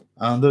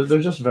 And they're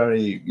just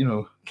very,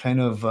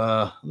 kind of,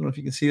 I don't know if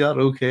you can see that.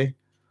 Okay,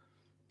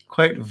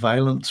 quite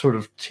violent sort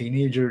of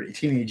teenage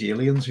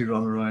aliens who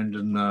run around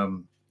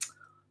in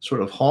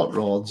sort of hot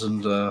rods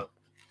and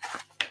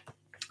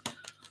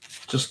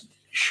just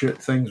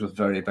shoot things with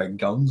very big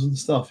guns and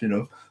stuff.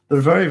 They're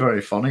very,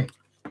 very funny.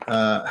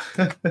 Uh,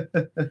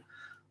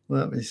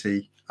 let me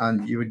see.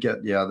 And you would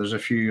get, yeah, there's a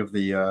few of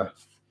the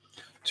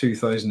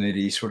 2000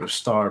 AD sort of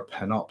star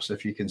pin-ups,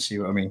 if you can see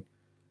what I mean.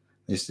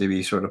 Used to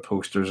be sort of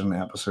posters and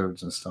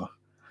episodes and stuff.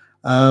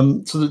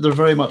 So they're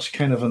very much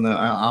kind of in the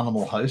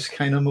Animal House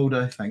kind of mode,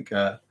 I think.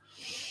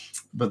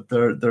 But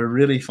they're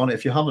really funny.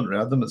 If you haven't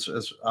read them,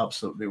 it's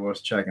absolutely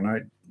worth checking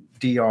out.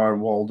 Dr.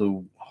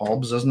 Waldo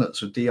Hobbs, isn't it?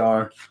 So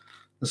Dr.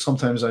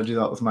 Sometimes I do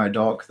that with my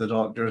doc. The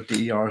doctor.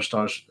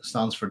 Dr.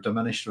 stands for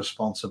diminished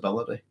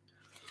responsibility.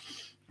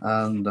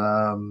 And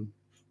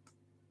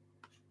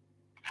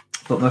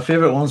but my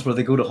favorite ones where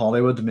they go to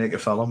Hollywood to make a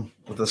film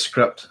with a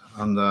script,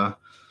 and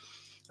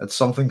it's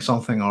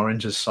something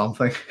orange is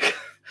something.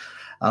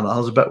 And it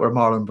has a bit where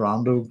Marlon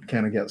Brando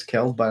kind of gets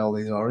killed by all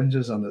these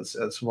oranges, and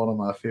it's one of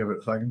my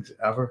favorite things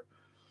ever.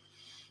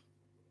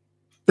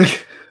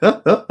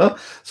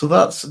 So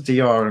that's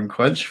DR and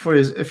Quench for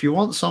you. If you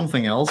want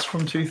something else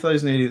from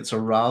 2080, it's a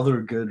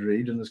rather good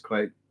read and it's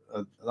quite.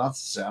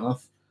 That's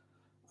Zenith,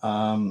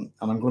 and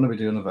I'm going to be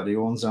doing a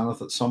video on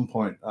Zenith at some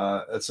point.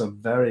 It's a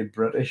very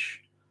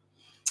British.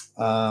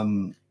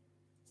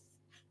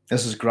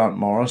 This is Grant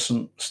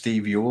Morrison,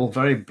 Steve Yule,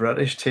 very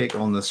British take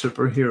on the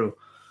superhero.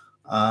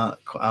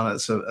 And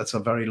it's a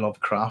very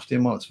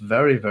Lovecraftian one. It's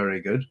very,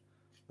 very good.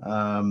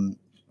 I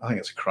think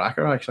it's a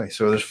cracker actually.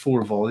 So there's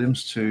 4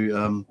 volumes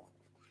to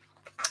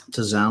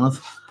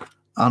Zenith,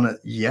 and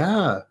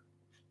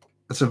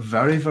it's a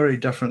very, very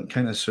different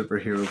kind of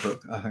superhero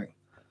book, I think.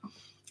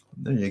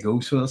 There you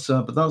go. So that's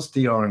but that's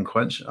DR and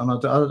Quench, and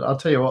I'll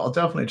tell you what, I'll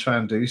definitely try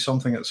and do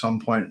something at some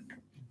point,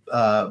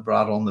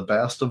 Brad, on the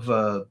best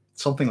of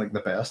something like the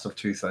best of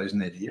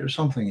 2080 or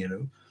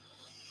something.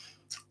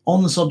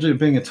 On the subject of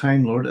being a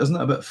Time Lord, isn't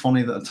it a bit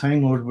funny that a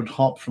Time Lord would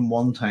hop from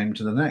one time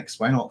to the next?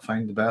 Why not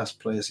find the best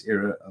place,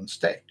 era, and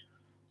stay?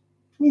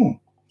 I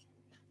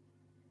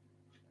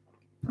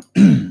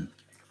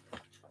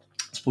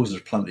suppose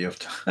there's plenty of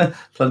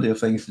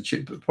things to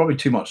choose, but probably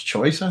too much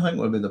choice, I think,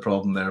 would be the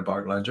problem there,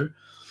 Bark Ledger.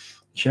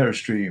 Share a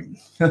stream.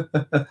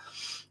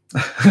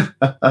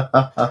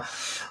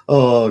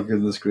 Oh,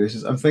 goodness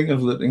gracious. I'm thinking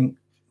of the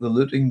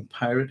looting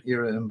pirate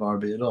era in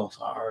Barbados.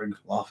 Arg,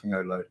 laughing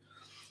out loud.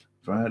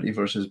 Variety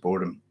versus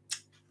boredom.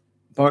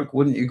 Bark,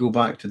 wouldn't you go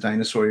back to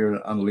dinosaur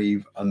era and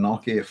leave a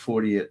Nokia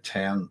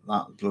 4810?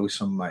 That blows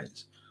some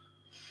minds.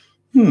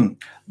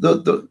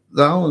 The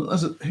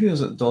Alan, who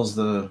is it does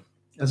the?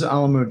 Is it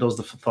Alan Moore does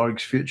the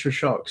Thorg's Future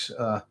Shocks?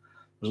 There's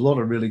a lot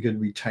of really good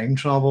wee time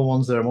travel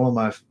ones there. One of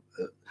my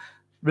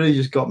really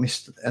just got me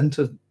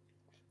into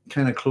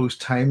kind of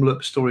closed time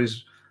loop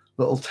stories,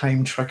 little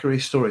time trickery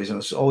stories, and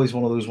it's always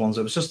one of those ones.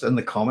 It was just in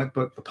the comic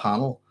book, the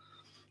panel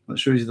that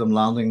shows you them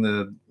landing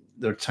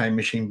their time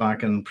machine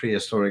back in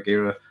prehistoric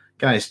era.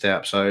 Guy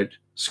steps out,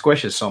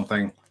 squishes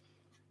something,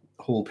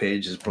 whole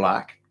page is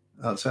black.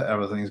 That's it,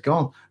 everything's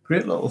gone.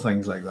 Great little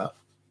things like that.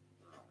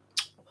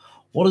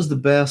 What is the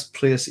best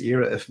place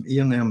era? If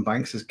Ian M.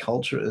 Banks'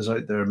 culture is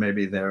out there,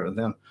 maybe there and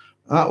then.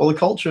 Well, the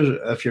culture,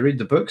 if you read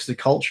the books, the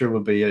culture will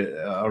be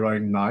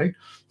around now.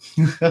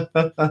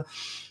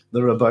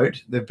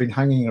 They've been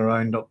hanging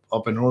around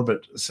up in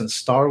orbit since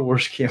Star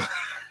Wars came.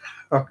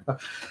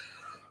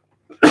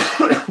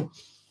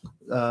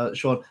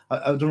 Sean,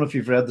 I don't know if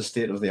you've read The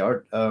State of the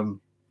Art, but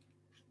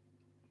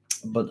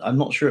I'm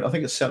not sure. I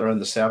think it's set around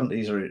the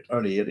 70s or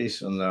early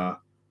 80s, and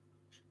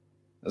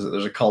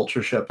there's a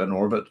culture ship in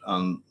orbit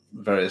and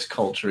various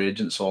culture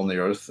agents on the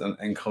Earth and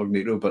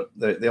incognito, but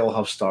they all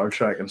have Star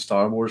Trek and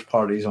Star Wars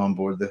parties on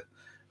board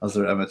as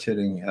they're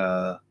imitating,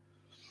 the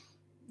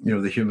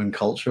human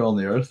culture on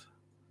the Earth.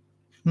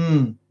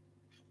 But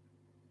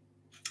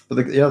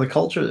the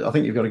culture, I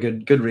think you've got a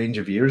good range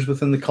of years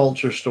within the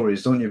culture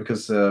stories, don't you?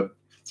 Because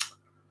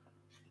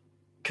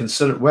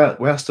Consider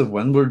West of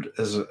Windward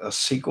is a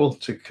sequel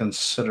to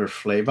Consider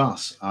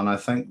Flaybass, and I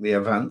think the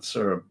events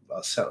are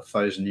a set of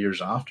 1,000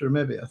 years after.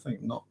 Maybe, I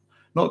think not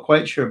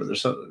quite sure, but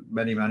there's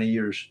many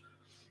years.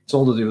 It's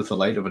all to do with the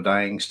light of a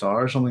dying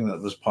star, something that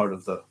was part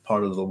of the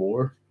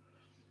war.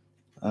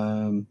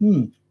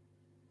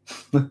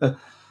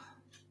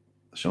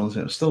 Sean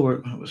said it still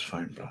worked. It was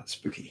fine, Brad.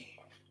 Spooky.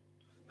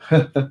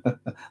 The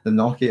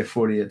Nokia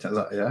 48.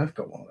 Yeah, I've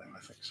got one of them,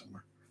 I think,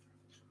 somewhere.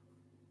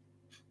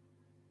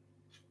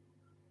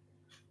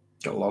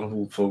 Got a lot of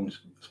old phones.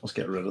 Must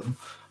get rid of them.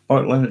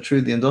 Bartline,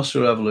 true, the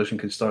Industrial Revolution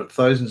could start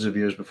thousands of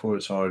years before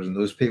its origin.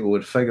 Those people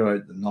would figure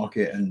out the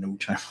Nokia in no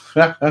time.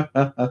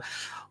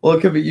 Well,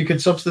 it could be. You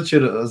could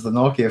substitute it as the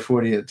Nokia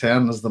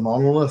 4810 as the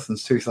monolith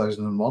since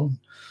 2001.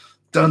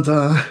 Dun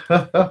dun.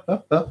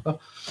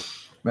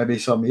 Maybe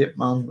some ape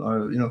man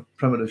or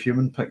primitive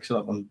human picks it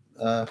up and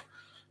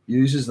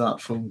uses that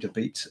phone to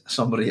beat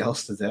somebody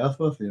else to death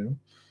with.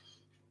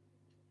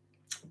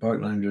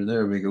 Bartlander,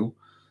 there we go.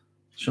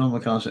 Sean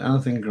McCarthy,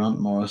 anything Grant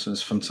Morrison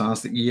is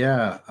fantastic.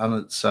 Yeah,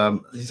 and it's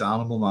he's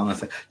Animal Man, I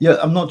think. Yeah,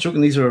 I'm not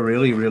joking. These are a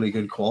really, really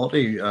good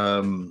quality.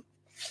 And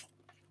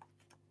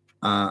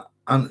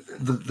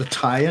the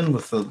tie-in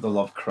with the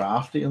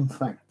Lovecraftian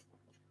thing,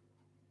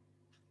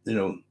 you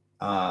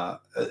know,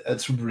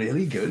 it's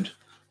really good.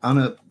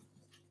 And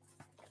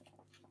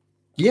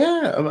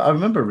yeah, I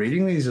remember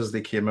reading these as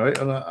they came out,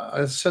 and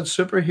I said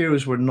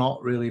superheroes were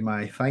not really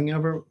my thing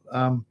ever.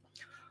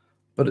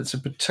 But it's a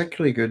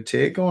particularly good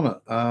take on it.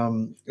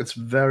 It's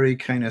very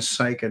kind of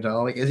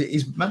psychedelic.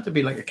 He's meant to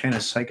be like a kind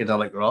of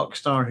psychedelic rock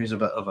star who's a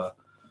bit of a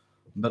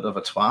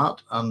twat,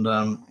 and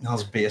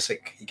has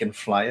basic. He can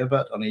fly a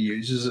bit, and he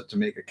uses it to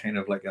make a kind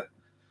of like a.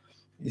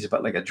 He's a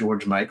bit like a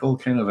George Michael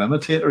kind of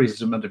imitator.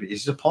 He's meant to be.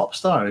 He's a pop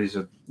star. He's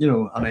a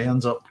and he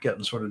ends up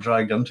getting sort of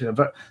dragged into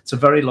a. It's a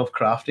very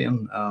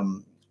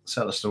Lovecraftian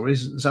set of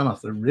stories.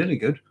 Zenith, they're really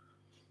good.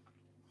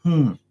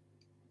 Hmm.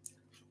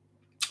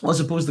 Well, I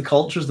suppose the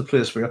culture is the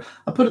place where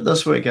I put it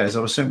this way, guys.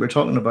 I was saying we're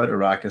talking about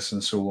Arrakis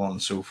and so on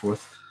and so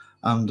forth,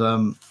 and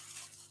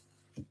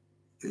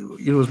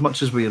as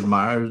much as we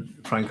admire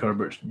Frank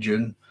Herbert's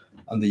Dune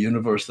and the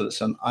universe that it's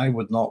in, I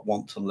would not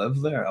want to live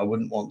there. I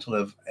wouldn't want to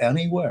live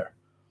anywhere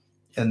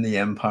in the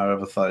Empire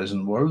of a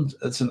Thousand Worlds.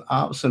 It's an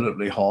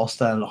absolutely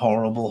hostile,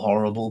 horrible,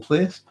 horrible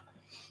place.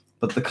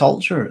 But the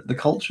culture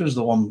is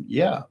the one.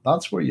 Yeah,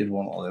 that's where you'd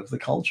want to live. The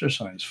culture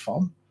sounds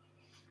fun.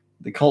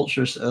 The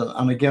cultures,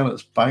 and again,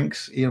 it's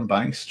Ian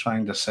Banks,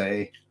 trying to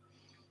say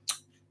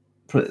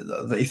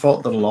that he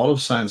thought that a lot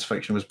of science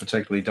fiction was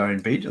particularly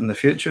downbeat in the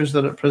futures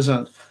that it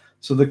presents.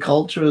 So the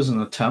culture is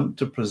an attempt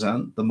to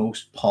present the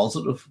most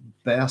positive,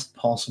 best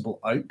possible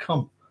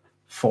outcome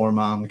for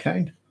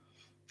mankind,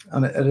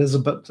 and it is a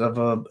bit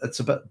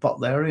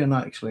Butlerian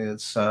actually.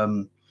 It's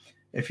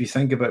if you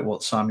think about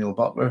what Samuel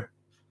Butler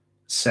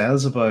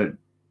says about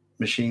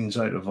machines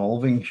out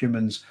evolving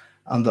humans,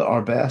 and that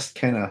our best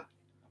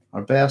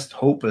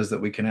hope is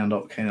that we can end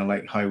up kind of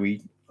like how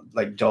we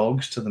like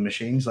dogs to the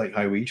machines, like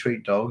how we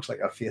treat dogs like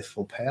a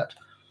faithful pet.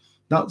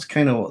 That's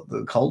kind of what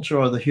the culture,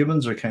 or the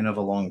humans are kind of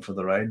along for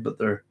the ride, but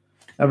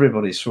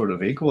everybody's sort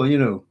of equal, They're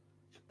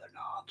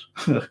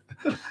not,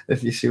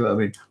 if you see what I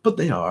mean, but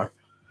they are.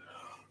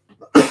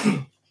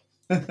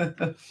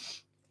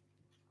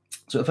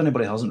 So if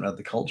anybody hasn't read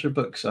the culture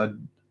books, I'd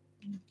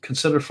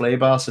consider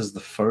Flaybass as the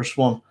first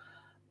one.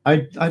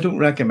 I don't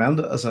recommend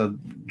it as a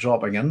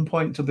dropping in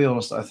point, to be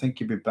honest. I think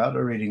you'd be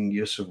better reading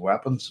Use of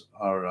Weapons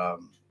or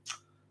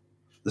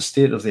The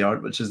State of the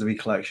Art, which is the wee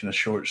collection of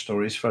short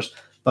stories first.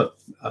 But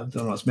I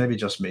don't know, it's maybe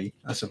just me,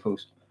 I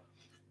suppose.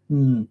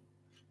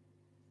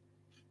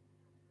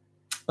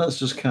 Let's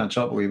just catch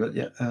up a wee bit.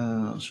 Yeah.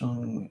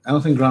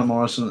 Anything Grant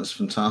Morrison is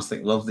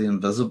fantastic. Love The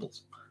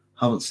Invisibles.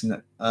 Haven't seen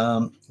it.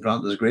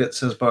 Grant is great,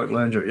 says Bark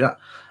Lounger. Yeah.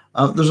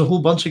 There's a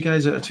whole bunch of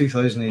guys out of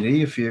 2000 AD.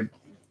 If you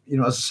as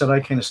I said, I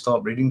kind of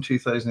stopped reading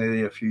 2000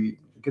 AD a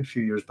good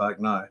few years back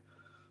now,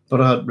 but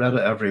I had read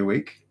it every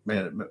week,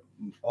 into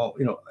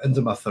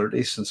my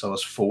 30s since I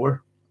was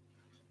 4,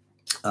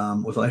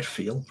 without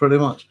fail, pretty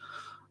much.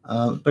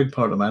 Big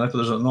part of my life.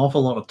 There's an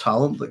awful lot of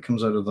talent that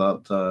comes out of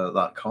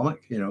that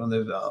comic, and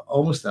they've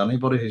almost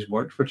anybody who's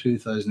worked for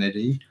 2000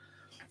 AD,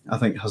 I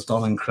think, has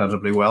done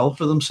incredibly well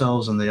for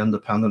themselves in the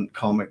independent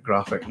comic,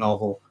 graphic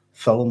novel,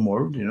 film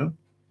world.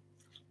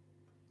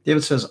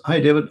 David says, "Hi,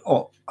 David.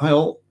 Oh, hi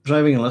all.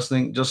 Driving and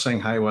listening. Just saying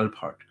hi while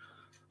parked.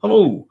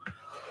 Hello."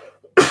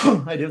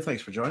 Hi, David.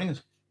 Thanks for joining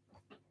us.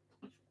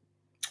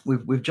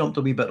 We've jumped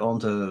a wee bit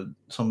onto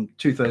some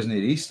 2000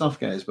 AD stuff,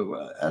 guys.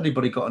 But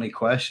anybody got any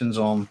questions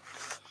on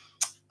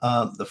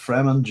the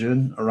Fremen,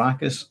 Dune,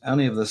 Arrakis,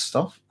 any of this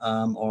stuff,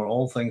 or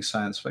all things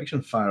science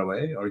fiction? Fire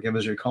away, or give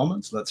us your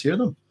comments. Let's hear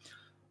them.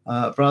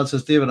 Brad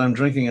says, "David, I'm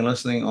drinking and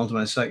listening onto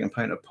my second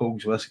pint of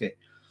Pogue's whiskey."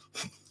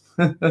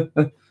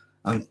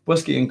 And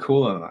whiskey and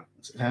cola.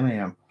 It's 10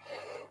 a.m.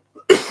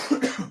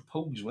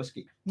 Pogue's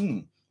whiskey.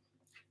 It's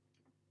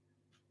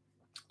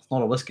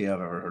not a whiskey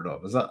I've ever heard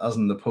of. Is that as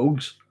in the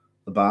Pogues,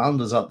 the band?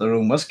 Is that their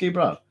own whiskey,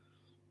 Brad?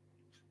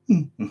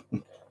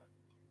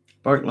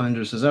 Bark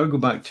Lounger says, "I would go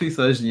back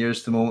 2,000 years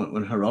to the moment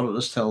when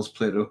Herodotus tells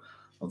Plato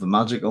of the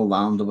magical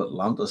land of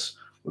Atlantis.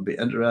 Would be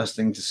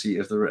interesting to see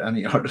if there were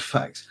any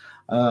artifacts."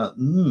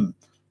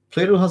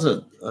 Plato has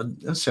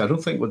let's see, I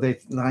don't think would they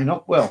line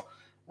up well.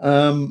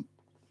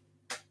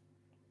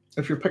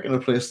 If you're picking a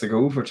place to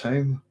go for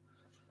time,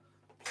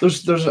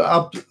 there's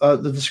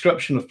the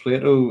description of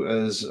Plato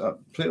is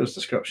Plato's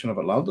description of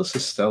Atlantis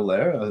is still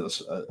there,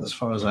 as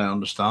far as I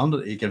understand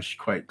it. He gives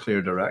quite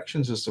clear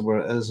directions as to where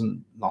it is,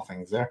 and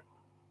nothing's there.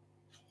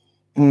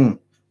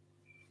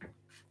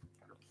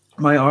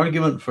 My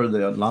argument for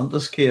the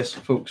Atlantis case,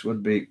 folks,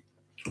 would be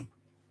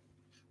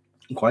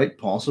quite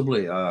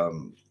possibly, I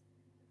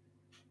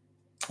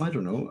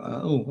don't know.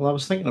 I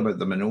was thinking about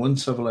the Minoan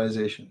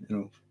civilization,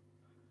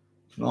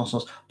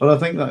 but I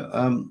think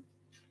that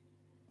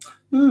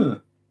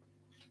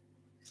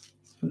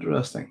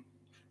interesting.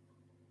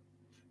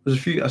 There's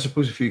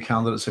a few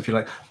candidates, if you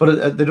like,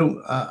 but they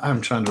don't.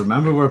 I'm trying to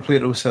remember where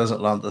Plato says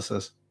Atlantis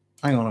is.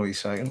 Hang on a wee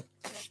second.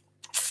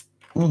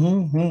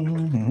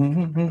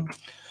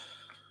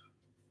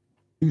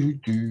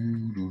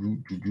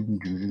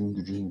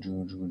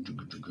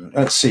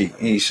 Let's see.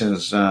 He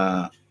says,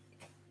 well,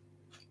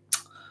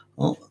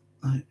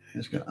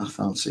 he's got a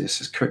fancy. It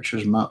says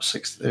Kircher's Map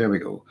 6. There we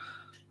go.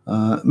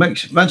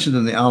 Mentioned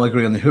in the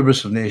allegory on the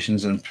hubris of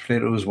nations in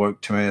Plato's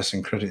work Timaeus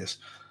and Critias,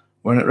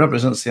 when it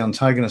represents the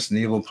antagonist and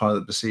evil power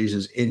that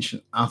besieges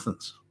ancient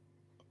Athens.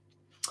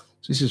 So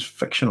this is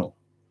fictional.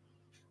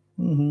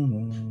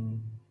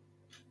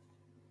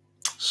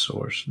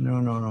 Source.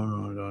 No.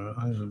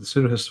 The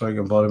pseudo-historic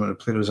embodiment of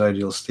Plato's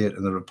ideal state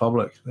in the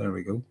Republic. There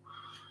we go.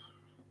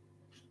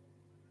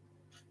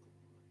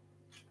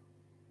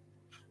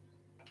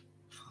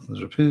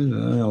 There's repeated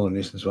all the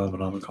nations of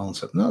economic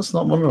concept. No, that's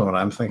not one of what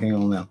I'm thinking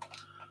on now.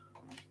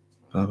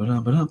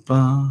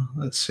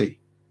 Let's see.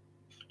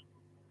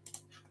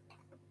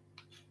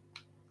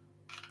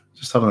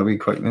 Just having a wee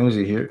quick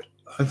nosy here.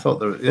 I thought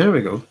there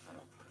we go.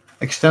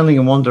 Extending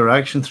in one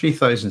direction,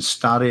 3,000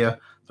 stadia,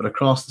 but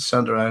across the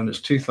centre island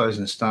it's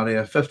 2,000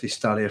 stadia. 50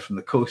 stadia from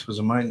the coast was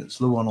a mountain that's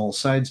low on all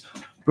sides.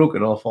 Broke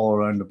it off all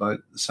around about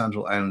the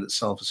central island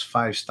itself is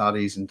 5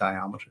 stadies in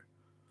diameter.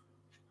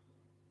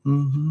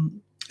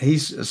 It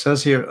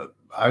says here,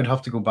 I'd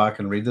have to go back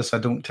and read this. I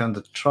don't tend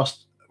to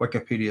trust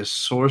Wikipedia's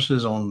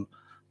sources on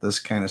this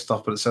kind of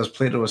stuff, but it says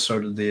Plato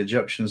asserted the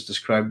Egyptians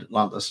described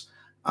Atlantis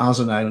as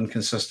an island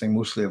consisting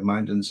mostly of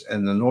mountains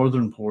in the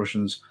northern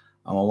portions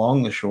and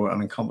along the shore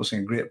and encompassing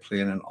a great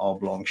plain in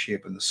oblong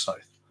shape in the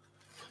south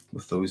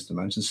with those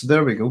dimensions. So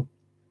there we go.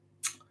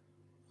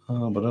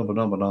 But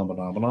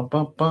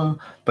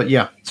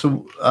yeah,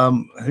 so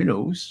who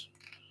knows?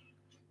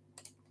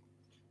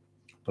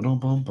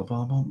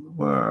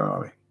 Where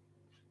are we?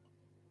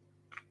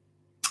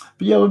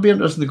 But yeah, it would be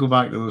interesting to go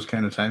back to those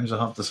kind of times, I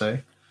have to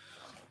say.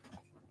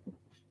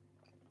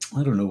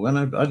 I don't know when.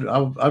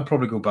 I'd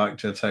probably go back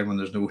to a time when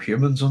there's no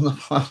humans on the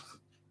planet.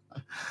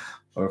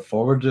 Or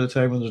forward to a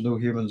time when there's no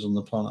humans on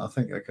the planet. I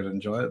think I could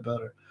enjoy it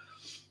better.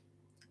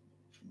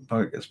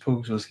 But it's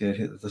Pogues was get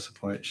hit the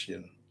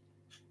disappointing.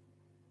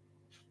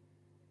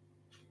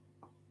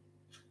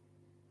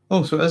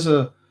 Oh, so it is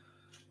a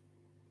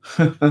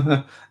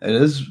it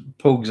is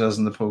Pogues as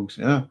in the Pogues,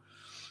 yeah.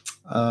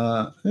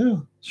 Yeah.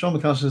 Sean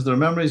McCall says there are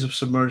memories of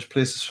submerged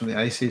places from the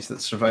Ice Age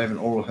that survive in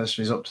oral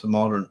histories up to the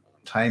modern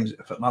times.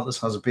 If Atlantis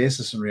has a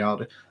basis in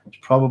reality, it's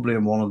probably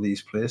in one of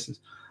these places.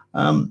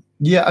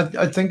 Yeah,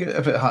 I think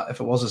if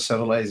it was a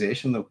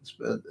civilization, though,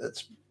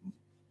 it's.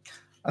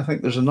 I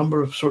think there's a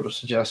number of sort of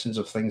suggestions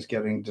of things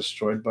getting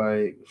destroyed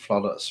by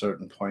flood at a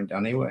certain point,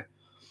 anyway.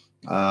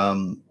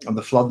 And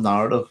the flood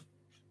narrative,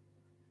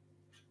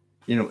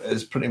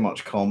 is pretty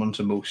much common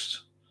to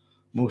most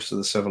of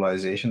the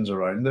civilizations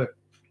around there.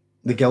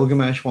 The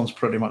Gilgamesh one's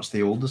pretty much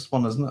the oldest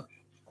one, isn't it?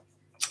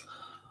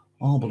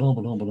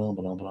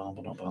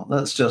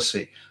 Let's just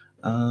see.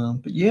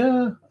 But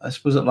yeah, I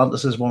suppose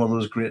Atlantis is one of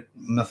those great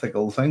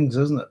mythical things,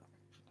 isn't it?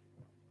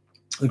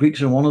 The Greeks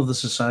are one of the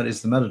societies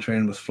of the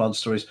Mediterranean with flood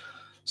stories,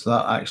 so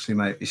that actually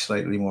might be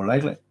slightly more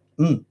likely.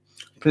 A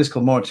place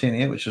called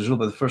Mauritania, which was ruled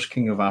by the first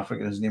king of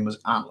Africa, his name was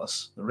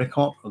Atlas. The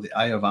Rikot, or the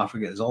Eye of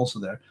Africa, is also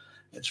there.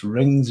 It's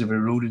rings of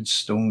eroded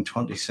stone,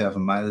 27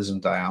 miles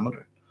in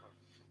diameter.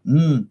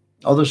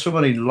 Oh, there's so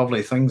many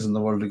lovely things in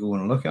the world to go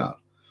and look at.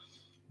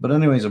 But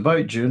anyways,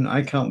 about Dune,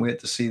 I can't wait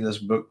to see this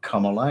book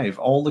come alive.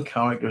 All the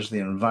characters, the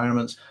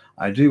environments.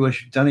 I do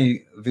wish Denis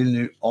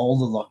Villeneuve all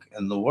the luck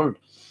in the world,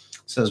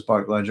 says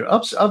Bark Lounger.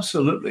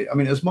 Absolutely. I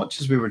mean, as much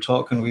as we were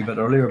talking a wee bit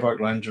earlier, Bark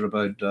Lounger,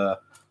 about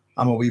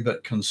I'm a wee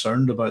bit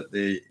concerned about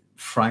the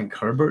Frank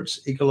Herbert's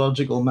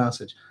ecological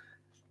message.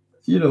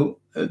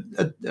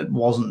 It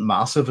wasn't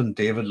massive in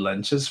David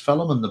Lynch's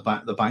film, and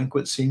the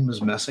banquet scene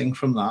was missing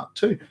from that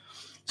too.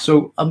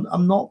 So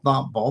I'm not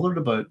that bothered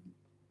about.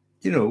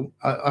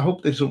 I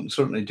hope they don't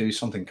certainly do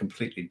something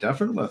completely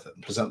different with it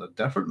and present a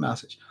different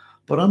message.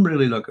 But I'm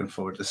really looking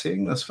forward to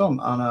seeing this film.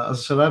 And as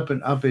I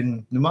said, I've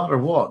been no matter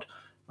what,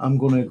 I'm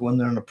going to go in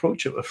there and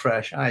approach it with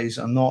fresh eyes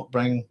and not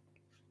bring.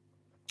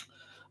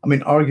 I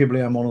mean,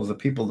 arguably, I'm one of the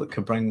people that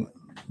could bring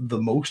the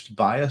most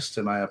bias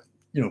to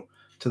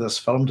to this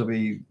film to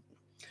be.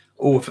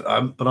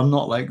 But I'm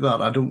not like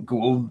that. I don't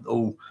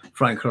go,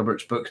 Frank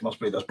Herbert's books must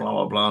be this, blah,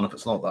 blah, blah. And if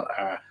it's not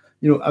that,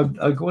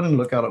 I'll go in and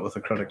look at it with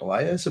a critical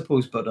eye, I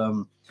suppose. But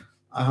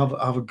I have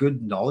a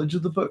good knowledge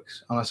of the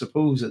books. And I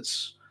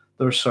suppose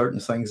there are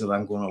certain things that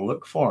I'm going to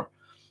look for.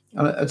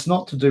 And it's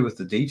not to do with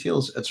the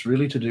details. It's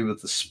really to do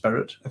with the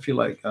spirit, if you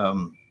like.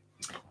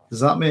 Does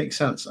that make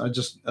sense?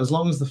 As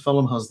long as the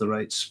film has the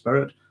right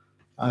spirit,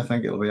 I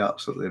think it'll be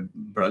absolutely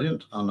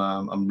brilliant, and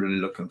I'm really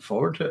looking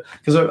forward to it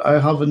because I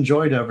have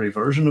enjoyed every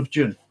version of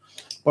Dune.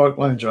 Bark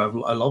Lounger,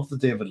 I love the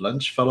David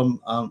Lynch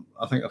film.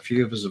 I think a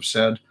few of us have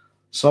said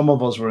some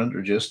of us were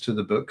introduced to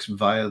the books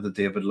via the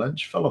David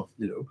Lynch film.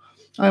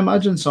 I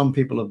imagine some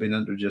people have been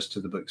introduced to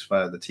the books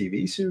via the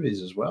TV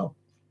series as well.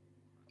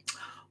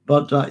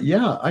 But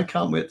yeah, I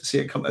can't wait to see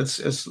it come.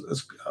 It's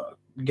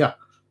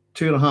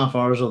 2.5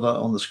 hours of that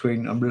on the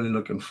screen. I'm really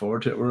looking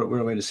forward to it. We're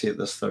away to see it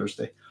this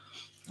Thursday.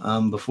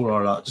 Before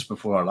our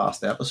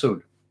last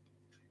episode.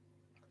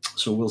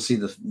 So we'll see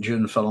the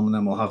Dune film, and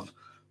then we'll have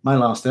my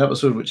last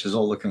episode, which is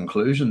all the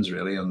conclusions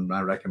really and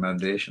my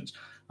recommendations.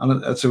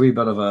 And it's a wee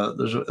bit of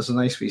it's a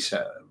nice wee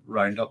set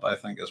roundup, I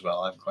think, as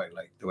well. I quite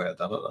like the way I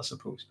did it, I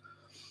suppose.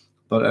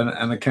 But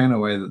in a kind of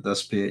way that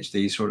this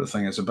PhD sort of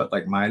thing is a bit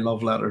like my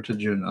love letter to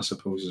Dune, I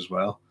suppose, as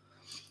well.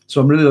 So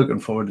I'm really looking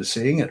forward to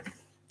seeing it.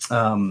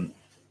 The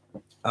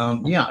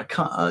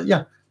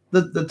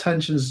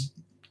tensions.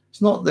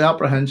 It's not the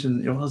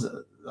apprehension.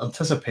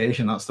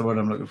 Anticipation. That's the word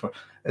I'm looking for.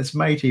 It's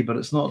mighty, but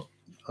it's not.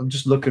 I'm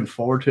just looking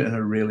forward to it in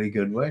a really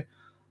good way.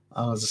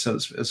 As I said,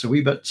 it's a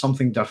wee bit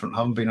something different.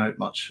 Haven't been out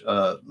much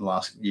the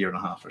last year and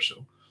a half or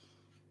so.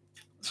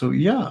 So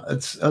yeah,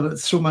 it's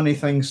so many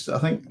things. I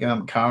think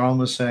Karen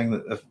was saying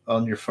that if,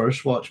 on your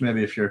first watch,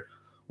 maybe if you're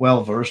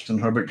well versed in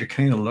Herbert, you're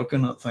kind of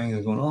looking at things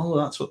and going, "Oh,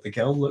 that's what the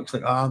guild looks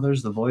like. Ah,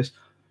 there's the voice."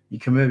 You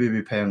can maybe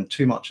be paying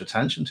too much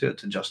attention to it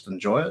to just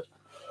enjoy it.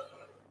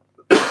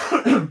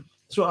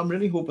 So I'm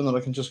really hoping that I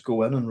can just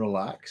go in and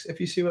relax, if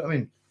you see what I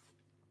mean.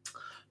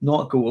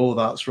 Not go, oh,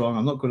 that's wrong.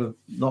 I'm not going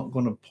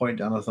to point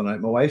anything out.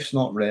 My wife's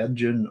not read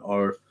Dune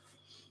or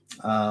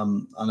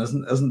and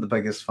isn't the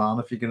biggest fan.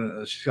 If you're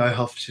gonna,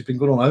 she's been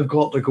going on, I've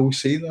got to go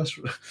see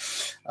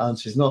this, and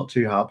she's not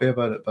too happy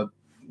about it. But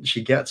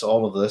she gets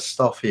all of this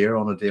stuff here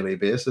on a daily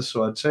basis,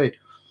 so I'd say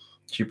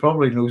she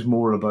probably knows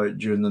more about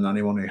Dune than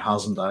anyone who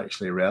hasn't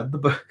actually read the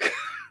book.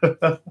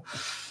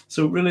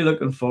 So really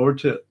looking forward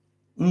to it.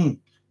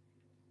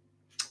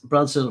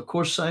 Brad says, of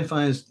course,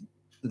 sci-fi is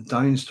the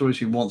down stories.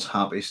 He wants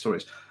happy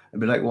stories. It'd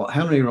be like what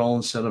Henry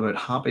Rollins said about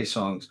happy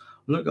songs.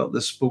 Look up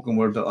this spoken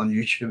word bit on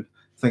YouTube.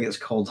 I think it's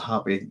called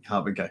Happy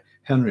Guy.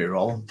 Henry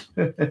Rollins.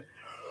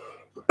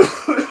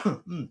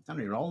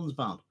 Henry Rollins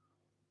band.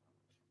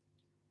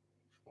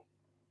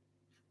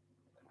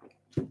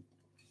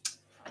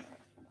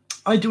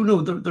 I don't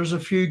know. There's a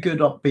few good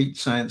upbeat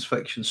science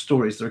fiction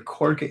stories. They're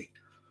quirky.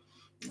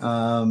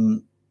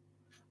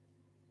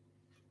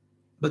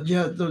 But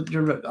yeah,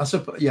 you're. I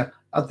suppose, yeah.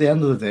 At the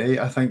end of the day,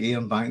 I think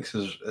Ian Banks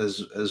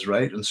is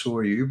right, and so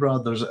are you,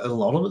 Brad. There's a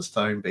lot of it's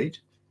downbeat,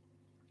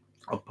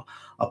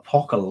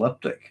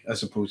 apocalyptic, I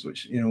suppose.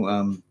 Which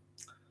and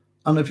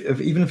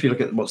even if you look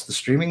at what's the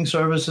streaming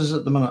services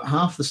at the minute,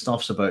 half the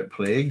stuff's about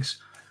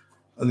plagues,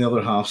 and the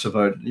other half's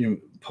about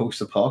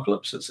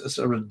post-apocalypse. It's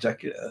a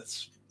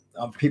ridiculous.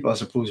 People, I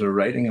suppose, are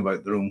writing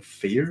about their own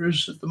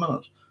fears at the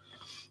minute.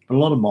 But a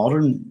lot of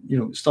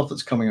modern, stuff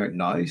that's coming out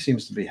now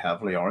seems to be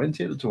heavily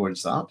orientated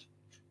towards that.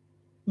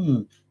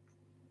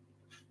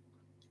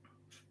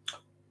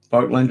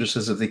 Barklander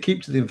says, if they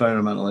keep to the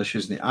environmental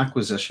issues and the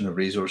acquisition of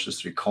resources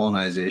through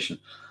colonization,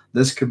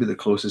 this could be the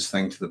closest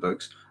thing to the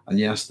books. And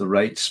yes, the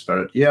right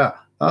spirit. Yeah,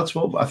 I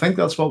think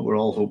that's what we're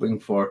all hoping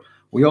for.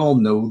 We all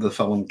know the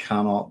film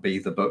cannot be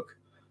the book.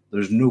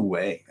 There's no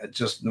way. It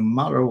just, no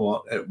matter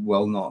what, it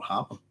will not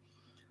happen.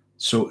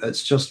 So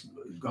it's just,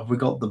 have we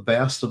got the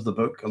best of the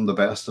book and the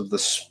best of the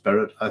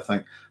spirit, I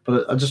think.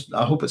 But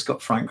I hope it's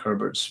got Frank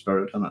Herbert's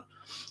spirit in it.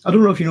 I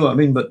don't know if you know what I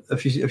mean, but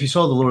if you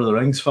saw the Lord of the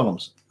Rings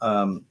films,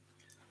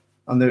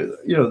 and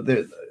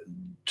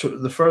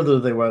the further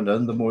they went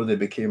in, the more they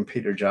became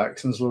Peter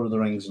Jackson's Lord of the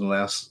Rings and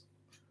less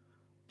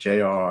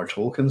J.R.R.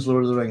 Tolkien's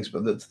Lord of the Rings.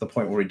 But to the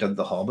point where he did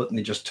The Hobbit and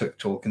he just took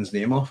Tolkien's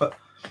name off it.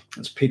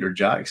 It's Peter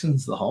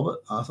Jackson's The Hobbit.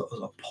 I thought it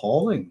was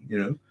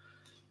appalling,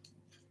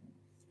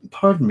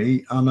 Pardon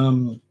me, and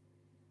I'm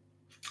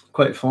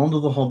quite fond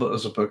of The Hobbit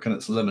as a book and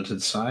its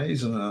limited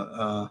size,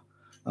 and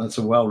it's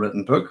a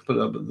well-written book.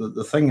 But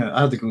the thing,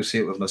 I had to go see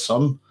it with my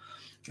son,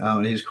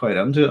 and he's quite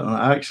into it. And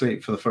I actually,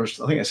 I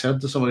think I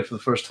said to somebody for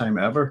the first time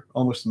ever,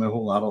 almost in my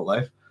whole adult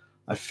life,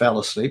 I fell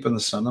asleep in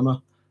the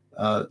cinema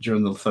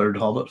during the third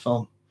Hobbit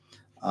film,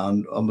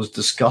 and I was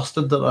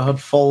disgusted that I had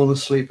fallen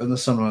asleep in the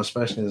cinema,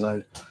 especially as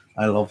I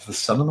love the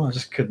cinema. I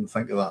just couldn't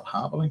think of that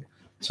happening.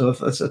 So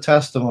if it's a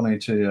testimony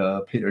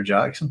to Peter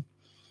Jackson.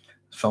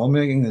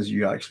 Filmmaking is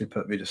you actually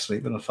put me to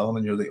sleep in a film,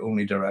 and you're the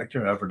only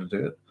director ever to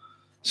do it.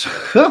 So,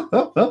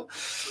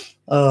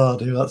 oh,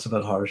 dude, that's a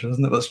bit harsh,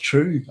 isn't it? But it's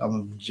true.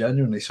 I'm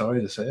genuinely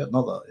sorry to say it.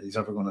 Not that he's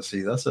ever going to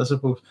see this, I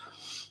suppose.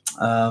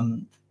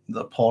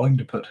 Appalling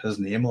to put his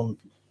name on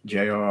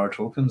J.R.R.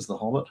 Tolkien's The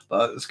Hobbit,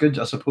 but it's good.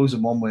 I suppose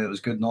in one way it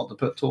was good not to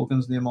put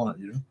Tolkien's name on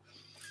it.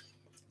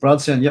 Brad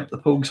saying, "Yep, the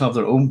Pogues have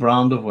their own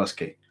brand of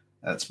whiskey.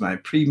 It's my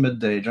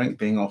pre-midday drink,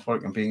 being off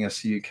work and being a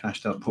CU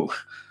cashed up Pogue.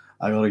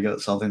 I got to get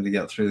something to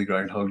get through the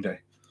Groundhog Day."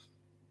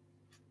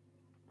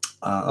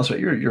 That's right.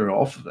 You're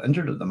off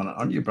injured at the minute,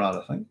 aren't you, Brad?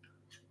 I think.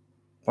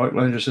 Park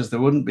Lounger says they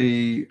wouldn't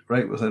be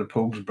right without a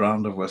Pogue's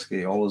brand of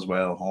whiskey. All is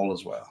well. All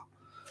is well.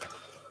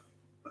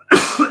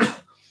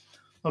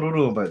 I don't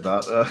know about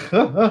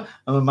that.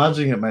 I'm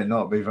imagining it might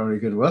not be very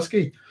good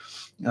whiskey.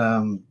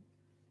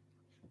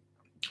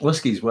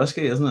 Whiskey's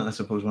whiskey, isn't it? I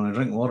suppose when I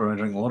drink water, I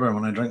drink water. And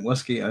when I drink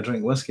whiskey, I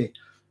drink whiskey.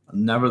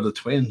 And never the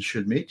twain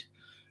should meet.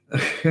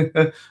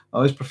 I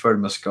always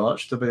preferred my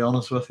scotch, to be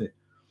honest with you.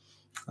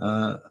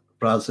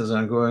 Brad says,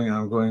 I'm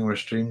going where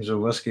streams of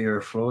whiskey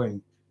are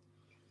flowing.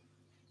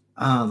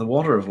 The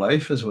water of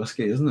life is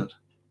whiskey, isn't it?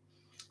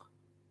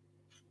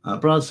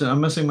 Brad said,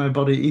 I'm missing my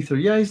buddy Ether.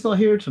 Yeah, he's not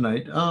here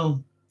tonight.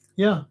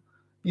 Yeah.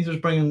 Ether's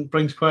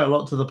brings quite a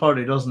lot to the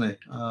party, doesn't he?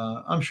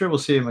 I'm sure we'll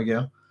see him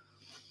again.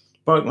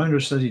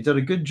 Barklander said he did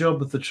a good job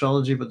with the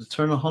trilogy, but to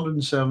turn a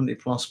 170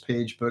 plus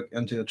page book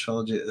into a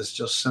trilogy is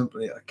just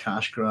simply a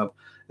cash grab.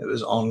 It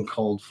was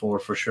uncalled for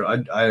sure.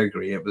 I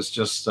agree. It was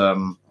just,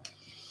 and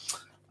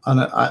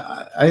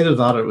either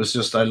that, it was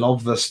just I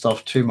love this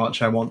stuff too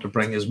much. I want to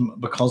bring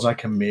because I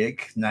can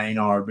make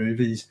 9-hour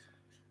movies.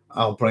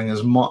 I'll bring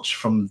as much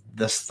from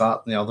this,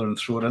 that, and the other, and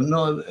throw it in.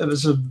 No,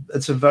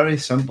 it's a very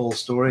simple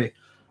story.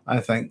 I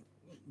think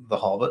The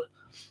Hobbit,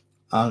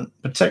 and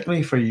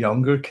particularly for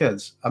younger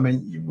kids. I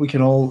mean, we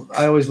can all.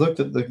 I always looked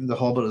at the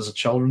Hobbit as a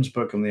children's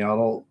book, and the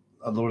adult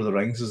Lord of the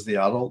Rings is the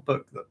adult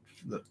book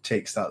that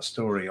takes that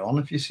story on.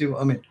 If you see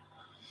what I mean.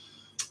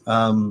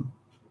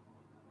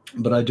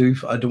 But I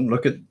don't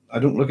look at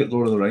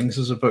Lord of the Rings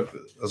as a book,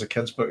 as a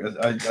kid's book.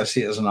 I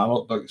see it as an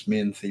adult book. Its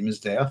main theme is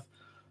death.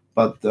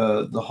 But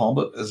the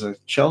Hobbit is a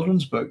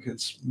children's book.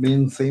 Its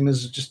main theme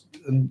is just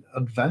an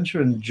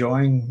adventure,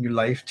 enjoying your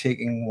life,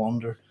 taking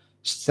wonder,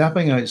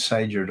 stepping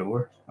outside your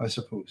door, I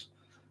suppose,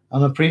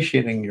 and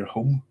appreciating your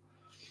home.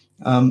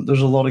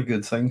 There's a lot of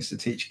good things to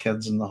teach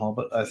kids in the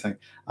Hobbit, I think,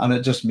 and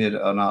it just made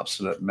it an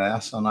absolute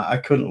mess. And I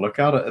couldn't look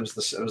at it. It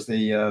was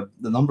the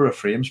number of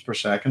frames per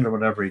second or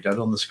whatever he did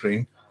on the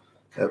screen.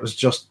 It was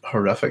just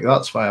horrific.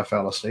 That's why I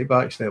fell asleep.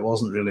 Actually, it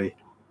wasn't really.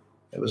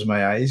 It was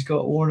my eyes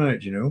got worn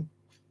out, you know.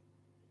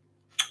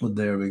 But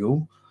there we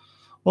go.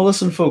 Well,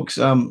 listen, folks.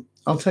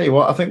 I'll tell you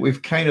what. I think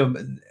we've kind of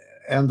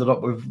ended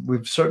up.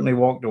 We've certainly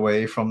walked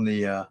away from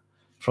the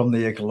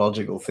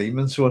ecological theme,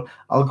 and so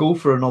I'll go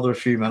for another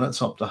few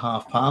minutes up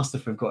to past.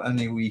 If we've got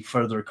any wee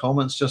further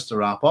comments, just to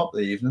wrap up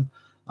the evening,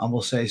 and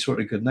we'll say sort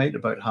of good night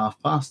about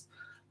past.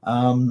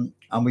 And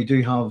we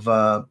do have.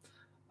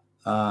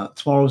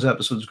 Tomorrow's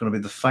episode is going to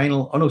be the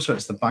final. Oh no, sorry,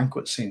 it's the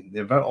banquet scene,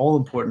 the very all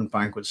important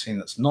banquet scene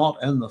that's not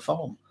in the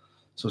film.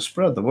 So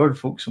spread the word,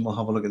 folks, and we'll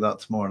have a look at that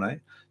tomorrow night.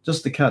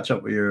 Just to catch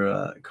up with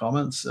your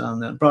comments,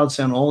 and Brad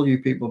saying all you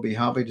people will be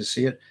happy to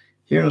see it.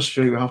 Here in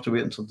Australia, we have to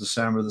wait until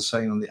December. The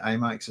sign on the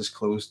IMAX is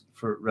closed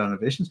for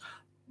renovations.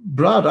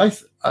 Brad,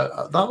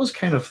 that was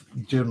kind of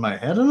doing my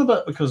head in a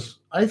bit, because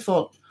I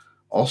thought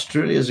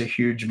Australia is a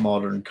huge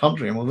modern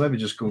country, and we'll maybe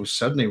just go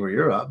Sydney where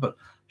you're at, but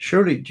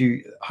surely,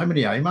 how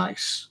many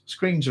IMAX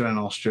screens are in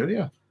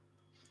Australia?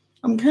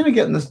 I'm kind of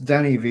getting this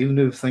Denis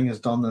Villeneuve thing has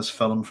done this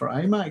film for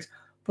IMAX,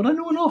 but I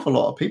know an awful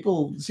lot of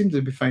people seem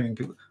to be finding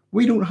people.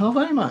 We don't have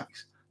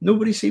IMAX.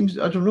 Nobody seems.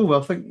 I don't know.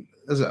 I think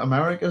is it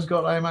America's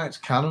got IMAX,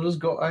 Canada's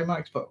got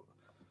IMAX, but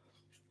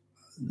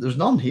there's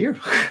none here.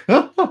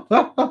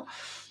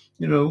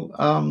 You know,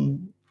 I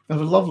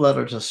have a love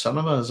letter to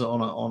cinema is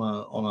on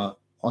a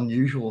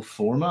unusual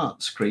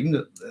format screen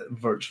that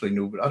virtually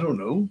nobody. I don't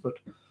know, but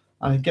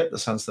I get the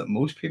sense that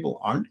most people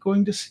aren't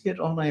going to see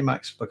it on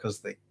IMAX because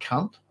they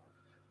can't,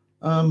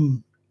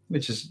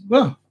 which is,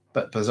 well, a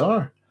bit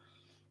bizarre.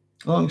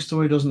 A long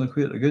story doesn't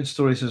equate to a good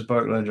story, says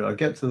Barklander. I'll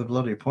get to the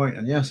bloody point.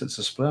 And yes, it's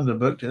a splendid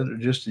book to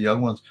introduce the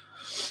young ones.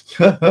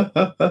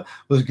 It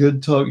was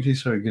good talking to you,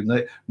 sir. Good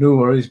night. No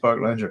worries,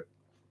 Barklander.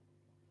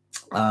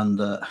 And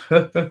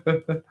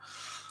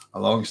a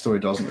long story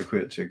doesn't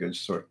equate to a good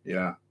story.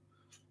 Yeah.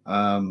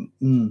 I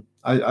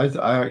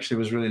actually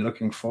was really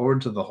looking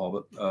forward to The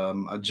Hobbit.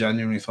 I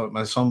genuinely thought,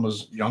 my son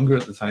was younger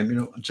at the time, you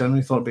know, I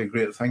genuinely thought it'd be a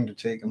great thing to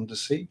take him to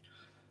see.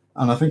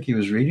 And I think he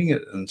was reading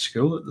it in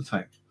school at the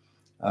time.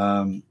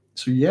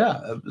 So yeah,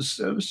 it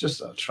was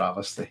just a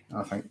travesty,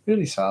 I think.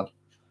 Really sad.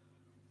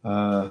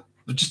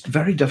 But just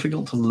very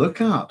difficult to look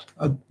at.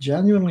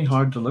 Genuinely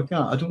hard to look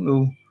at. I don't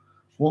know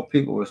what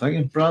people were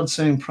thinking. Brad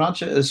saying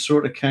Pratchett is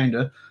sort of kind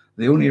of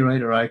the only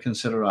writer I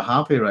consider a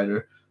happy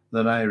writer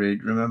that I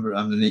read. Remember,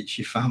 I'm the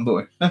Nietzsche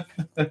fanboy.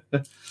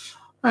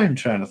 I'm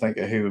trying to think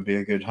of who would be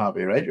a good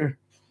happy writer.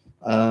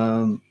 Do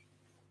I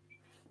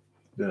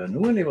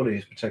know anybody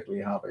who's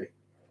particularly happy?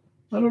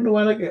 I don't know.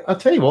 I'll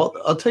tell you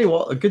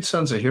what. A good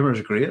sense of humor is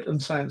great in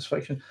science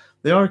fiction.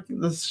 The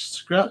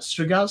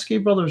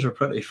Strugatsky brothers are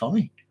pretty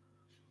funny.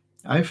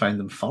 I find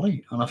them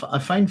funny, and I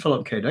find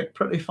Philip K. Dick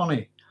pretty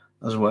funny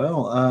as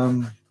well.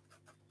 I'm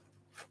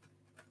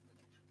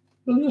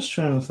just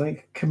trying to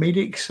think.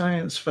 Comedic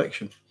science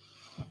fiction.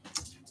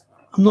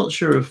 I'm not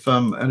sure if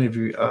any of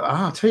you.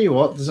 I'll tell you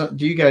what.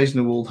 Do you guys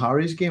know Old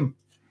Harry's Game?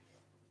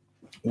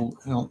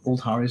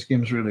 Old Harry's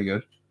Game is really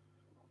good.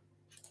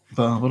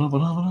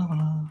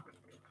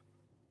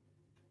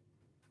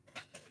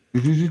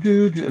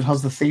 It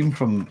has the theme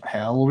from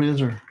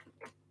Hellraiser.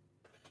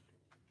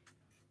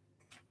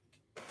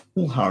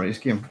 Old Harry's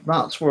Game.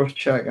 That's worth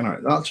checking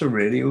out. That's a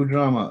radio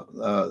drama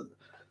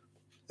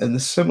in the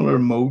similar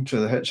mode to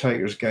The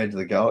Hitchhiker's Guide to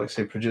the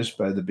Galaxy, produced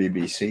by the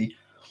BBC.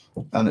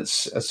 And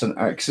it's an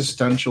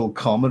existential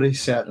comedy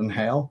set in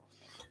hell.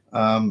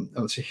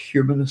 It's a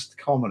humanist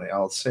comedy,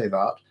 I'll say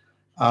that.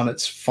 And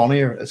it's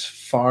funnier. It's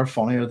far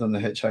funnier than The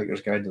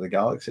Hitchhiker's Guide to the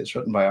Galaxy. It's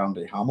written by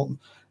Andy Hamilton.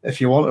 If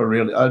you want to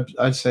really,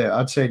 I'd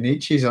say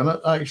Nietzsche's in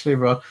it actually,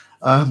 Brad.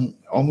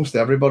 Almost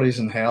everybody's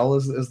in hell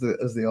is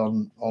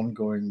the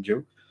ongoing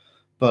joke.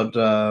 But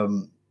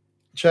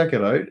check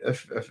it out.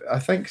 If I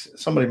think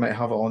somebody might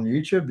have it on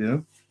YouTube, you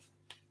know.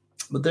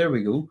 But there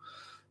we go.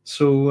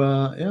 So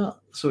yeah,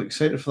 so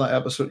excited for that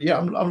episode. Yeah,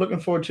 I'm looking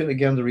forward to it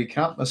again to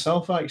recap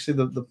myself.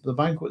 Actually, the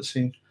banquet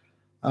scene,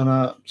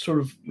 and sort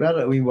of read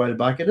it a wee while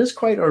back. It is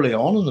quite early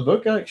on in the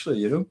book,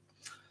 actually.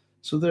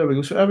 So there we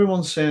go. So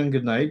everyone's saying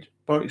goodnight.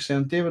 Bart's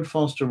saying David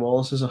Foster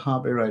Wallace is a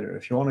happy writer.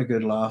 If you want a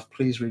good laugh,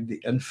 please read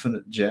The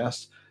Infinite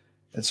Jest.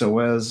 It's a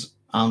Wes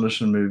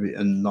Anderson movie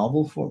in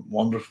novel form.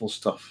 Wonderful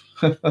stuff.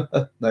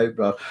 Night,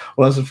 Brad.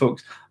 Well, listen,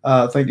 folks,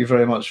 thank you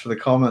very much for the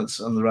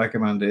comments and the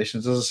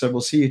recommendations. As I said,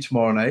 we'll see you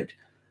tomorrow night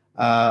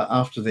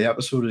after the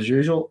episode as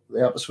usual.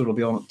 The episode will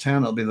be on at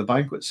 10. It'll be the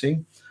banquet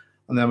scene.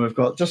 And then we've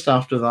got, just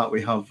after that,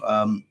 we have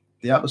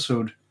the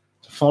episode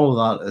to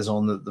follow that is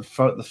on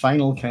the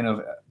final kind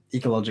of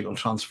ecological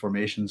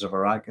transformations of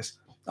Arrakis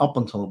up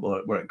until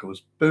where it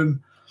goes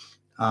boom.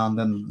 And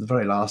then the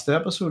very last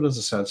episode, as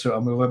I said. So,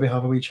 and we'll maybe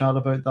have a wee chat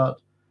about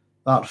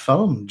that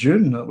film,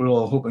 Dune, that we're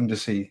all hoping to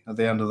see at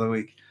the end of the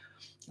week.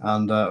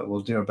 And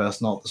we'll do our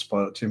best not to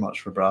spoil it too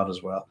much for Brad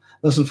as well.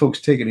 Listen,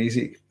 folks, take it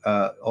easy.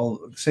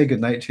 Say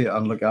good night to you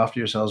and look after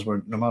yourselves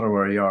no matter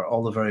where you are.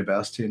 All the very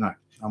best to you now.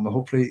 And we'll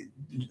hopefully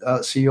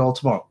see you all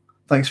tomorrow.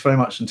 Thanks very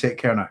much and take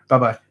care now.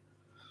 Bye-bye.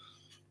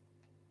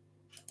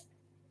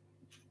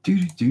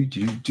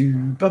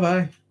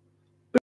 Bye-bye.